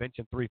 pounds. He's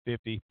benching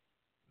 350.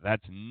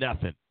 That's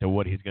nothing to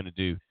what he's going to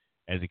do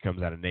as he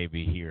comes out of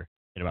Navy here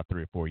in about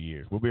 3 or 4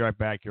 years. We'll be right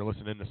back. You're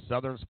listening to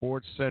Southern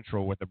Sports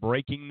Central with the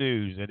breaking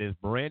news. It is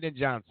Brandon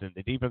Johnson,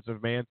 the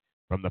defensive man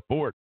from the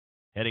Fort,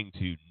 heading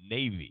to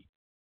Navy.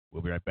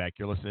 We'll be right back.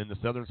 You're listening to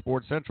Southern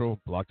Sports Central,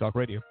 Blog Talk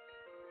Radio.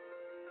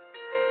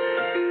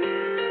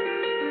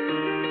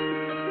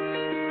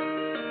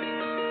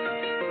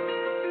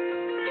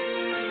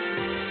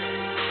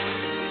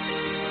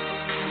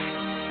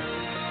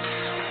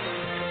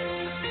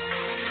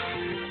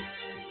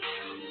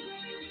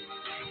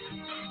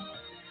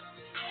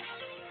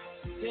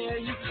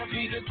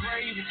 Be the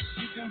greatest,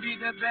 you can be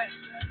the best,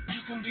 you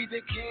can be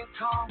the King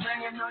Kong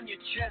banging on your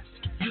chest.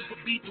 You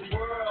could beat the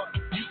world,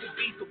 you could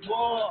beat the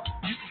war.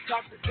 You can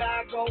stop the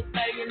guy, go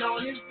banging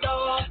on his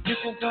door. You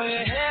can throw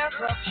your hands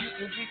up, you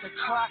can beat the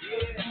clock.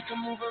 You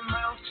can move a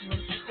mountain,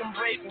 you can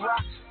break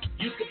rocks.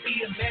 You could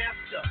be a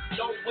master,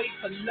 don't wait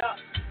for luck.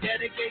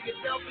 Dedicate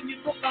yourself and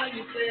you can find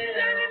yourself.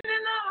 Standing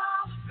in the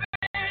hall of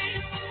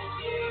fame.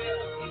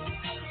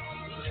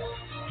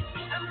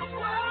 And the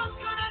world's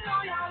gonna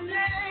know your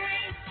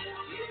name.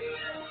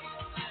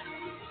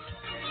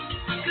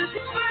 Cause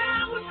you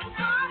found with the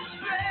God's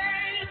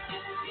grace.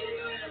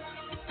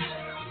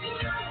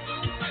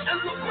 And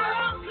the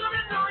world's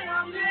gonna know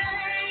your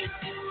name.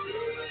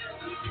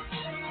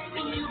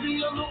 And you'll be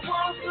on the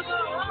walls of the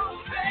hall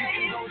of fame.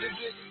 You can go the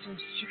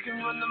distance, you can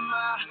run the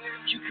mile.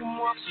 You can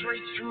walk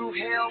straight through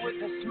hell with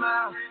a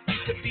smile. You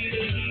could be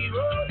the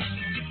hero,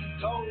 you can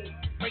go.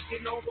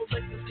 Breaking over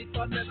records, if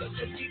I never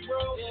let you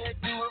grow. Yeah,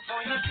 do it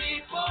for your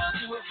people,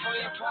 do it for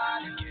your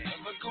pride. You're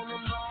never gonna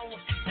know,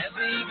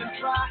 never even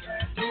try.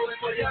 Do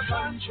it for your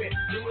country,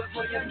 do it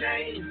for your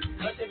name.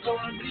 Cause it's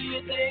gonna be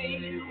a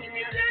day when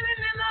you're living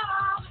in the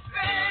hall of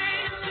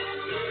fame.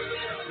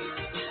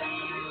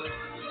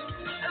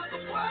 And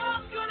the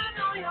world's gonna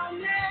know your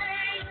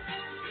name.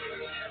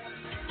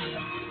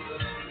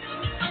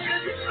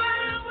 Cause it's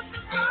fine with the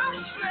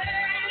God's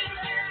grace.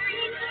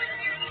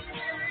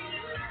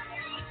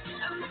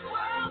 And the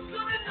world's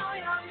gonna know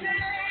your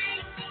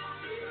name.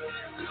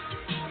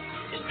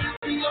 And you'll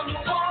be on the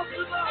walls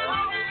of the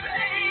hall of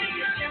fame.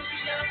 Be a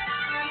champion.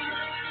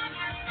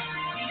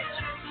 Be a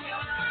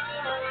champion.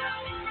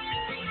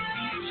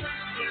 Be a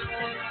champion.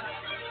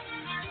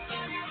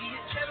 Be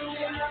a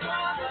champion of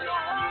all the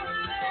hall of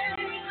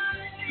fame.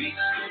 Be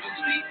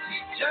students, be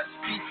teachers,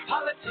 be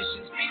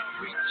politicians, be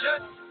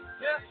preachers.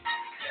 Yeah.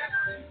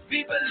 Be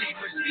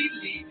believers, be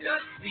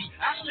leaders, be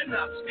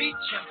astronauts, be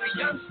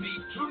champions, be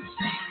truth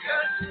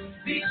seekers.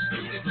 Be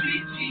students, be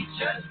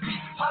teachers, be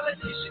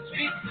politicians,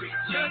 be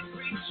preachers.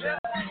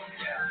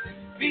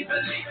 Be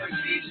believers,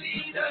 be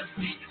leaders,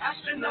 be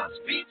astronauts,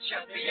 be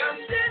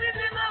champions. Standing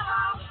in the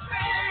hall of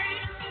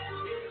fame.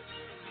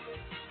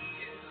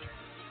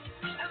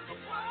 And the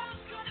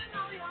world's gonna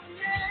know your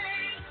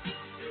name.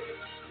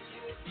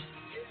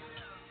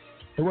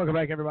 Hey, welcome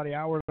back, everybody.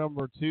 Hour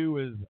number 2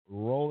 is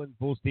rolling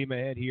full steam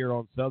ahead here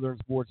on Southern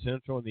Sports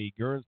Central in the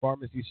Gurns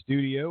Pharmacy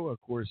Studio. Of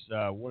course,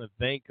 I want to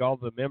thank all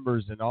the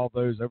members and all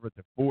those over at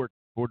the Fort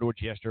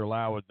Dorchester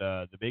allowed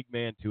the big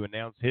man to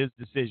announce his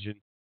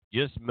decision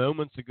just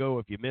moments ago.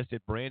 If you missed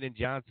it, Brandon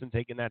Johnson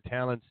taking that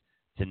talents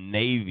to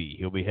Navy.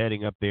 He'll be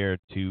heading up there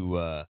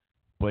to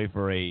play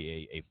for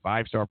a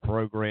 5-star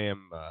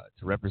program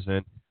to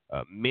represent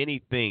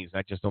many things,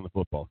 not just on the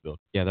football field.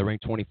 Yeah, they're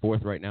ranked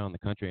 24th right now in the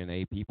country in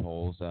the AP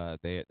polls.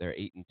 They're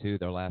 8-2.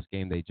 Their last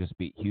game, they just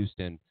beat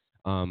Houston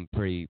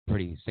pretty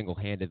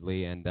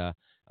single-handedly. And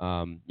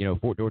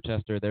Fort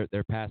Dorchester,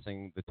 they're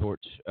passing the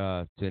torch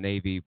to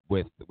Navy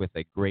with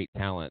a great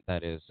talent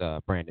that is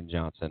Brandon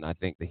Johnson. I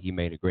think that he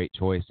made a great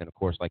choice. And of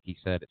course, like he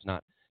said, it's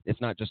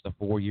not just a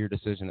 4-year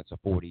decision; it's a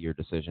 40-year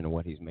decision of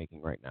what he's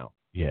making right now.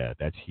 Yeah,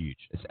 that's huge.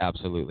 It's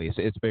absolutely.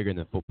 It's bigger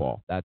than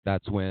football.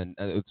 That's when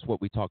it's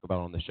what we talk about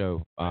on the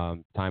show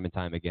time and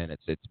time again.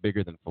 It's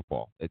bigger than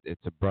football.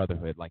 It's a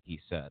brotherhood, like he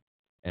said,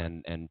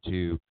 and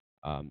to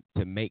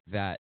make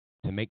that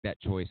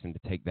choice and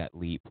to take that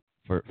leap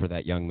for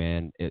that young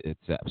man,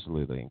 it's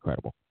absolutely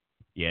incredible.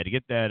 Yeah, to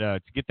get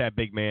that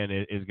big man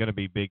is going to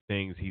be big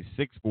things. He's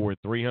 6'4",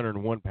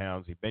 301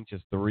 pounds. He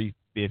benches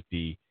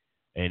 350,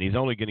 and he's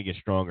only going to get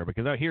stronger.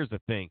 Because here's the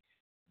thing,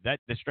 that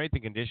the strength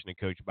and conditioning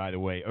coach, by the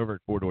way, over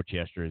at Fort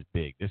Dorchester is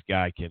big. This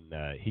guy can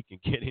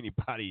get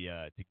anybody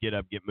to get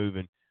up, get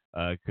moving.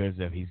 Because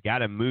if he's got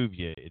to move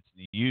you, it's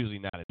usually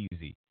not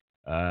easy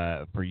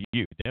for you.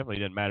 It definitely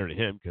doesn't matter to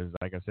him because,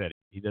 like I said,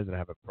 he doesn't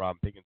have a problem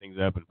picking things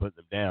up and putting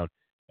them down.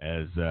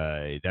 As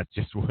that's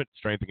just what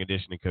strength and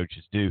conditioning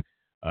coaches do.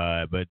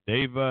 But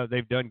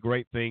they've done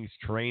great things,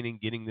 training,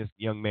 getting this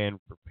young man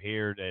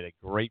prepared at a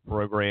great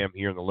program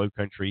here in the Low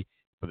Country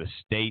for the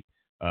state.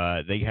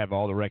 They have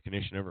all the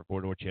recognition over at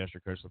Fort Dorchester.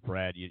 Coach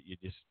LaPrade, you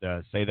just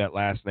say that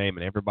last name,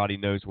 and everybody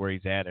knows where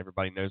he's at.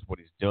 Everybody knows what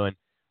he's done.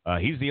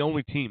 He's the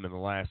only team in the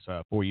last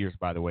 4 years,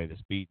 by the way,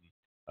 that's beaten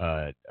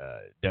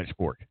Dutch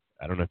Fork.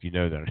 I don't know if you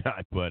know that or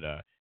not, but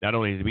not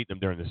only has he beaten them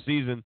during the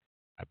season,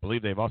 I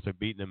believe they've also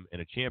beaten them in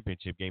a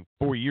championship game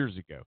 4 years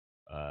ago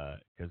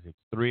because it's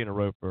 3 in a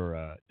row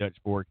for Dutch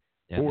Fork.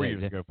 Yeah, 4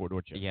 years ago for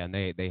Dorchester. Yeah, and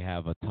they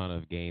have a ton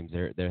of games.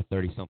 They're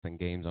 30-something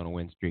games on a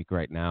win streak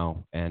right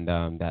now, and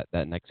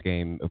that next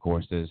game, of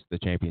course, is the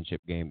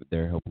championship game.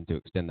 They're hoping to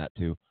extend that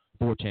to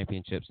 4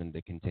 championships and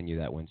to continue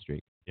that win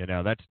streak. Yeah,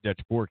 now that's Dutch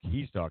Fork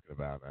he's talking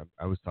about.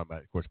 I was talking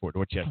about, of course, Fort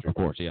Dorchester. Of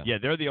course, yeah. Yeah,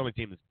 they're the only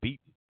team that's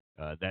beaten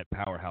that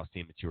powerhouse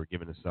team that you were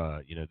giving us,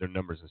 their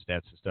numbers and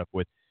stats and stuff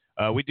with.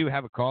 We do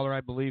have a caller,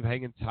 I believe,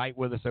 hanging tight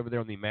with us over there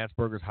on the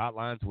Matsburgers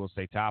hotlines. We'll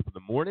say top of the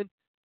morning.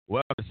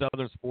 Welcome to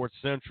Southern Sports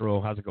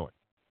Central. How's it going?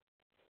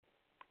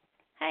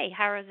 Hey,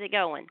 how is it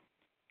going?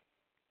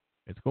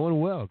 It's going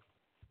well.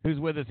 Who's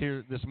with us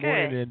here this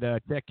morning?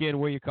 And check in.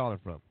 Where you calling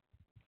from?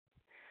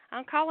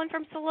 I'm calling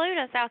from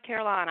Saluda, South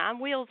Carolina. I'm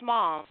Will's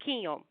mom,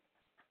 Kim.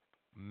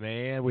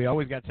 Man, we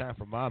always got time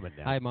for Mama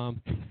now. Hi,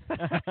 Mom.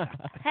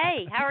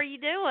 Hey, how are you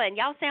doing?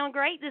 Y'all sound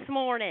great this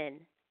morning.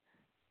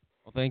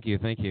 Well, thank you.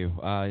 Richie's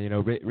Y'all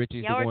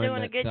the are one doing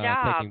a that's good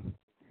job. taking.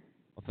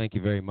 Well, thank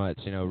you very much.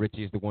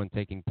 Richie's the one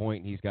taking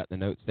point. He's got the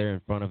notes there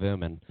in front of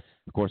him, and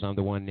of course, I'm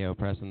the one,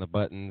 pressing the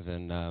buttons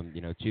and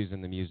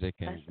choosing the music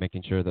and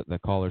making sure that the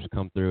callers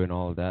come through and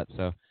all of that.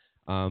 So,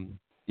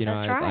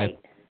 That's right.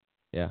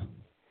 Yeah.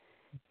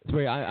 It's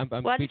very. I'm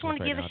Well, I just speechless want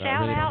to right give now. a I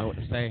shout really out. don't know what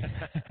to say.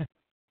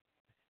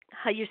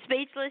 You're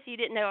speechless? You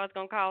didn't know I was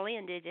going to call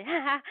in, did you?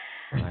 I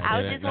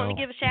was didn't just wanting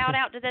know. to give a shout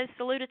out to those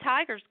Saluda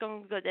Tigers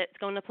that's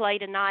going to play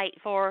tonight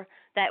for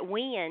that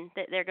win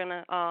that they're going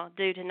to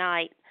do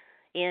tonight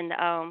in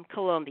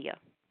Columbia.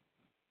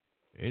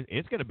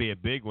 It's going to be a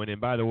big one. And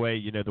by the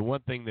way, the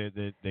one thing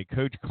that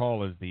Coach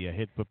Call is the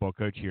head football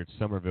coach here at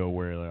Somerville,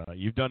 where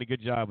you've done a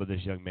good job with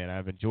this young man.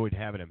 I've enjoyed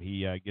having him.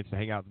 He gets to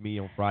hang out with me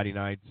on Friday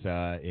nights,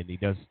 and he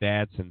does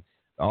stats and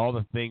all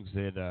the things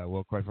that,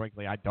 well, quite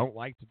frankly, I don't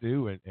like to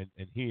do, and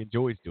he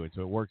enjoys doing.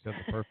 So it works out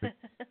the perfect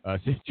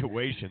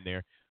situation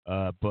there.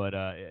 But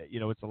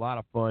it's a lot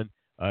of fun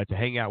to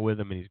hang out with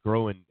him, and he's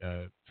growing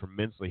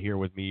tremendously here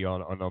with me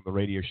on the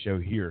radio show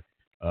here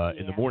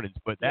in the mornings.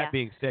 But that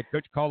being said,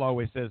 Coach Call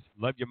always says,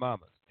 love your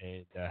mamas.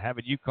 And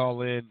having you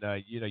call in,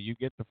 you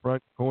get the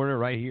front corner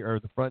right here, or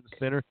the front and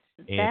center,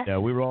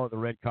 and we roll the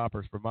red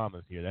coppers for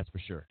mamas here, that's for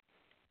sure.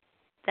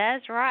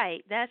 That's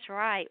right.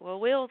 Well,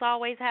 Will's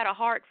always had a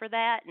heart for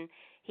that, and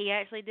he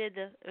actually did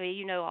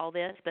all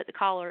this, but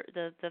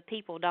the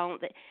people don't.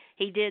 That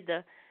he did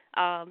the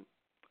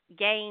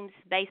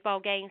baseball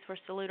games for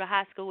Saluda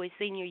High School his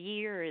senior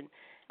year, and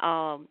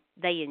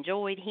they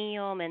enjoyed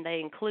him, and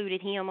they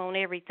included him on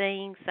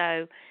everything.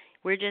 So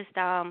we're just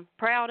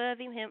proud of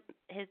him.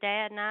 His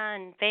dad and I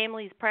and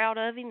family is proud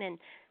of him, and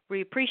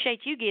we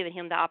appreciate you giving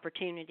him the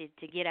opportunity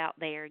to get out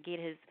there, get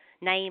his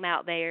name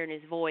out there and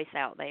his voice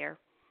out there.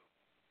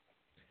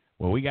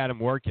 Well, we got him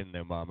working,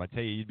 though, Mom. I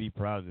tell you, you'd be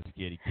proud of this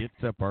kid. He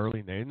gets up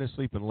early. They're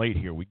sleeping late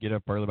here. We get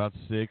up early about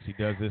 6. He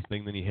does this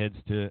thing, then he heads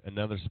to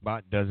another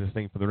spot, does this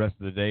thing for the rest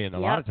of the day. And a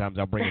lot of times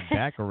I'll bring him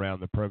back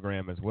around the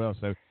program as well.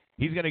 So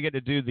he's going to get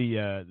to do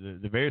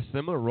the very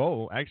similar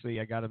role.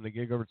 Actually, I got him the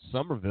gig over at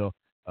Somerville.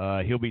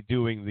 He'll be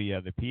doing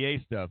the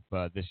PA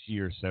stuff this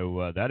year,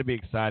 so that'll be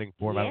exciting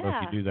for him. I don't know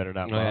if you do that or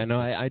not. I know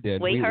I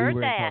did. We heard we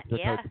were that. In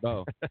talks to Coach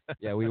Bo.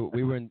 Yeah, we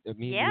were in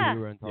we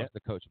were in talks to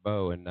Coach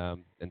Bo,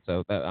 and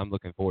so I'm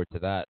looking forward to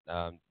that.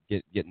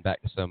 Getting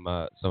back to some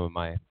of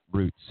my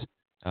roots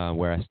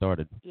where I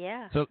started.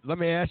 Yeah. So let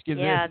me ask you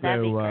this,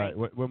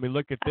 though. When we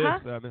look at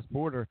this, Ms.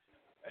 Porter.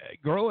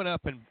 Growing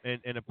up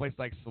in a place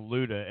like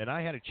Saluda, and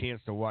I had a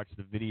chance to watch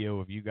the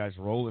video of you guys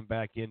rolling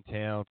back in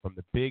town from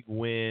the big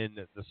win,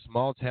 the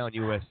small town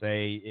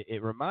USA.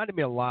 It reminded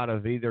me a lot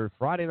of either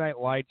Friday Night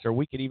Lights, or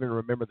we can even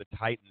remember the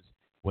Titans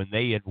when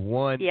they had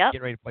won,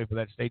 getting ready to play for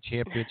that state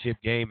championship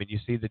game, and you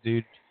see the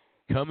dude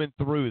coming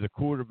through, the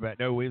quarterback.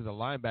 No, he was a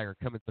linebacker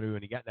coming through,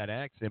 and he got that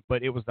accent.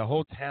 But it was the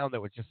whole town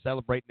that was just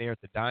celebrating there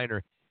at the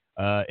diner.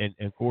 And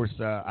of course,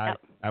 I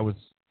was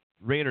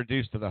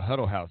reintroduced to the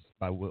Huddle House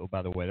by Will,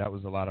 by the way. That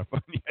was a lot of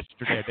fun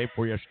yesterday, day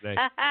before yesterday.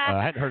 I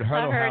hadn't heard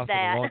Huddle House in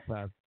a long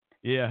time.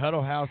 Yeah,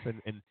 Huddle House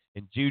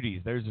and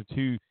Judy's. Those are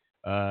two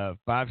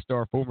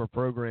 5-star former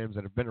programs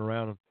that have been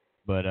around.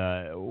 But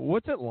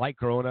what's it like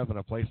growing up in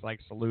a place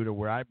like Saluda,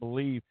 where I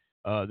believe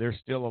there's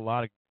still a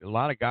lot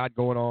of God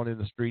going on in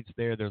the streets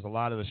there. There's a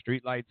lot of the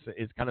street lights.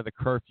 It's kind of the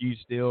curfew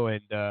still,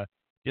 and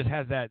just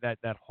has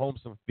that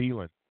homesome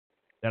feeling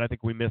that I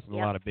think we miss in a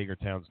lot of bigger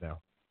towns now.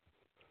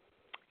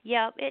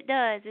 Yep, it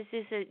does. It's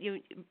just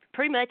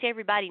pretty much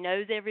everybody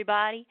knows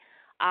everybody,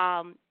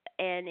 and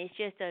it's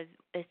just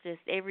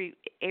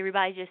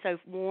everybody's just so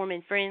warm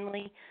and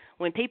friendly.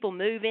 When people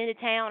move into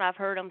town, I've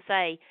heard them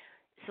say,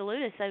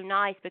 "Saluda is so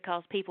nice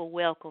because people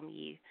welcome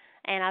you,"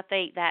 and I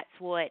think that's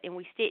what. And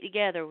we stick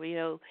together.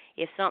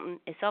 If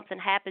something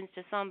happens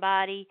to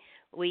somebody,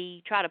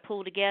 we try to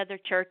pull together.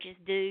 Churches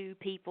do,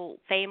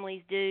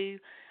 families do,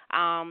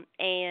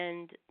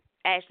 and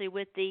actually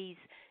with these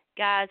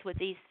guys with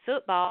these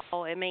football,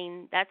 I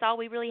mean, that's all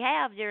we really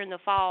have during the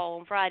fall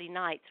on Friday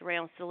nights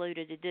around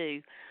Saluda to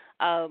do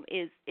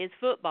is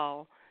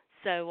football.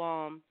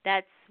 So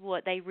that's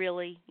what they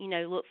really,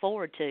 look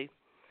forward to.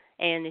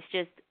 And it's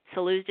just,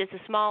 Saluda's just a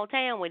small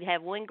town. We'd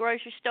have one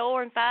grocery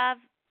store and 5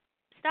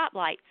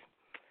 stoplights.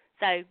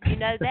 So,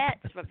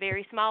 that's a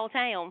very small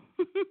town.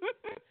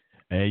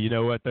 Hey, you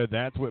know what, though?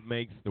 That's what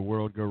makes the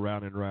world go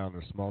round and round.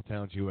 There's small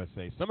towns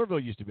USA. Somerville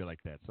used to be like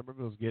that.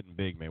 Somerville's getting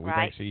big, man.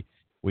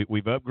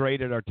 We've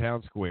upgraded our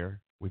town square.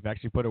 We've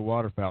actually put a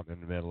water fountain in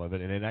the middle of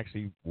it, and it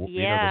actually,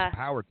 there's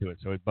power to it,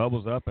 so it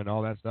bubbles up and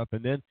all that stuff.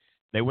 And then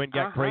they went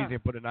and got crazy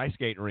and put an ice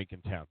skating rink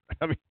in town.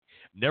 I mean,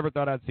 never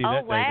thought I'd see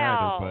that day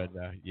either.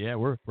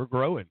 But we're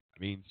growing. I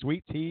mean,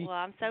 sweet tea,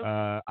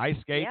 ice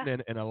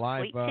skating, and a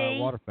live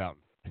water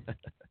fountain.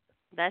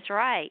 That's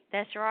right.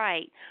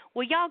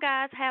 Well, y'all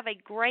guys have a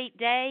great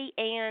day,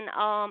 and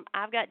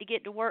I've got to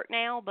get to work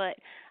now, but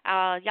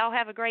y'all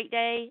have a great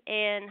day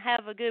and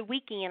have a good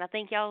weekend. I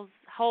think y'all's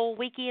whole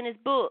weekend is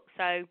booked,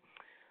 so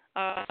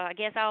I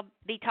guess I'll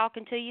be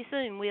talking to you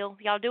soon, Will.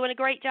 Y'all doing a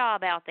great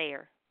job out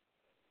there.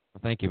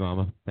 Well, thank you,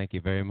 Mama. Thank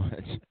you very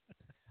much.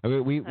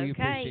 We Okay.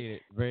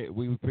 appreciate it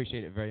we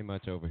appreciate it very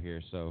much over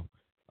here. So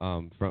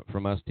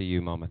from us to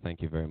you, Mama,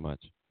 thank you very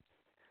much.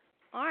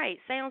 All right,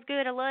 sounds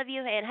good. I love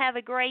you, and have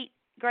a great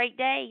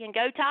day, and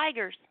go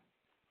Tigers.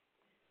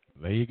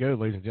 There you go,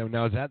 ladies and gentlemen.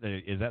 Now,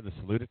 is that the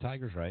Saluda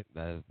Tigers, right?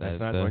 That's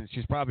not one.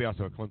 She's probably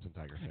also a Clemson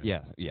Tiger fan.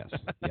 Yes.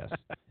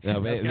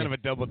 No, that's kind of a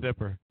double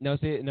dipper. No,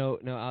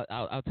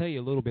 I'll tell you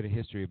a little bit of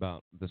history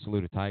about the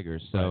Saluda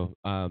Tigers. So,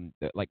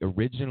 like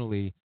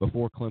originally,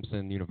 before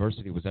Clemson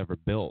University was ever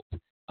built,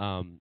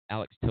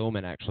 Alex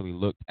Tillman actually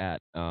looked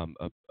at a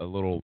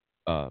little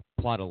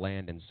plot of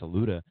land in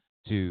Saluda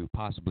to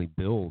possibly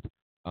build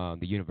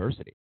the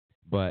university,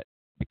 but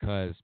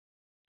because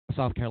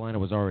South Carolina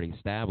was already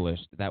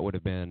established, that would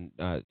have been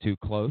too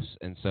close,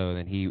 and so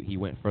then he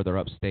went further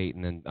upstate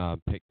and then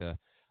picked the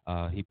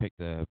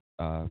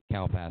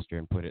cow pasture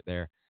and put it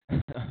there.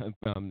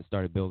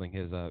 Started building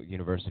his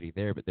university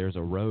there. But there's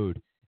a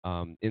road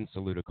in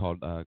Saluda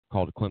called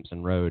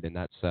Clemson Road, and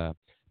that's the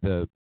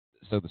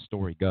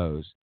story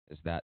goes is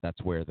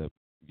that's where the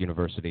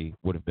university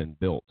would have been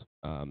built.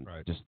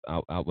 Just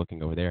out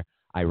looking over there.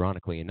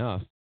 Ironically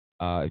enough,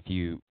 if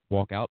you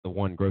walk out the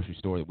one grocery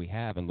store that we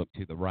have and look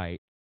to the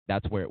right,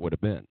 that's where it would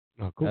have been.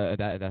 Oh, cool.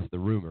 That's the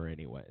rumor,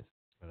 anyways.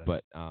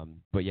 But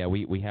yeah,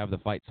 we have the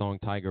fight song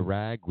Tiger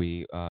Rag.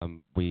 We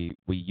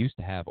used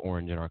to have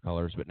orange in our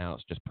colors, but now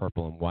it's just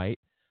purple and white.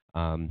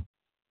 And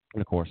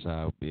of course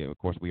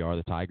we are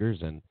the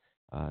Tigers, and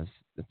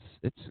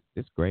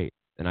it's great.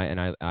 And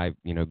I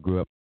grew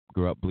up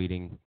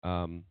bleeding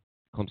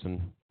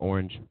Clemson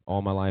orange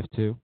all my life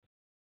too.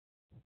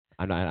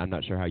 I'm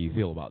not sure how you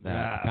feel about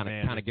that.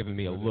 Kind of giving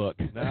me a look.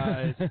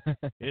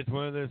 It's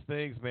one of those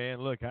things,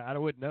 man. Look, I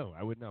wouldn't know.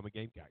 I'm a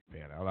Gamecock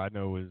fan. All I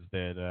know is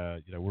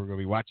that we're going to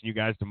be watching you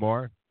guys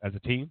tomorrow as a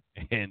team,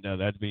 and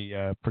that'd be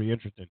pretty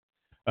interesting.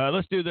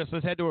 Let's do this.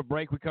 Let's head to a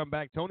break. We come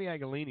back. Tony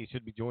Agolini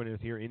should be joining us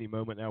here any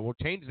moment now. We'll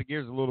change the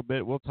gears a little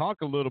bit. We'll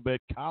talk a little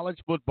bit college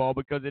football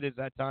because it is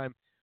that time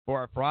for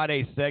our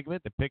Friday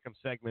segment, the Pick'em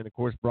segment, of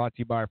course, brought to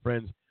you by our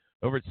friends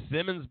over at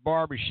Simmons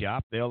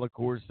Barbershop. They'll, of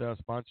course,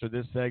 sponsor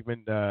this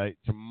segment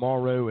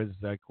tomorrow as,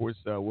 of course,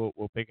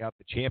 we'll pick out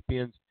the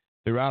champions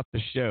throughout the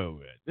show.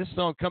 This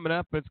song coming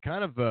up, it's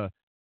kind of a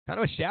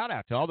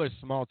shout-out to all those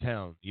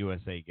small-town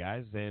USA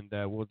guys, and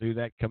we'll do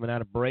that coming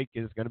out of break.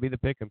 It's going to be the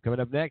Pick'em. Coming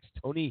up next,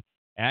 Tony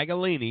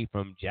Agolini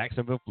from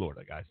Jacksonville,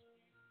 Florida, guys.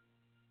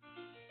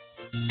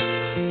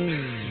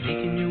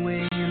 Making your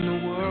way in the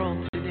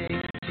world today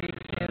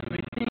takes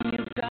everything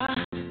you've got.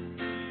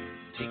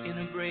 Taking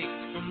a break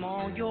from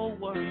all your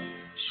work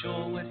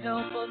sure would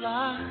help a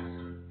lot.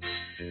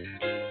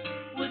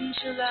 Wouldn't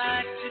you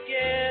like to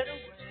get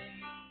away?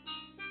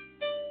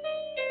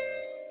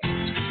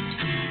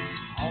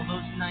 All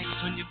those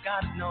nights when you've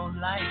got no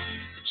life,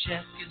 the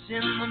check is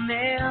in the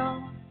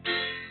mail,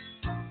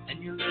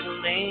 and your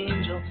little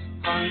angel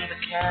hung the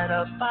cat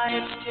up by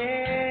its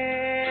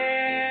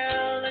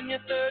tail, and your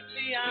third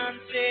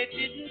fiancé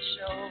didn't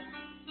show.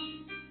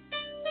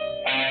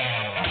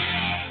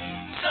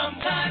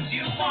 Sometimes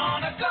you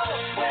wanna go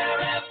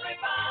where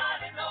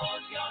everybody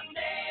knows your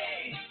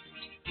name,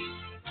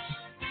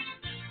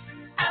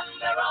 and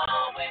they're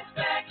always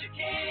glad you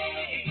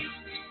came.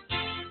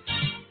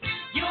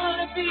 You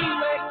wanna be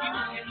where you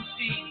can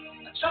see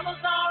the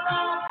troubles are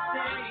all the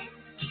same.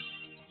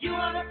 You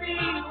wanna be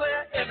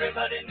where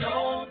everybody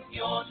knows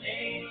your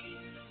name.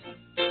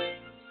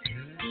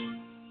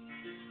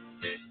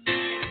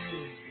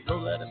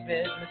 Roll out of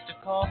bed, Mr.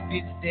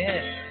 Coffee's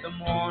dead. The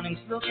morning's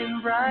looking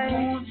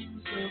bright.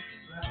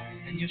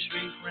 And your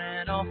shrink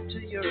ran off to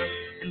Europe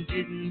and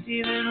didn't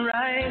even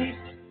write.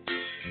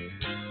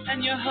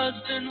 And your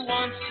husband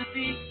wants to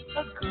be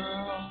a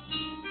girl.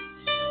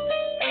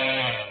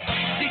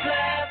 Be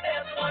glad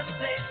there's one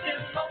place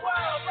in the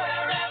world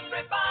where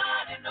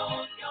everybody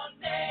knows your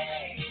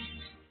name,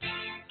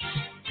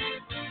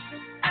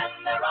 and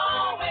they're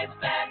always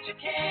glad you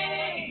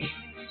came.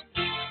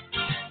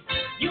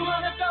 You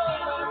wanna go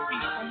where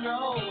people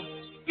know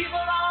people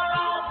are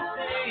all the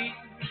same.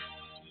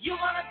 You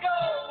wanna go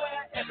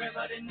where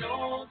everybody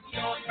knows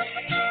your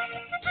name.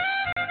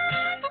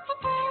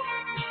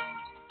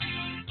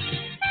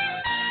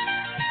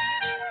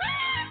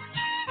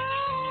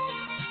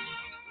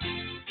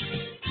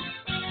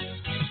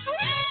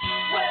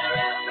 Where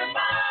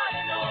everybody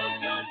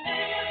knows your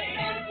name.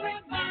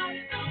 Everybody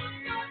knows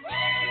your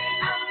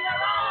name. And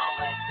they're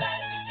always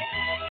glad you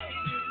came.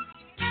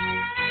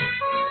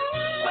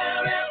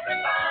 Where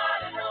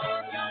everybody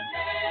knows your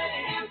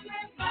name.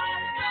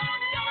 Everybody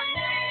knows your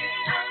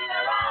name. And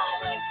they're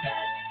always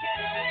glad you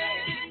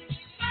came.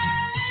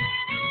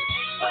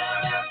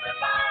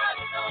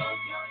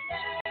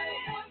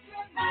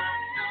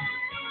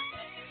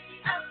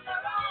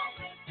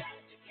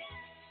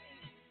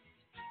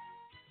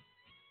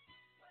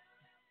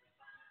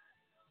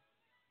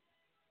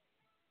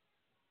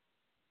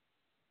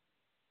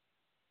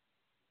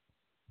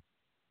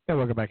 Hey,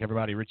 welcome back,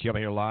 everybody. Richie up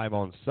here live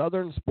on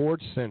Southern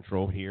Sports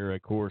Central here.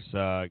 Of course,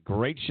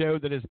 great show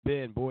that has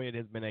been. Boy, it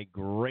has been a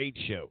great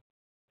show.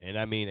 And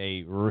I mean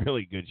a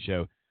really good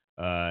show.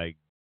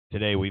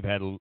 Today we've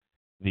had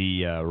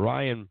the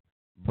Ryan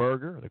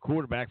Berger, the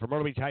quarterback from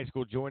Myrtle Beach High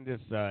School, joined us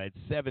at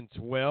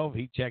 7:12.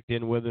 He checked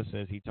in with us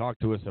as he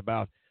talked to us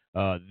about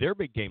their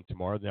big game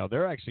tomorrow. Now,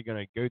 they're actually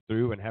going to go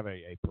through and have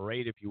a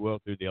parade, if you will,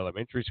 through the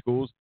elementary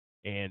schools.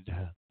 And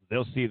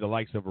they'll see the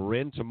likes of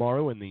Wren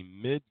tomorrow in the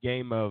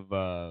mid-game of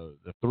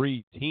the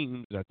three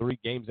teams, three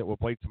games that will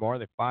play tomorrow.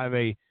 The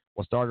 5A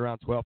will start around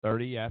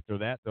 12:30. After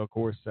that, they'll, of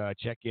course,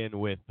 check in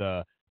with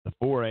the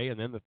 4A and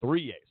then the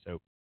 3A. So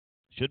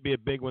should be a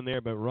big one there.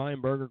 But Ryan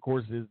Berger, of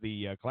course, is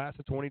the class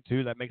of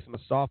 22. That makes him a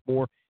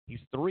sophomore. He's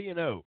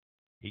 3-0.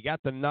 He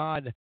got the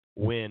nod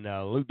when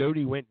Lou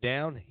Doty went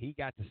down. He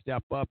got to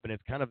step up, and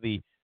it's kind of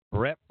the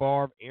Brett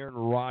Favre, Aaron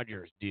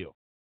Rodgers deal.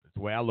 That's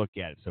the way I look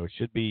at it. So it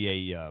should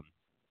be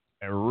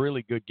a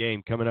really good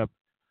game coming up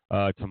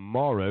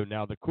tomorrow.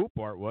 Now, the cool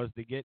part was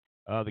to get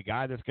the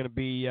guy that's going to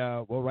be,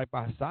 right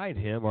beside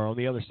him, or on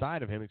the other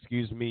side of him,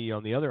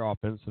 on the other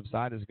offensive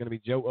side is going to be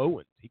Joe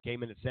Owens. He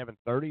came in at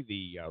 7:30,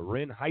 the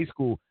Wren High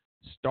School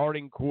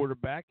starting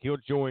quarterback. He'll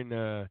join,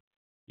 the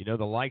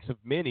likes of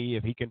many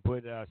if he can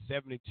put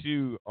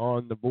 72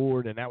 on the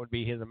board, and that would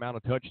be his amount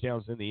of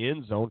touchdowns in the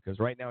end zone, because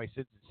right now he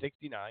sits at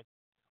 69,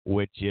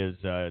 which is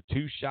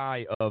too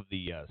shy of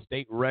the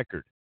state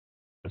record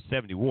of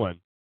 71.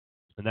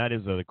 And that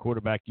is the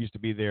quarterback used to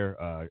be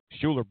there,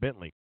 Schuler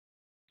Bentley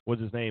was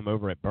his name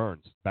over at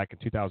Burns back in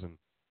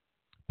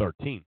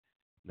 2013.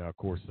 Now, of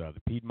course, the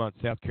Piedmont,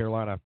 South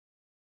Carolina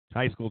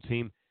high school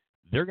team,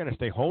 they're going to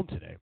stay home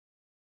today.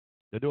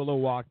 They'll do a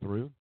little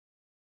walkthrough.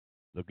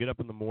 They'll get up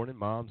in the morning.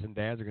 Moms and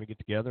dads are going to get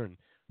together and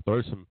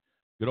throw some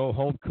good old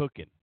home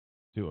cooking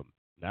to them.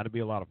 That'll be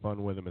a lot of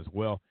fun with them as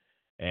well.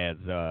 As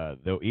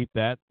they'll eat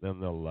that, then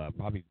they'll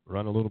probably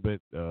run a little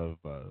bit of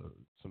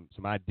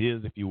some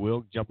ideas, if you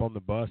will, jump on the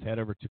bus, head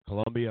over to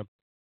Columbia,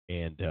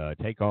 and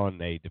take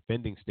on a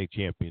defending state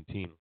champion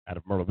team out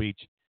of Myrtle Beach.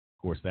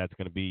 Of course, that's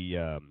going to be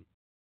a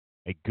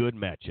good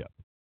matchup.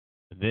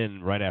 And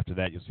then right after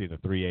that, you'll see the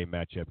 3A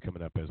matchup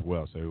coming up as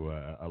well.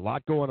 So a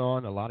lot going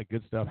on, a lot of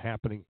good stuff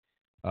happening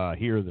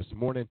here this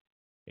morning.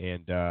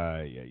 And,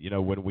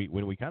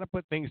 when we kind of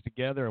put things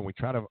together and we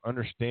try to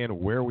understand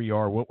where we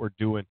are, what we're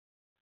doing,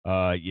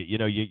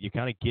 you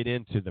kind of get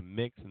into the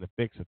mix and the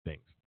fix of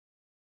things.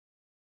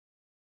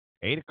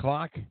 8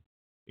 o'clock,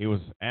 it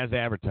was as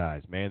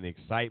advertised, man. The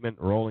excitement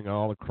rolling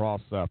all across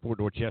Fort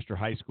Dorchester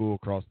High School,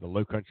 across the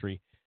Low Country,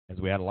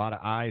 as we had a lot of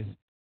eyes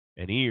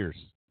and ears,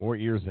 more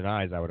ears than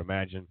eyes, I would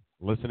imagine,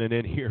 listening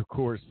in here, of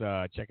course,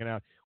 checking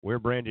out where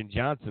Brandon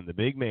Johnson, the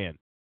big man,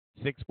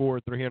 6'4",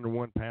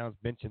 301 pounds,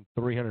 benching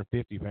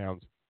 350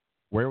 pounds.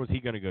 Where was he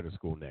going to go to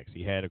school next?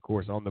 He had, of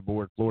course, on the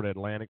board Florida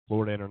Atlantic,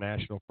 Florida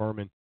International,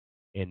 Furman,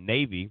 and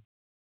Navy.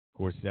 Of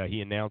course, he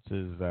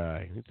announces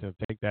he's going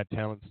to take that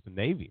talent to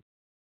Navy.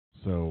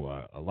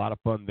 So a lot of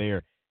fun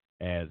there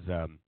as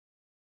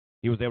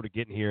he was able to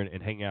get in here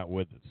and hang out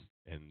with us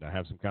and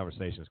have some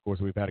conversations. Of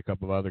course, we've had a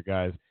couple of other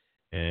guys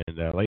and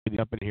ladies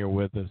up in here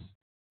with us.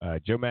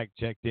 Joe Mack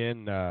checked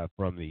in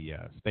from the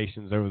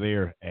stations over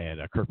there at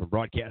Kirkman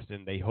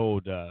Broadcasting. They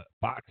hold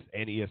Fox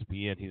and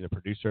ESPN. He's a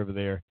producer over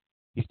there.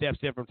 He steps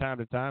in from time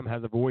to time,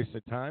 has a voice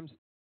at times,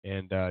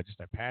 and just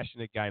a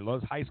passionate guy.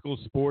 Loves high school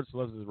sports,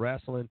 loves his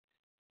wrestling,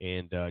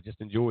 and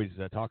just enjoys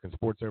talking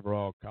sports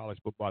overall. College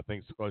football, I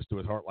think, is close to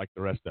his heart like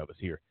the rest of us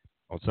here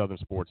on Southern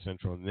Sports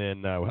Central. And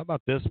then how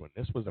about this one?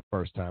 This was a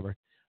first-timer.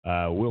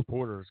 Will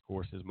Porter, of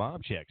course, his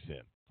mom checks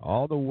in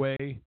all the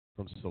way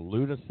from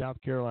Saluda,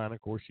 South Carolina.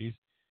 Of course,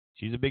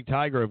 she's a big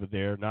Tiger over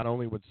there, not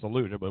only with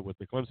Saluda, but with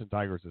the Clemson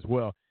Tigers as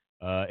well.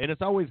 And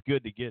it's always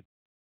good to get,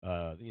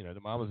 the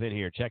mamas in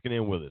here checking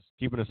in with us,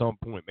 keeping us on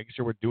point, making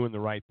sure we're doing the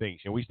right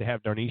things. We used to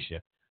have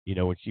Darnisha,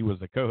 when she was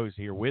the co-host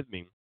here with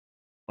me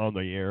on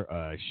the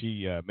air.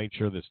 She made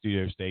sure the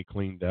studio stayed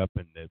cleaned up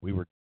and that we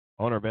were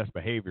on our best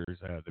behaviors,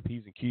 the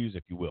P's and Q's,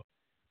 if you will.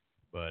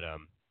 But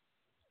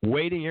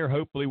waiting here,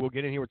 hopefully we'll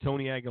get in here with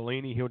Tony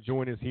Agolini. He'll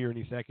join us here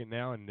any second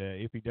now, and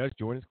if he does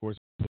join us, of course,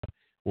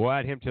 we'll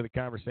add him to the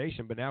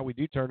conversation. But now we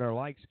do turn our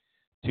lights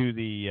to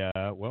the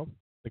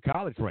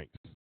college ranks.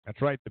 That's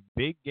right. The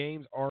big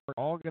games are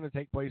all going to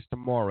take place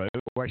tomorrow.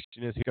 The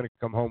question is, who's going to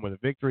come home with a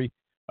victory?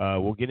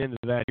 We'll get into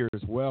that here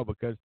as well,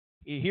 because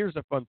here's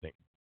the fun thing.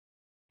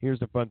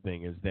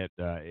 Is that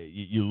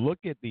you look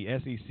at the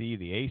SEC,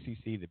 the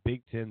ACC, the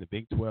Big Ten, the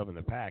Big 12, and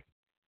the Pac.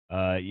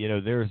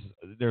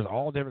 There's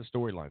all different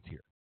storylines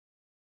here.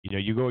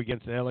 You go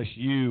against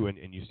LSU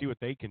and you see what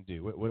they can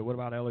do. What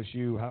about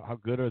LSU? How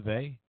good are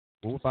they?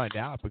 We'll find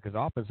out, because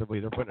offensively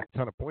they're putting a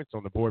ton of points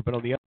on the board, but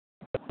on the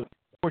other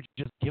board,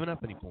 just giving up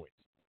any points.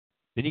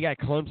 Then you got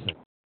Clemson,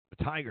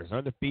 the Tigers,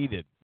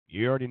 undefeated.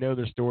 You already know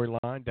their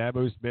storyline.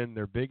 Dabo's been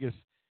their biggest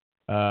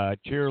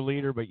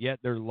cheerleader, but yet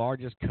their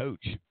largest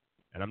coach.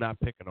 And I'm not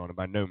picking on him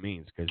by no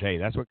means, because, hey,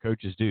 that's what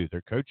coaches do.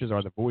 Their coaches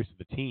are the voice of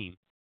the team,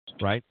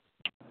 right?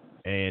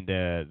 And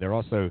they're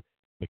also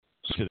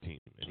to the team.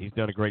 And he's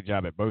done a great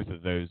job at both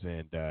of those.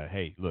 And,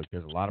 hey, look,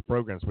 there's a lot of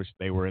programs wish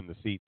they were in the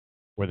seat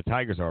where the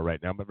Tigers are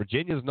right now. But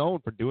Virginia's known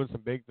for doing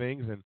some big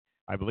things, and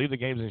I believe the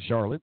game's in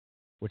Charlotte,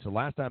 which the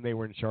last time they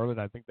were in Charlotte,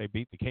 I think they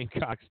beat the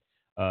Gamecocks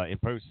in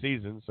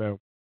postseason. So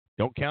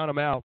don't count them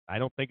out. I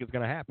don't think it's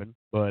going to happen.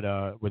 But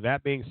with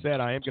that being said,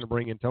 I am going to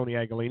bring in Tony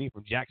Agolini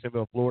from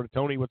Jacksonville, Florida.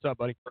 Tony, what's up,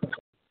 buddy?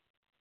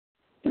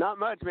 Not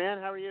much, man.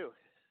 How are you?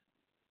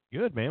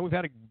 Good, man. We've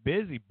had a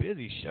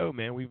busy show,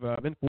 man. We've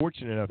been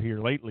fortunate enough here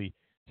lately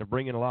to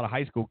bring in a lot of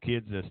high school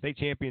kids. The state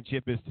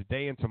championship is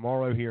today and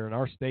tomorrow here in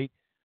our state.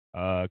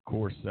 Of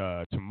course,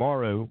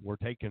 tomorrow we're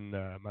taking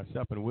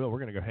myself and Will. We're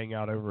going to go hang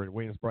out over at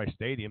Williams-Brice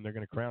Stadium. They're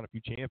going to crown a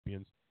few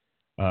champions.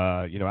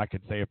 I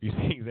could say a few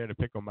things there to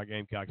pick on my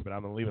Gamecocks, but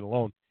I'm going to leave it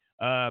alone.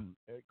 Of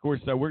course,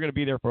 we're going to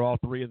be there for all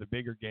three of the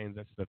bigger games.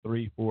 That's the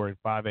 3, 4, and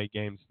 5A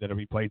games that will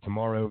be played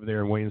tomorrow over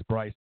there in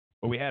Williams-Brice.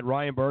 But we had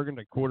Ryan Bergen,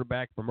 the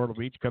quarterback from Myrtle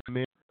Beach, come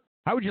in.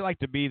 How would you like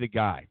to be the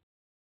guy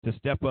to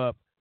step up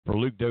for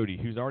Luke Doty,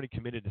 who's already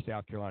committed to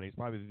South Carolina? He's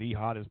probably the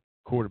hottest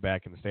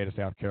quarterback in the state of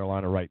South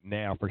Carolina right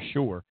now, for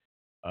sure.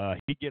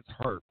 He gets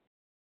hurt.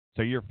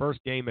 So your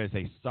first game as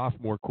a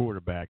sophomore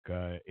quarterback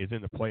is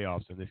in the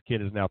playoffs, and this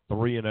kid is now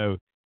 3-0,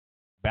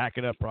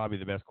 backing up probably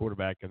the best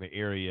quarterback in the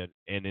area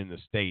and in the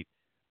state.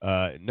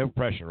 No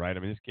pressure, right? I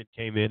mean, this kid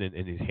came in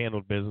and he's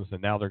handled business,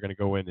 and now they're going to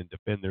go in and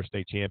defend their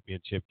state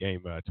championship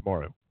game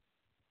tomorrow.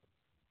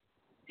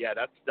 Yeah,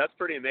 that's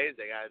pretty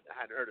amazing. I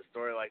hadn't heard a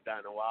story like that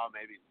in a while,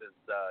 maybe since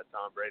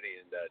Tom Brady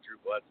and Drew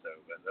Bledsoe,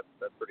 but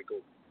that's pretty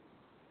cool.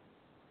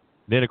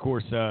 Then, of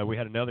course, we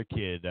had another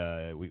kid.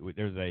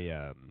 There's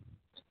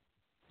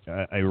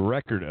a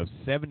record of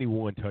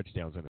 71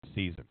 touchdowns in a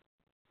season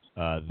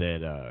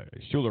that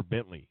Schuler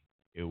Bentley,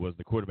 it was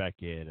the quarterback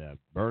at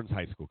Burns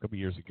High School a couple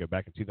years ago,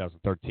 back in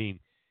 2013.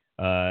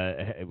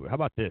 How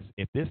about this?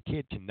 If this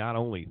kid can not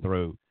only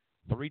throw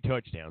 3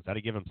 touchdowns,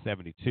 I'd give him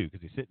 72 because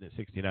he's sitting at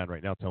 69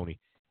 right now, Tony,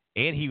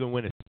 and he will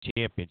win a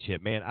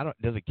championship. Man,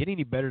 does it get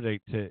any better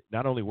to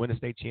not only win a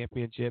state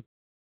championship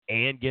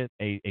and get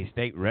a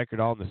state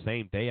record all on the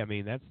same day? I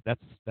mean,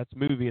 that's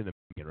movie in the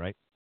making, right?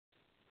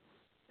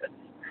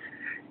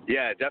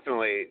 Yeah,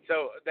 definitely.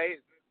 So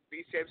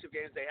these championship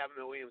games, they have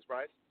them at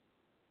Williams-Brice?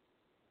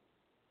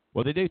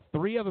 Well, they do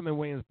 3 of them in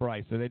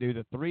Williams-Brice. So they do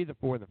the 3, the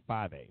 4, and the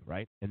 5A,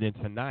 right? And then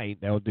tonight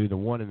they'll do the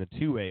 1 and the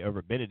 2A over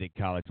at Benedict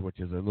College,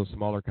 which is a little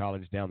smaller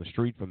college down the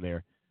street from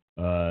there.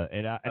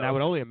 And I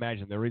would only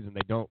imagine the reason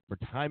they don't for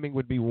timing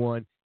would be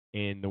one,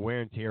 and the wear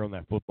and tear on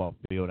that football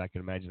field. I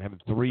can imagine having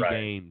 3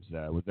 games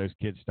with those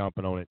kids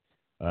stomping on it.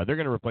 They're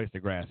going to replace the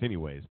grass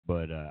anyways,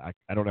 but I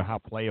don't know how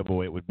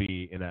playable it would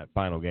be in that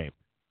final game.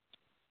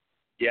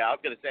 Yeah, I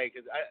was going to say,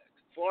 because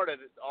Florida,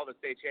 all the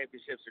state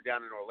championships are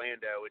down in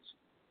Orlando, which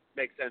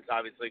makes sense,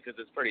 obviously, because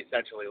it's pretty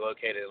centrally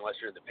located unless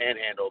you're in the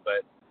Panhandle.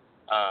 But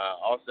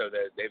also,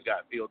 they've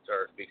got field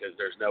turf because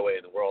there's no way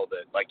in the world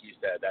that, like you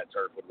said, that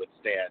turf would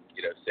withstand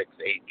 6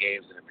 to 8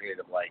 games in a period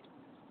of like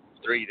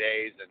 3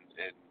 days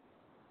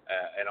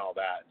and all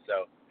that.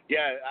 So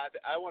yeah,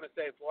 I want to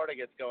say Florida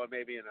gets going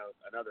maybe in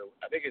another.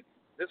 I think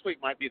this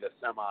week might be the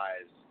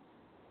semis,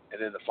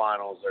 and then the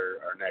finals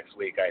are next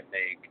week, I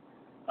think.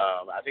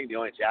 I think the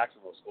only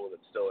Jacksonville school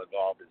that's still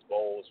involved is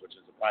Bowles, which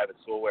is a private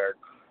school where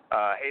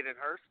Hayden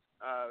Hurst,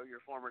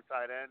 your former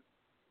tight end,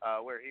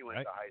 where he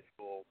went to high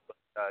school.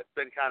 It's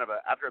been kind of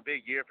after a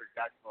big year for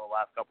Jacksonville the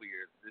last couple of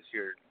years. This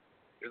year,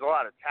 there's a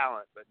lot of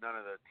talent, but none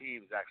of the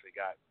teams actually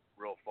got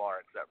real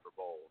far except for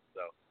Bowles.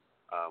 So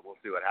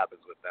we'll see what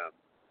happens with them.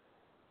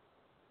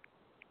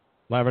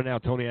 Live right now,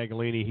 Tony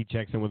Agolini. He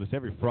checks in with us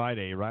every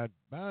Friday, right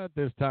about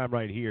this time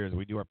right here as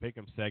we do our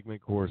Pick'em segment.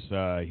 Of course,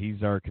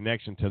 he's our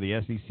connection to the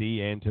SEC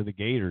and to the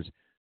Gators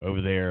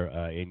over there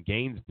in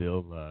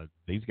Gainesville.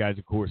 These guys,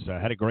 of course,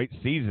 had a great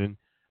season.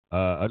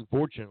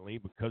 Unfortunately,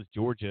 because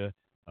Georgia,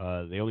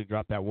 they only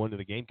dropped that one to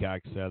the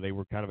Gamecocks, they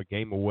were kind of a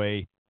game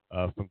away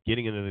from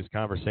getting into these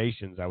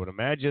conversations. I would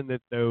imagine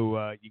that,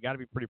 though, you got to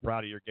be pretty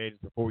proud of your Gators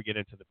before we get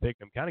into the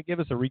Pick'em. Kind of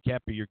give us a recap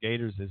of your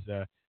Gators as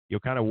you'll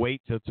kind of wait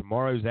till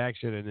tomorrow's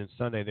action, and then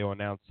Sunday they'll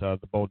announce the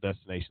bowl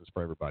destinations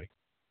for everybody.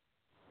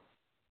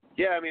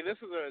 Yeah, I mean, this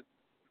was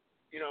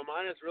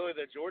minus really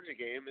the Georgia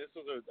game, this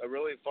was a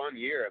really fun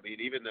year. I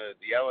mean, even the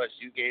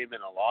LSU game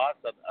in a loss,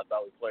 I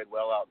thought we played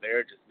well out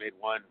there, just made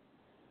one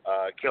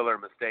killer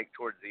mistake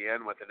towards the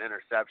end with an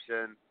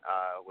interception,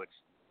 which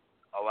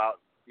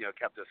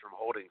kept us from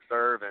holding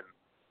serve and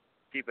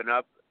keeping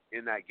up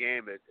in that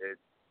game.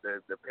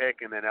 The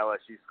pick, and then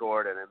LSU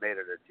scored, and it made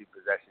it a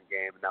 2-possession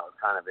game, and that was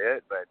kind of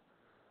it. But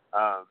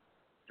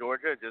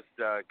Georgia just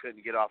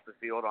couldn't get off the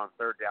field on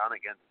 3rd down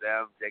against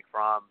them. Jake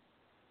Fromm,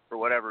 for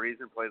whatever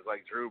reason, plays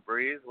like Drew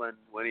Brees when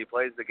he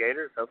plays the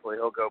Gators. Hopefully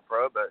he'll go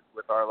pro, but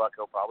with our luck,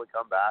 he'll probably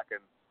come back,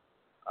 and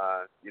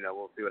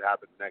we'll see what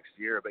happens next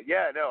year. But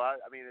yeah, no, I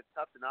mean, it's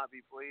tough to not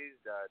be pleased.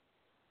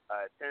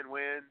 10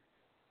 wins.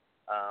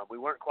 We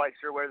weren't quite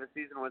sure where the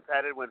season was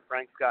headed when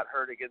Franks got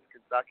hurt against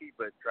Kentucky,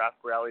 but Trask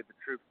rallied the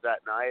troops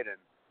that night,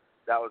 and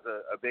that was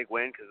a big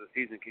win because the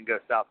season can go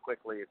south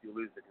quickly if you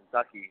lose to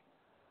Kentucky.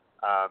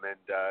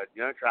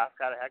 Trask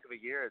had a heck of a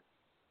year.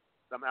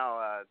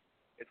 somehow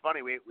it's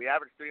funny. We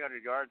averaged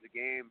 300 yards a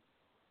game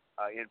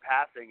in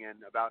passing, and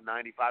about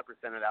 95%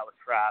 of that was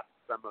Trask.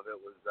 Some of it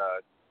was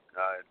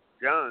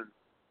Jones.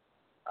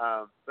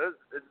 But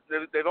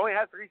they've only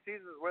had 3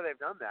 seasons where they've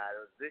done that.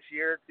 It was this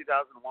year,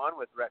 2001,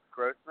 with Rex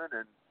Grossman,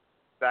 and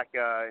back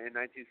in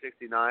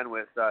 1969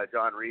 with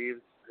John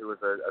Reeves, who was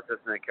an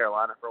assistant in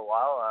Carolina for a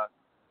while,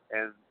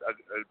 and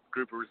a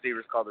group of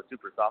receivers called the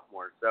Super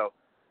Sophomores. So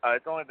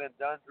it's only been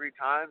done 3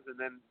 times, and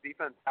then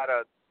defense had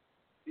a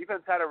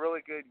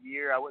really good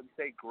year. I wouldn't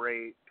say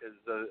great because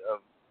of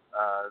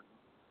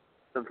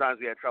sometimes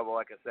we had trouble,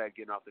 like I said,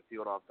 getting off the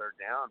field on 3rd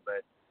down.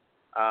 But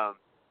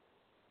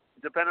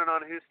depending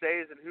on who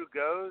stays and who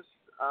goes,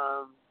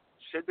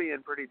 should be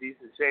in pretty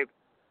decent shape,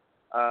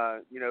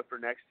 for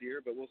next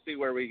year. But we'll see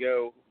where we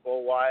go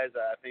bowl-wise.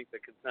 I think the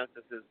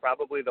consensus is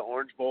probably the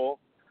Orange Bowl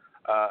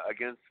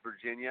against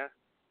Virginia,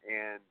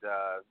 and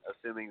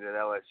assuming that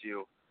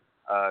LSU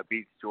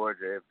beats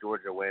Georgia. If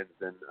Georgia wins,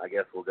 then I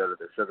guess we'll go to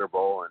the Sugar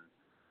Bowl and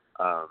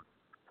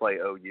play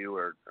OU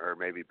or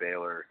maybe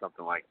Baylor or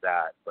something like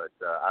that. But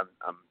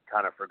I'm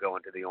kind of for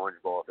going to the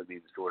Orange Bowl if it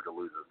means Georgia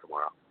loses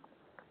tomorrow.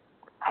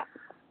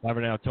 Live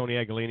now, Tony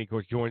Agolini, of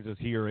course, joins us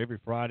here every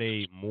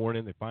Friday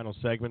morning, the final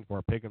segment for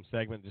our Pick'em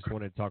segment. Just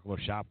wanted to talk a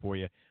little shop for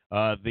you.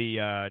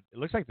 It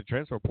looks like the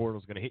transfer portal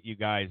is going to hit you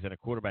guys at a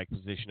quarterback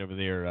position over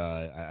there.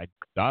 I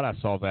thought I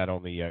saw that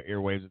on the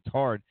airwaves. It's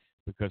hard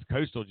because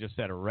Coastal just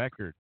set a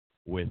record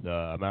with the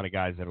amount of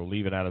guys that are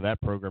leaving out of that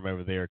program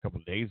over there a couple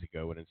of days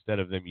ago. And instead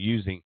of them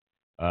using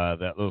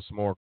that little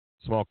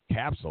small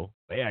capsule,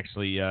 they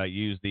actually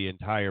used the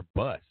entire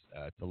bus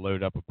to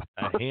load up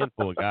a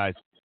handful of guys.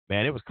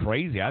 Man, it was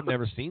crazy. I've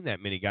never seen that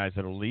many guys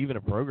that are leaving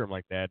a program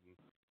like that.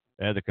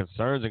 And the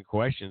concerns and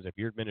questions, if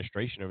you're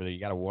administration over there, you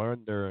got to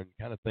wonder and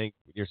kind of think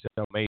with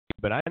yourself, maybe.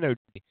 But I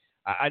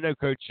know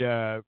Coach,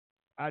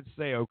 I'd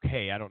say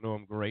okay. I don't know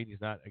him great.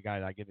 He's not a guy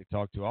that I get to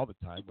talk to all the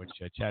time, which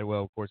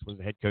Chadwell, of course, was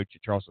the head coach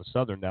at Charleston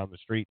Southern down the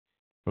street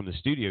from the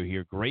studio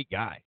here. Great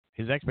guy.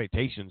 His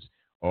expectations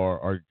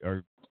are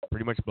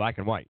pretty much black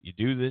and white. You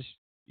do this,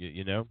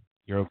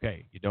 you're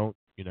okay. You don't,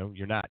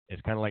 you're not.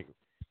 It's kind of like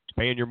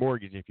paying your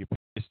mortgage. If you pay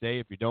to stay,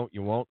 if you don't,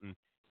 you won't. And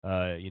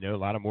a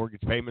lot of mortgage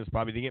payments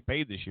probably didn't get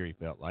paid this year, he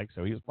felt like.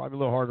 So he was probably a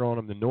little harder on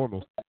them than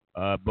normal.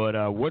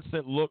 But what's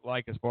it look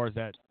like as far as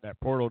that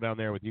portal down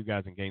there with you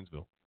guys in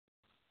Gainesville?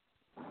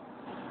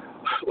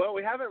 Well,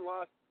 we haven't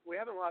lost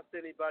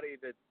anybody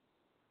that's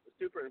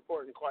super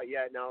important quite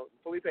yet. Now,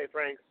 Felipe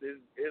Franks is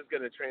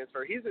going to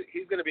transfer. He's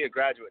going to be a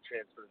graduate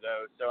transfer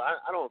though, so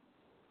I don't.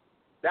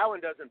 That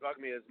one doesn't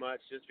bug me as much,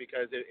 just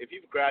because if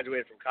you've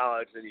graduated from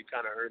college, then you've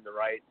kind of earned the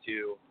right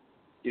to,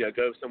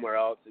 go somewhere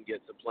else and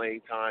get some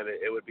playing time.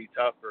 It would be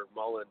tough for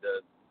Mullen to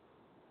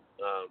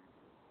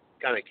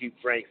kind of keep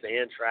Franks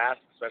and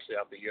Trask, especially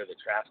off the year that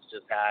Trask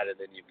just had, and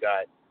then you've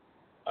got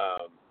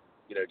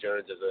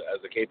Jones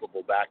as a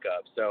capable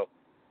backup. So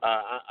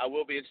I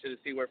will be interested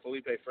to see where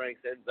Felipe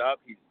Franks ends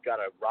up. He's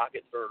got a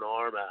rocket for an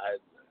arm.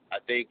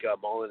 I think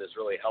Mullen has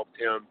really helped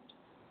him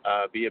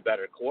be a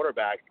better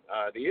quarterback.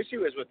 The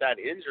issue is with that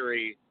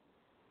injury,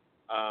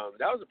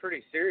 that was a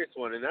pretty serious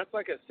one, and that's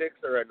like a 6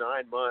 or a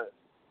 9 month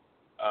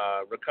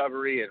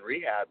recovery and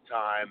rehab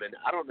time, and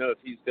I don't know if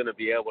he's going to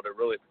be able to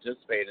really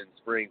participate in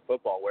spring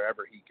football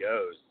wherever he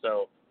goes.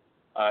 So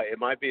it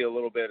might be a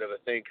little bit of a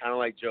thing, kind of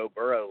like Joe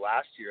Burrow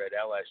last year at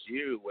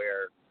LSU,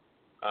 where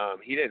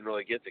he didn't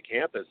really get to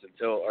campus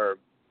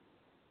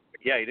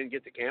he didn't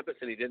get to campus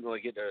and he didn't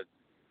really get to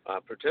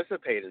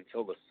participate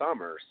until the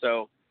summer.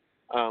 So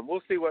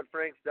we'll see what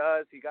Franks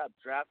does. He got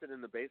drafted in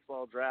the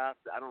baseball draft.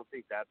 I don't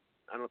think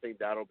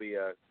that'll be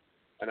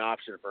an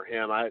option for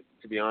him.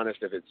 To be honest,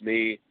 if it's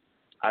me,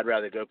 I'd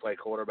rather go play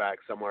quarterback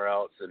somewhere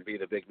else and be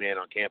the big man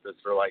on campus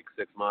for like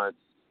 6 months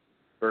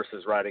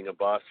versus riding a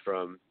bus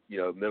from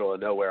middle of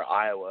nowhere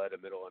Iowa to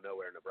middle of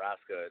nowhere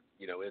Nebraska,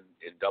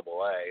 in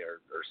Double A or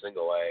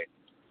Single A.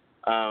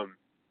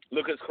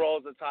 Lucas Kroll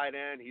is a tight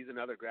end. He's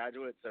another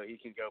graduate, so he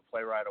can go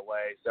play right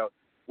away. So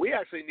we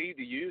actually need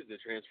to use the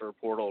transfer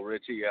portal,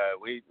 Richie.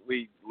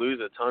 We lose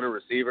a ton of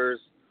receivers.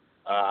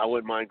 I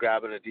wouldn't mind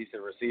grabbing a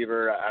decent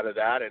receiver out of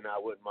that, and I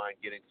wouldn't mind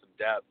getting some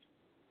depth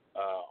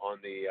on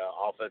the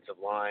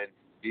offensive line,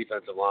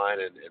 defensive line,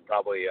 and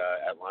probably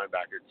at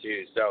linebacker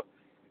too. So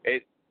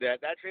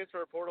that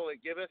transfer portal, it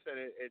give us and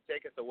it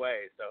take us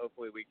away. So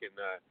hopefully we can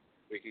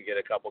get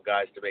a couple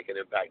guys to make an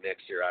impact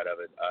next year out of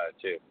it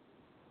too.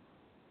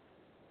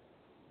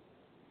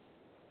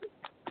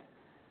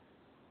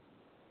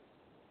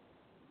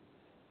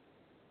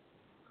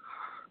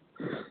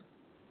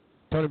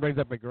 Tony brings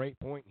up a great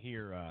point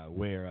here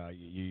where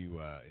you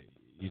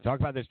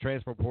talk about this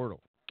transfer portal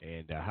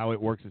and how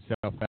it works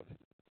itself out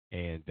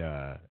and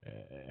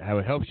how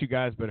it helps you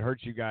guys but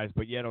hurts you guys.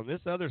 But yet on this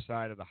other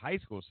side of the high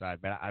school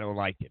side, man, I don't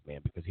like it,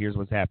 man, because here's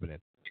what's happening.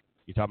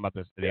 You're talking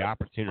about the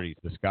opportunities,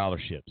 the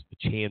scholarships,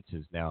 the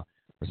chances now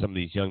for some of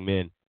these young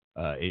men.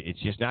 It's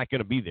just not going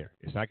to be there.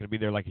 It's not going to be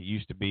there like it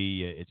used to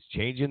be. It's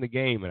changing the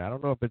game, and I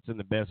don't know if it's in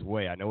the best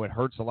way. I know it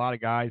hurts a lot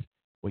of guys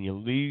when you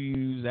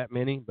lose that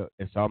many, but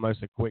it's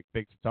almost a quick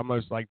fix. It's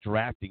almost like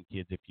drafting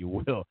kids, if you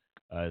will.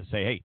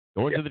 say, hey,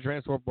 go into the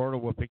transfer portal.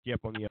 We'll pick you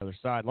up on the other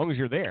side, as long as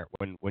you're there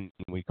when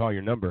we call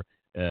your number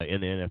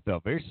in the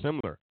NFL. Very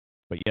similar,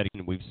 but yet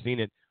again, we've seen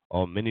it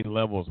on many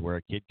levels where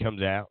a kid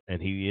comes out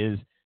and he is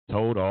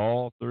told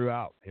all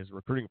throughout his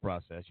recruiting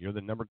process, you're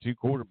the number 2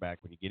 quarterback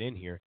when you get in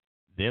here.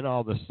 Then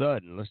all of a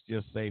sudden, let's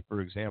just say,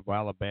 for example,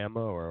 Alabama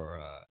or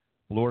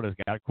Florida's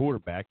got a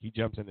quarterback. He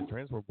jumps in the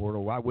transfer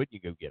portal. Why wouldn't you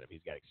go get him?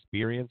 He's got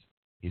experience.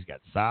 He's got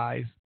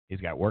size.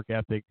 He's got work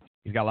ethic.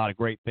 He's got a lot of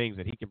great things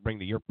that he can bring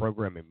to your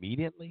program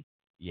immediately.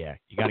 Yeah,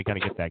 you got to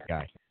kind of get that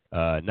guy.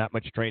 Not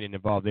much training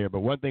involved there.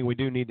 But one thing we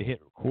do need to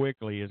hit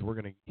quickly is we're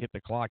going to hit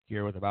the clock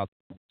here with about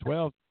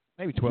 12,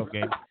 maybe 12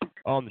 games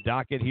on the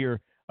docket here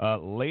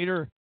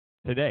later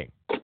today.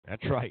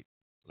 That's right.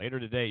 Later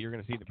today, you're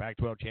going to see the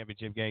Pac-12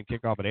 championship game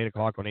kick off at 8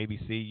 o'clock on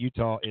ABC.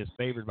 Utah is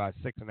favored by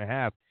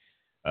 6.5.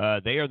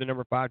 They are the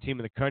number 5 team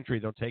in the country.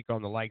 They'll take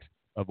on the likes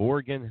of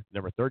Oregon,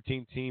 number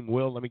 13 team.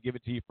 Will, let me give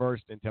it to you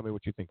first and tell me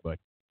what you think, bud.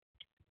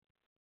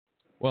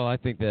 Well, I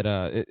think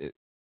that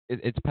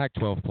it's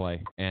Pac-12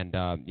 play, and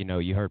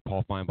you heard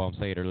Paul Feinbaum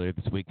say it earlier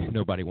this week.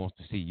 Nobody wants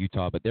to see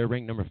Utah, but they're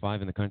ranked number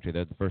 5 in the country.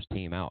 They're the first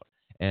team out,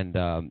 and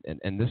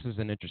this is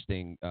an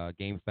interesting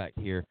game fact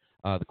here.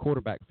 The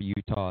quarterback for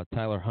Utah,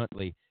 Tyler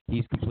Huntley,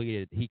 he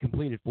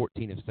completed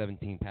 14 of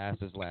 17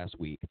 passes last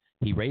week.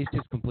 He raised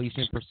his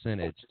completion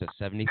percentage to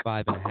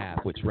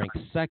 75.5, which ranks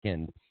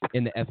second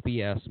in the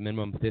FBS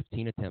minimum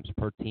 15 attempts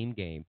per team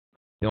game.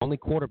 The only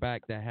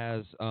quarterback that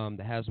has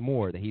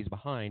more that he's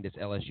behind is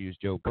LSU's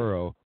Joe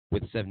Burrow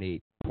with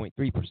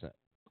 78.3%.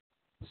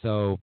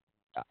 So,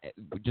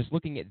 just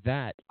looking at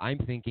that, I'm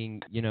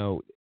thinking,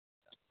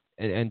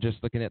 and just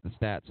looking at the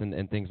stats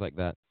and things like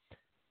that,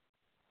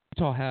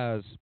 Utah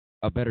has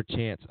a better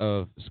chance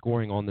of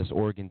scoring on this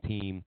Oregon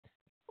team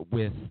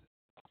with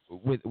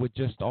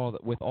all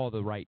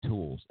the right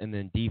tools, and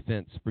then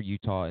defense for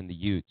Utah and the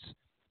Utes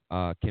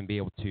can be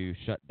able to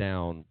shut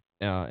down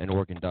an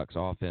Oregon Ducks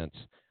offense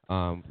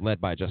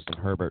led by Justin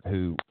Herbert,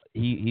 who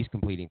he's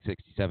completing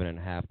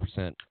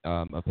 67.5%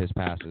 of his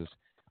passes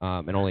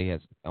and only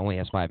has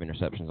 5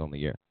 interceptions on the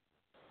year.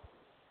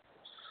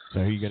 So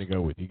who are you going to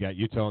go with? You got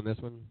Utah on this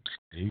one?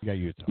 You got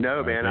Utah.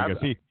 No, man.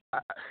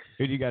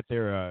 Who do you got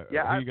there? Who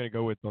are you going to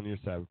go with on your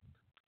side?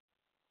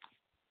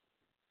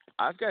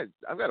 I've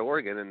got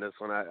Oregon in this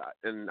one.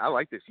 I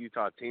like this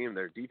Utah team.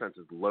 Their defense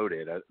is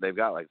loaded. They've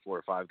got like 4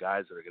 or 5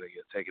 guys that are going to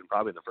get taken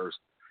probably in the first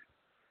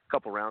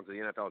couple rounds of the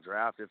NFL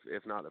draft,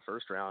 if not the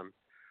first round.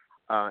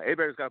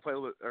 Hebert's got to play a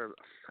little bit, or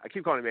I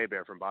keep calling him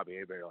Hebert from Bobby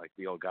Hebert, like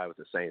the old guy with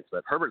the Saints.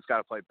 But Herbert's got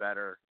to play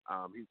better.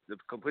 The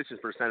completion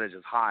percentage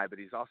is high, but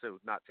he's also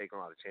not taking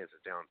a lot of chances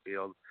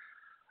downfield.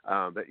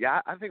 But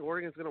yeah, I think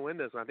Oregon's going to win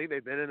this. I think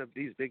they've been in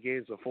these big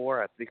games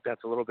before. I think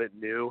that's a little bit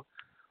new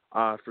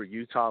for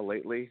Utah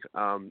lately. It's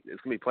going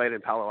to be played in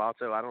Palo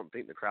Alto. I don't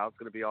think the crowd's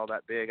going to be all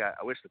that big.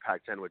 I wish the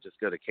Pac-10 would just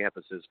go to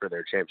campuses for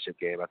their championship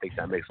game. I think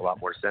that makes a lot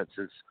more sense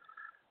since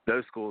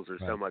those schools are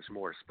so much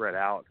more spread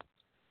out,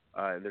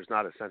 and there's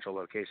not a central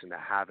location to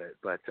have it.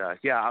 But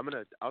yeah,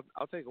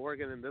 I'll take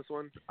Oregon in this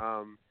one,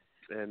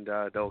 and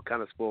they'll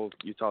kind of spoil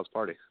Utah's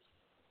party.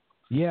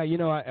 Yeah,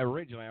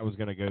 originally I was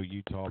going to go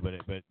Utah, but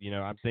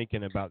I'm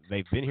thinking about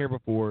they've been here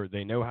before.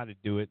 They know how to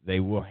do it.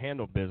 They will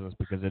handle business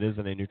because it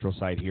isn't a neutral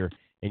site here.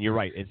 And you're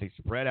right, it's a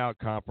spread out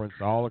conference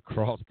all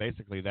across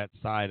basically that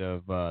side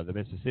of the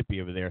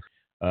Mississippi over there.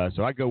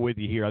 So I go with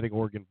you here. I think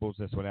Oregon pulls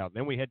this one out.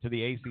 Then we head to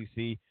the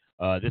ACC.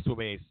 This will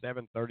be a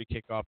 7:30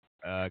 kickoff.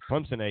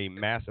 Clemson a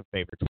massive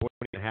favorite,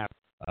 20.5.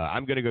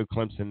 I'm going to go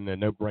Clemson, a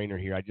no-brainer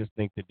here. I just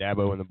think that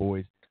Dabo and the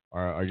boys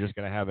are just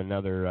going to have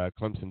another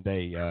Clemson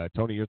day.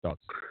 Tony, your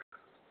thoughts?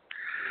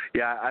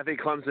 Yeah, I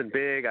think Clemson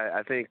big.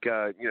 I think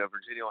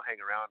Virginia will hang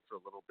around for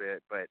a little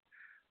bit, but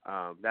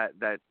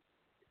that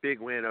big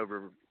win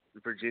over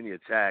Virginia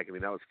Tech, I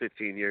mean, that was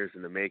 15 years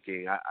in the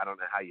making. I don't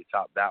know how you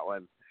top that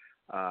one.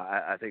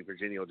 I think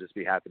Virginia will just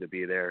be happy to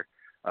be there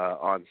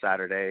on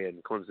Saturday,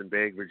 and Clemson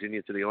big,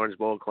 Virginia to the Orange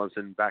Bowl,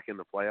 Clemson back in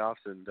the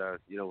playoffs, and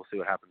we'll see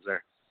what happens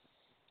there.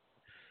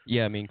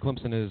 Yeah, I mean,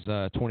 Clemson is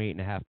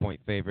 28.5-point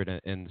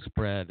favorite in the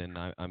spread, and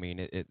I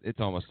mean, it's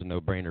almost a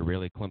no-brainer,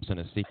 really. Clemson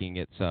is seeking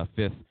its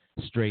 5th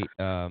straight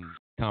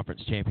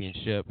conference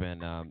championship,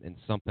 and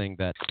something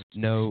that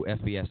no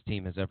FBS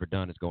team has ever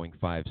done is going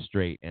 5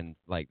 straight, and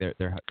like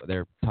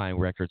they're tying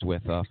records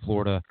with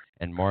Florida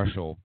and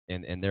Marshall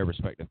in their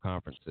respective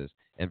conferences.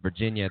 And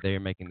Virginia, they are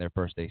making their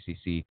first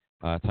ACC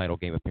title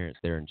game appearance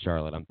there in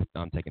Charlotte.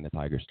 I'm taking the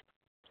Tigers.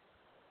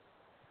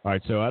 All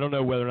right, so I don't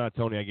know whether or not,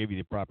 Tony, I gave you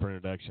the proper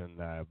introduction.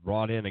 I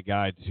brought in a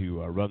guy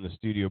to run the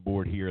studio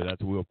board here.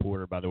 That's Will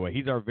Porter, by the way.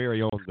 He's our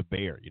very own The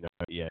Bear.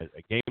 Yeah,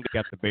 a game that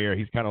got the Bear.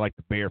 He's kind of like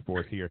the Bear for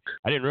us here.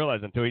 I didn't realize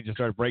until he just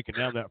started breaking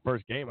down that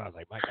first game. I was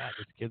like, my God,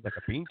 this kid's like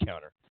a bean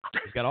counter.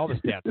 He's got all the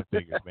stats and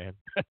figures, man.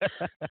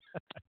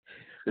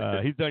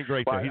 He's done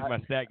great, though. He's my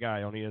stat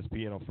guy on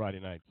ESPN on Friday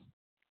nights.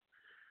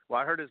 Well,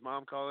 I heard his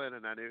mom call in,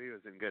 and I knew he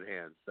was in good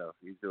hands, so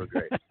he's doing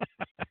great.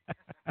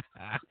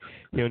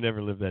 He'll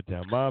never live that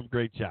down. Mom,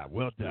 great job.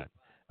 Well done.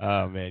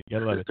 Oh, man, you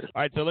got to love it.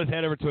 All right, so let's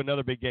head over to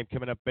another big game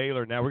coming up,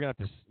 Baylor. Now, we're going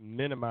to have to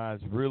minimize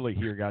really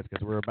here, guys,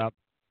 because we're about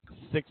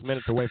 6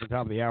 minutes away from the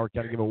top of the hour.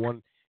 Got to give a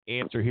one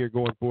answer here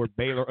going forward.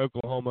 Baylor,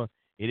 Oklahoma.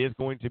 It is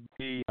going to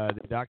be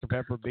the Dr.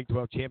 Pepper Big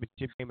 12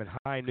 Championship game at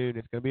high noon.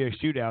 It's going to be a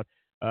shootout.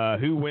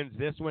 Who wins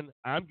this one?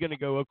 I'm going to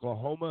go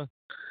Oklahoma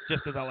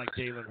just as I like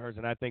Jalen Hurts,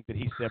 and I think that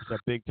he steps up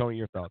big. Tony,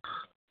 your thoughts?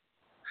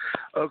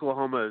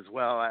 Oklahoma as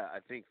well. I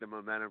think the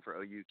momentum for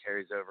OU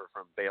carries over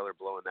from Baylor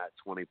blowing that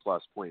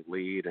 20-plus point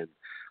lead, and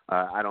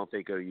I don't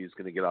think OU is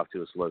going to get off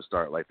to a slow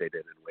start like they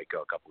did in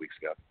Waco a couple weeks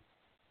ago.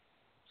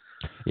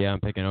 Yeah, I'm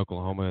picking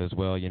Oklahoma as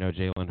well. You know,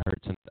 Jalen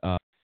Hurts and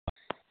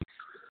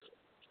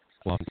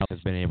has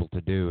been able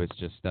to do. It's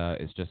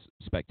just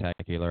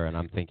spectacular, and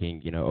I'm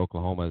thinking, you know,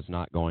 Oklahoma is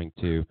not going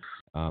to,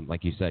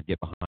 like you said, get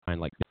behind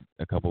like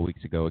a couple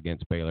weeks ago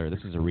against Baylor.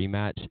 This is a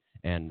rematch,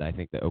 and I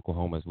think that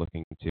Oklahoma is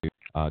looking to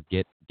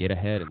get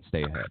ahead and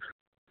stay ahead.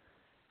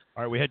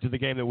 All right, we head to the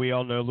game that we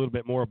all know a little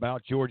bit more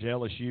about, Georgia,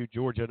 LSU.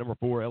 Georgia, number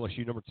 4,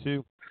 LSU, number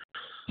 2.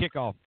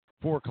 Kickoff,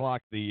 4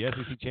 o'clock, the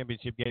SEC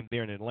Championship game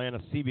there in Atlanta.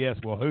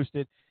 CBS will host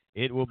it.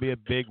 It will be a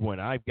big one.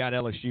 I've got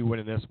LSU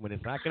winning this one.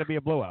 It's not going to be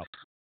a blowout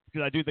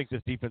because I do think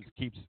this defense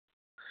keeps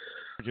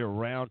Georgia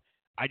around.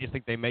 I just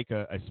think they make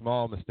a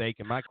small mistake.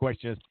 And my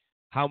question is,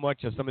 how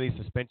much of some of these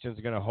suspensions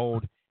are going to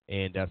hold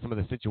and some of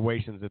the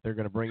situations that they're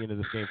going to bring into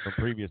this game from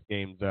previous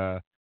games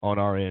on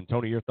our end.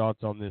 Tony, your thoughts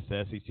on this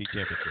SEC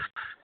Championship?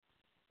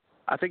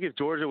 I think if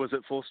Georgia was at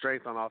full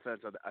strength on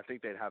offense, I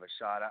think they'd have a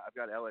shot. I've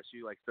got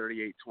LSU like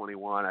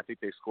 38-21. I think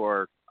they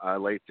score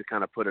late to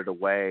kind of put it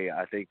away.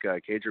 I think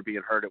Cager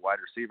being hurt at wide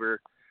receiver,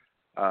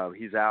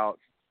 he's out.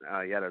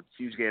 He had a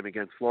huge game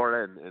against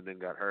Florida and then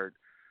got hurt,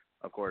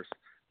 of course.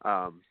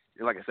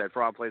 Like I said,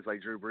 fraud plays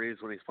like Drew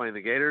Brees when he's playing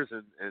the Gators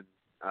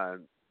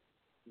and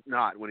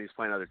not when he's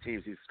playing other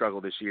teams. He's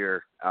struggled this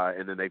year,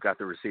 and then they've got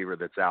the receiver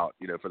that's out,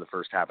 you know, for the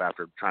first half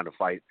after trying to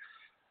fight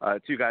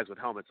two guys with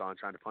helmets on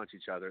trying to punch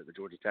each other at the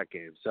Georgia Tech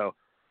game. So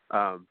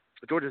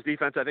Georgia's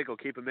defense, I think, will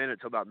keep them in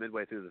until about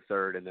midway through the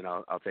third, and then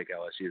I'll take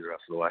LSU the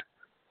rest of the way.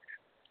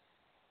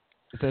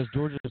 It says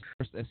Georgia's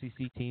first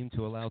SEC team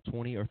to allow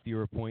 20 or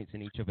fewer points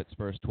in each of its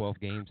first 12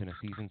 games in a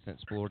season since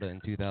Florida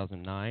in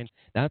 2009.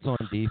 That's on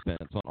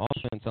defense. On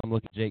offense, I'm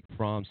looking at Jake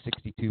Fromm's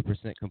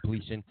 62%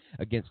 completion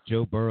against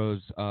Joe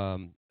Burrow's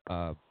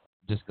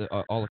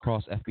all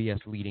across FBS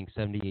leading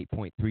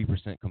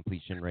 78.3%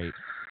 completion rate.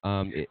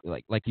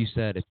 Like you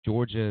said, if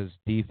Georgia's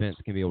defense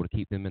can be able to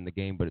keep them in the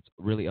game, but it's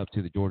really up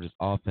to the Georgia's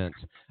offense.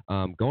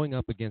 Going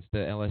up against the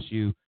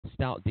LSU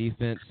stout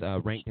defense,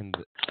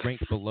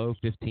 ranked below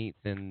 15th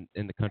in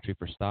the country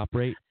for stop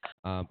rate,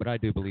 but I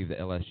do believe that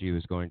LSU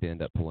is going to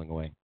end up pulling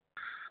away.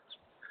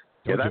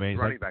 Yeah, that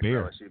running back for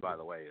LSU, by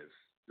the way, is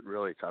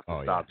really tough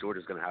to stop. Yeah.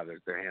 Georgia's going to have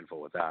their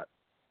handful with that.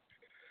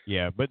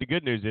 Yeah, but the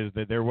good news is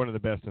that they're one of the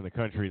best in the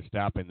country at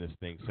stopping this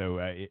thing. So,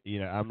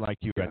 I'm like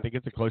you. I think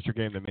it's a closer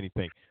game than many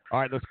think.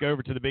 All right, let's go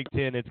over to the Big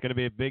Ten. It's going to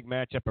be a big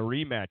matchup, a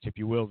rematch, if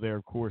you will, there,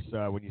 of course,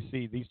 when you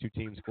see these two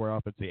teams square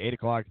off. It's the 8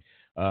 o'clock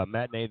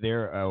matinee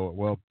there,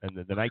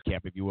 and the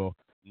nightcap, if you will.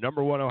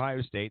 Number 1,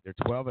 Ohio State. They're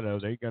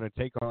 12-0. They're going to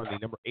take on the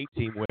number 8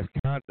 team,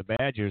 Wisconsin. The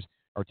Badgers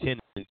are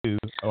 10-2.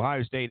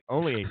 Ohio State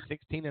only a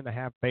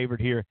 16.5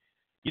 favorite here.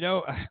 You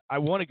know, I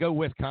want to go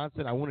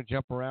Wisconsin. I want to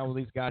jump around with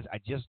these guys. I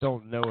just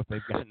don't know if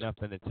they've got enough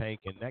in the tank.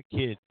 And that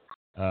kid,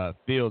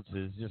 Fields,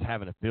 is just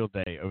having a field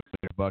day over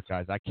the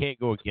Buckeyes. I can't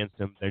go against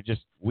them. They're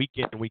just week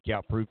in and week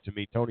out proof to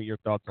me. Tony, your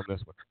thoughts on this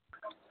one?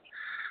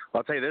 Well,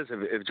 I'll tell you this.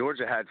 If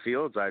Georgia had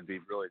Fields, I'd be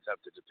really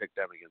tempted to pick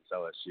them against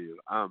LSU.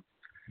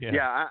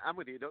 I'm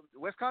with you.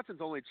 Wisconsin's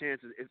only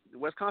chance is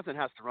Wisconsin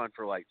has to run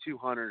for like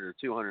 200 or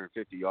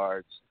 250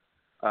 yards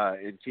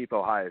and keep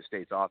Ohio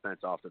State's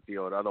offense off the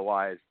field.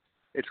 Otherwise,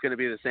 it's going to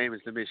be the same as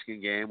the Michigan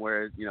game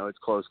where, you know, it's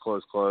close,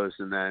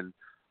 and then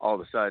all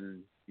of a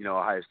sudden, you know,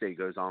 Ohio State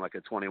goes on like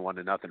a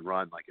 21-0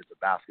 run like it's a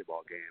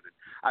basketball game. And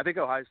I think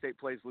Ohio State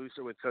plays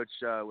looser with Coach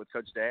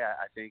Day.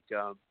 I think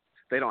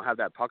they don't have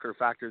that pucker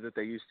factor that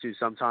they used to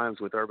sometimes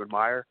with Urban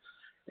Meyer,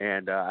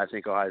 and I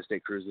think Ohio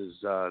State cruises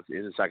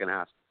in the second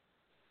half.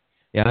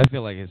 Yeah, I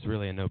feel like it's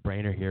really a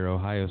no-brainer here.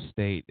 Ohio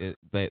State,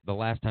 the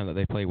last time that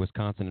they played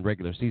Wisconsin in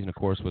regular season, of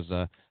course, was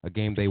a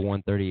game they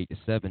won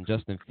 38-7.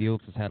 Justin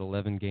Fields has had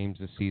 11 games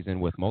this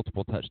season with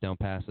multiple touchdown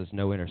passes,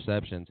 no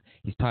interceptions.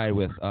 He's tied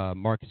with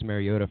Marcus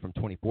Mariota from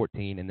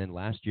 2014, and then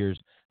last year's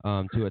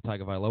Tua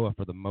Tagovailoa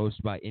for the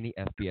most by any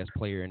FBS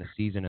player in a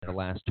season in the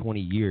last 20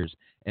 years.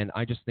 And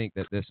I just think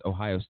that this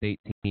Ohio State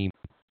team,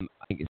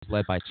 I think it's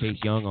led by Chase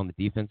Young on the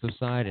defensive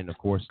side, and of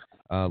course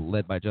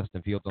led by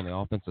Justin Fields on the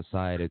offensive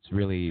side. It's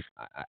really,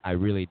 I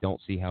really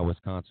don't see how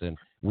Wisconsin,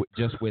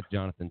 just with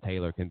Jonathan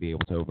Taylor, can be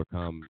able to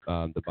overcome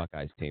the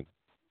Buckeyes team.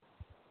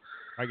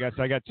 All right, guys,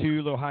 so I got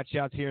 2 little hot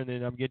shots here, and then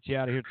I'm going to get you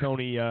out of here,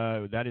 Tony.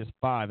 That is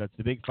 5. That's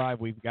the big 5.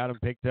 We've got them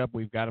picked up.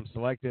 We've got them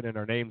selected, and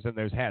our names in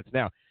those hats.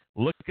 Now,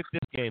 look at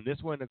this game. This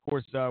one, of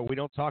course, we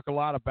don't talk a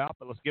lot about,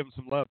 but let's give them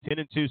some love.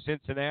 10-2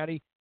 Cincinnati,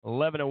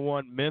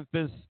 11-1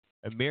 Memphis.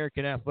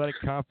 American Athletic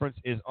Conference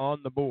is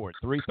on the board.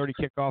 3:30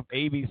 kickoff,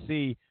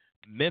 ABC.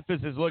 Memphis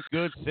has looked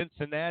good.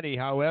 Cincinnati,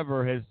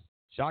 however, has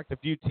shocked a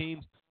few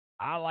teams.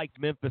 I like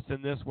Memphis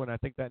in this one. I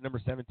think that number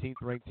 17th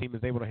ranked team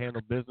is able to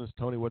handle business.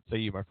 Tony, what say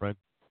you, my friend?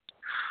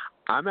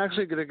 I'm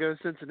actually going to go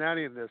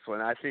Cincinnati in this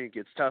one. I think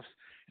it's tough.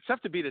 It's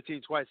tough to beat a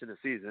team twice in a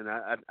season.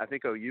 I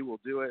think OU will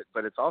do it,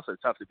 but it's also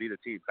tough to beat a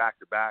team back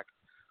to back,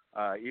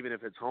 even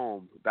if it's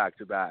home back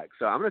to back.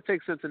 So I'm going to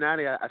take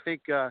Cincinnati. I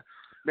think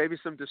maybe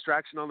some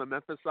distraction on the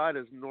Memphis side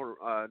as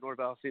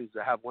Norvell seems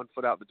to have one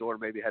foot out the door,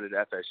 maybe headed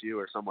to FSU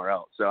or somewhere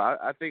else. So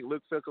I think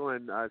Luke Fickell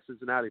and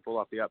Cincinnati pull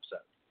off the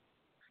upset.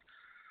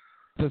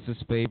 This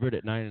is favored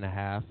at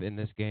 9.5 in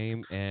this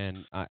game,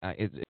 and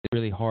it's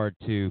really hard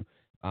to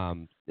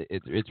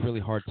it's really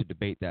hard to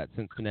debate that.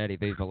 Cincinnati,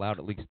 they've allowed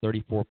at least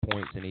 34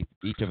 points in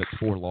each of its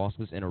 4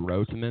 losses in a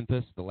row to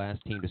Memphis. The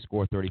last team to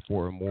score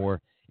 34 or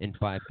more in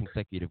 5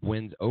 consecutive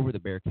wins over the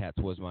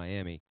Bearcats was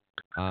Miami.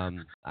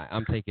 I'm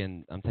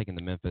taking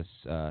the Memphis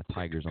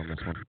Tigers on this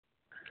one.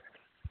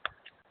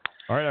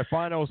 All right, our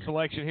final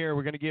selection here.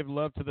 We're going to give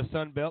love to the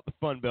Sun Belt, the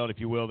Fun Belt, if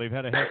you will. They've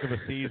had a heck of a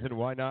season.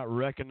 Why not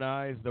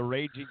recognize the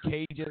Raging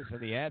Cajuns and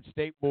the App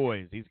State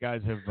boys? These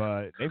guys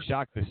have they've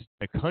shocked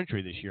the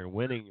country this year,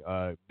 winning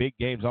big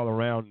games all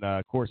around.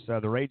 Of course,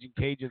 the Raging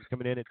Cajuns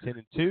coming in at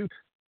 10-2.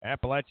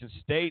 Appalachian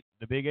State,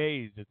 the Big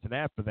A's. It's an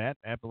app for that.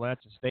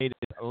 Appalachian State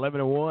is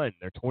 11-1.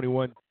 They're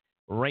 21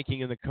 ranking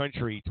in the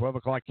country. 12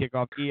 o'clock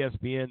kickoff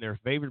ESPN. They're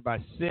favored by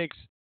 6.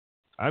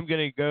 I'm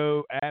going to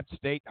go App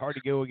State. Hard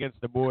to go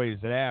against the boys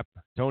at App.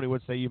 Tony,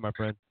 what say you, my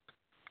friend?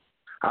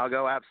 I'll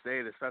go App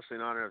State, especially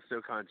in honor of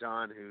SoCon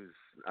John, whose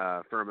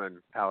Furman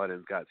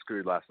Paladins got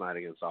screwed last night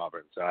against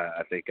Auburn. So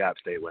I think App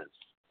State wins.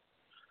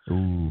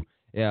 Ooh,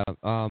 yeah.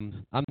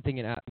 I'm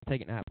taking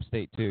App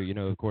State too. You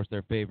know, of course,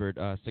 they're favored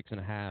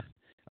 6.5.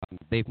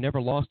 They've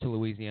never lost to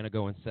Louisiana,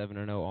 going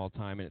 7-0 all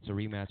time, and it's a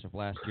rematch of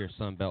last year's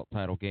Sun Belt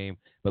title game.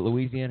 But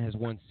Louisiana has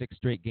won 6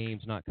 straight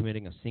games, not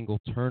committing a single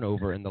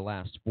turnover in the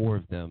last 4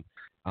 of them.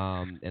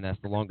 And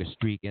that's the longest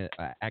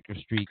active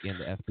streak in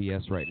the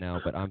FBS right now.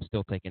 But I'm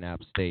still taking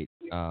App State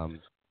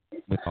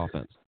with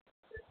offense.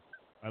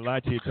 I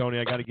lied to you, Tony.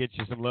 I got to get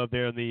you some love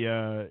there in the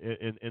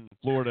in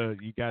Florida.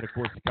 You got, of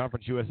course, the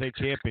Conference USA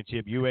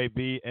Championship.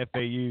 UAB,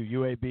 FAU.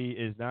 UAB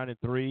is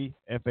 9-3.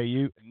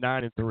 FAU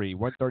 9-3.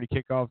 1:30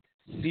 kickoff.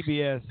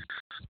 CBS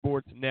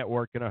Sports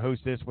Network going to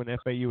host this one.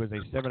 FAU is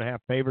a 7.5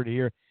 favorite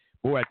here.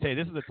 Boy, I tell you,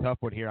 this is a tough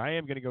one here. I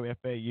am going to go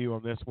FAU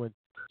on this one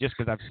just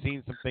because I've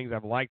seen some things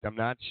I've liked. I'm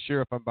not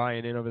sure if I'm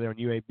buying in over there on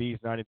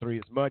UAB's 9-3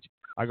 as much.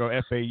 I go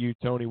FAU.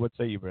 Tony, what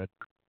say you, Brad?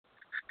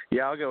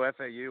 Yeah, I'll go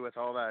FAU with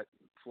all that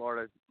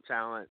Florida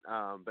talent.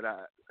 But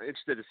I'm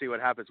interested to see what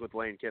happens with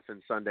Lane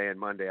Kiffin Sunday and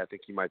Monday. I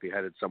think he might be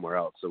headed somewhere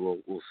else, so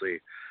we'll see.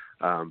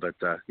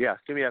 Yeah,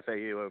 give me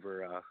FAU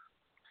over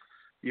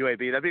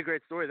UAB. That'd be a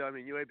great story, though. I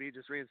mean, UAB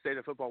just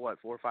reinstated football, 4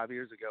 or 5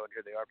 years ago, and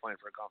here they are playing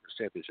for a conference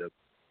championship.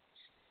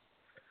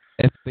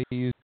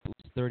 FAU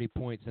 30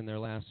 points in their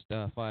last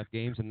 5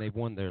 games, and they've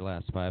won their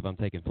last 5. I'm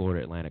taking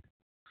Florida Atlantic.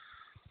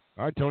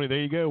 All right, Tony, there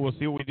you go. We'll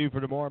see what we do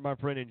for tomorrow, my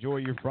friend. Enjoy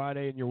your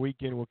Friday and your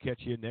weekend. We'll catch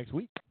you next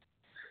week.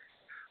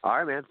 All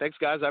right, man. Thanks,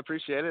 guys. I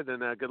appreciate it,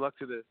 and good luck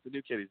to the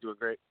new kid. He's doing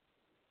great.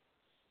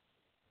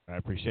 I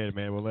appreciate it,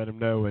 man. We'll let him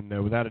know.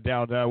 And without a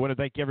doubt, I want to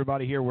thank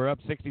everybody here. We're up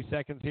 60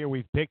 seconds here.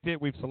 We've picked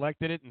it. We've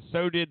selected it. And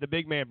so did the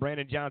big man,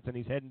 Brandon Johnson.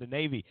 He's heading to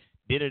Navy.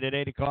 Did it at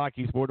 8 o'clock.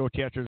 He's Fort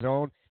Dorchester's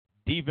own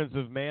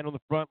defensive man on the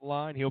front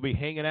line. He'll be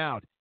hanging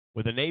out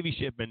with a Navy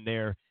shipman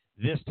there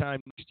this time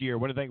next year. I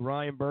want to thank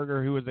Ryan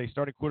Berger, who is a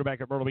starting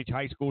quarterback at Myrtle Beach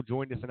High School,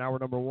 joined us in hour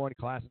number 1,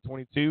 class of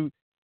 22.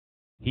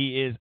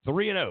 He is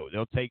 3-0.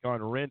 They'll take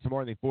on Wren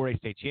tomorrow in the 4A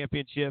State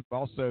Championship.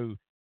 Also,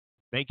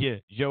 thank you,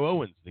 Joe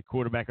Owens, the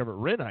quarterback over at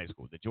Wren High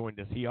School, that joined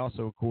us. He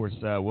also, of course,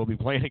 will be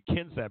playing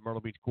against that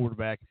Myrtle Beach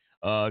quarterback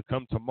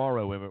come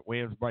tomorrow at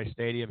Williams-Brice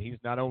Stadium. He's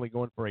not only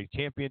going for a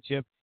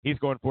championship, he's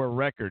going for a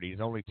record.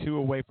 He's only 2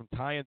 away from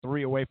tying,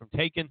 3 away from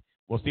taking.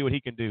 We'll see what he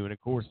can do. And,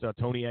 of course,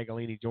 Tony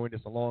Agolini joined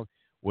us along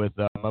with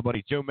my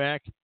buddy Joe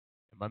Mack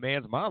and my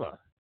man's mama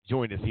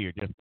joined us here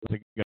just a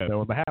second ago. So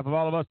on behalf of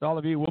all of us, to all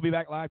of you, we'll be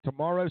back live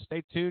tomorrow.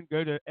 Stay tuned.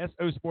 Go to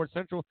SO Sports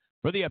Central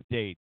for the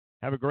update.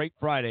 Have a great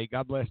Friday.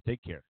 God bless.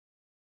 Take care.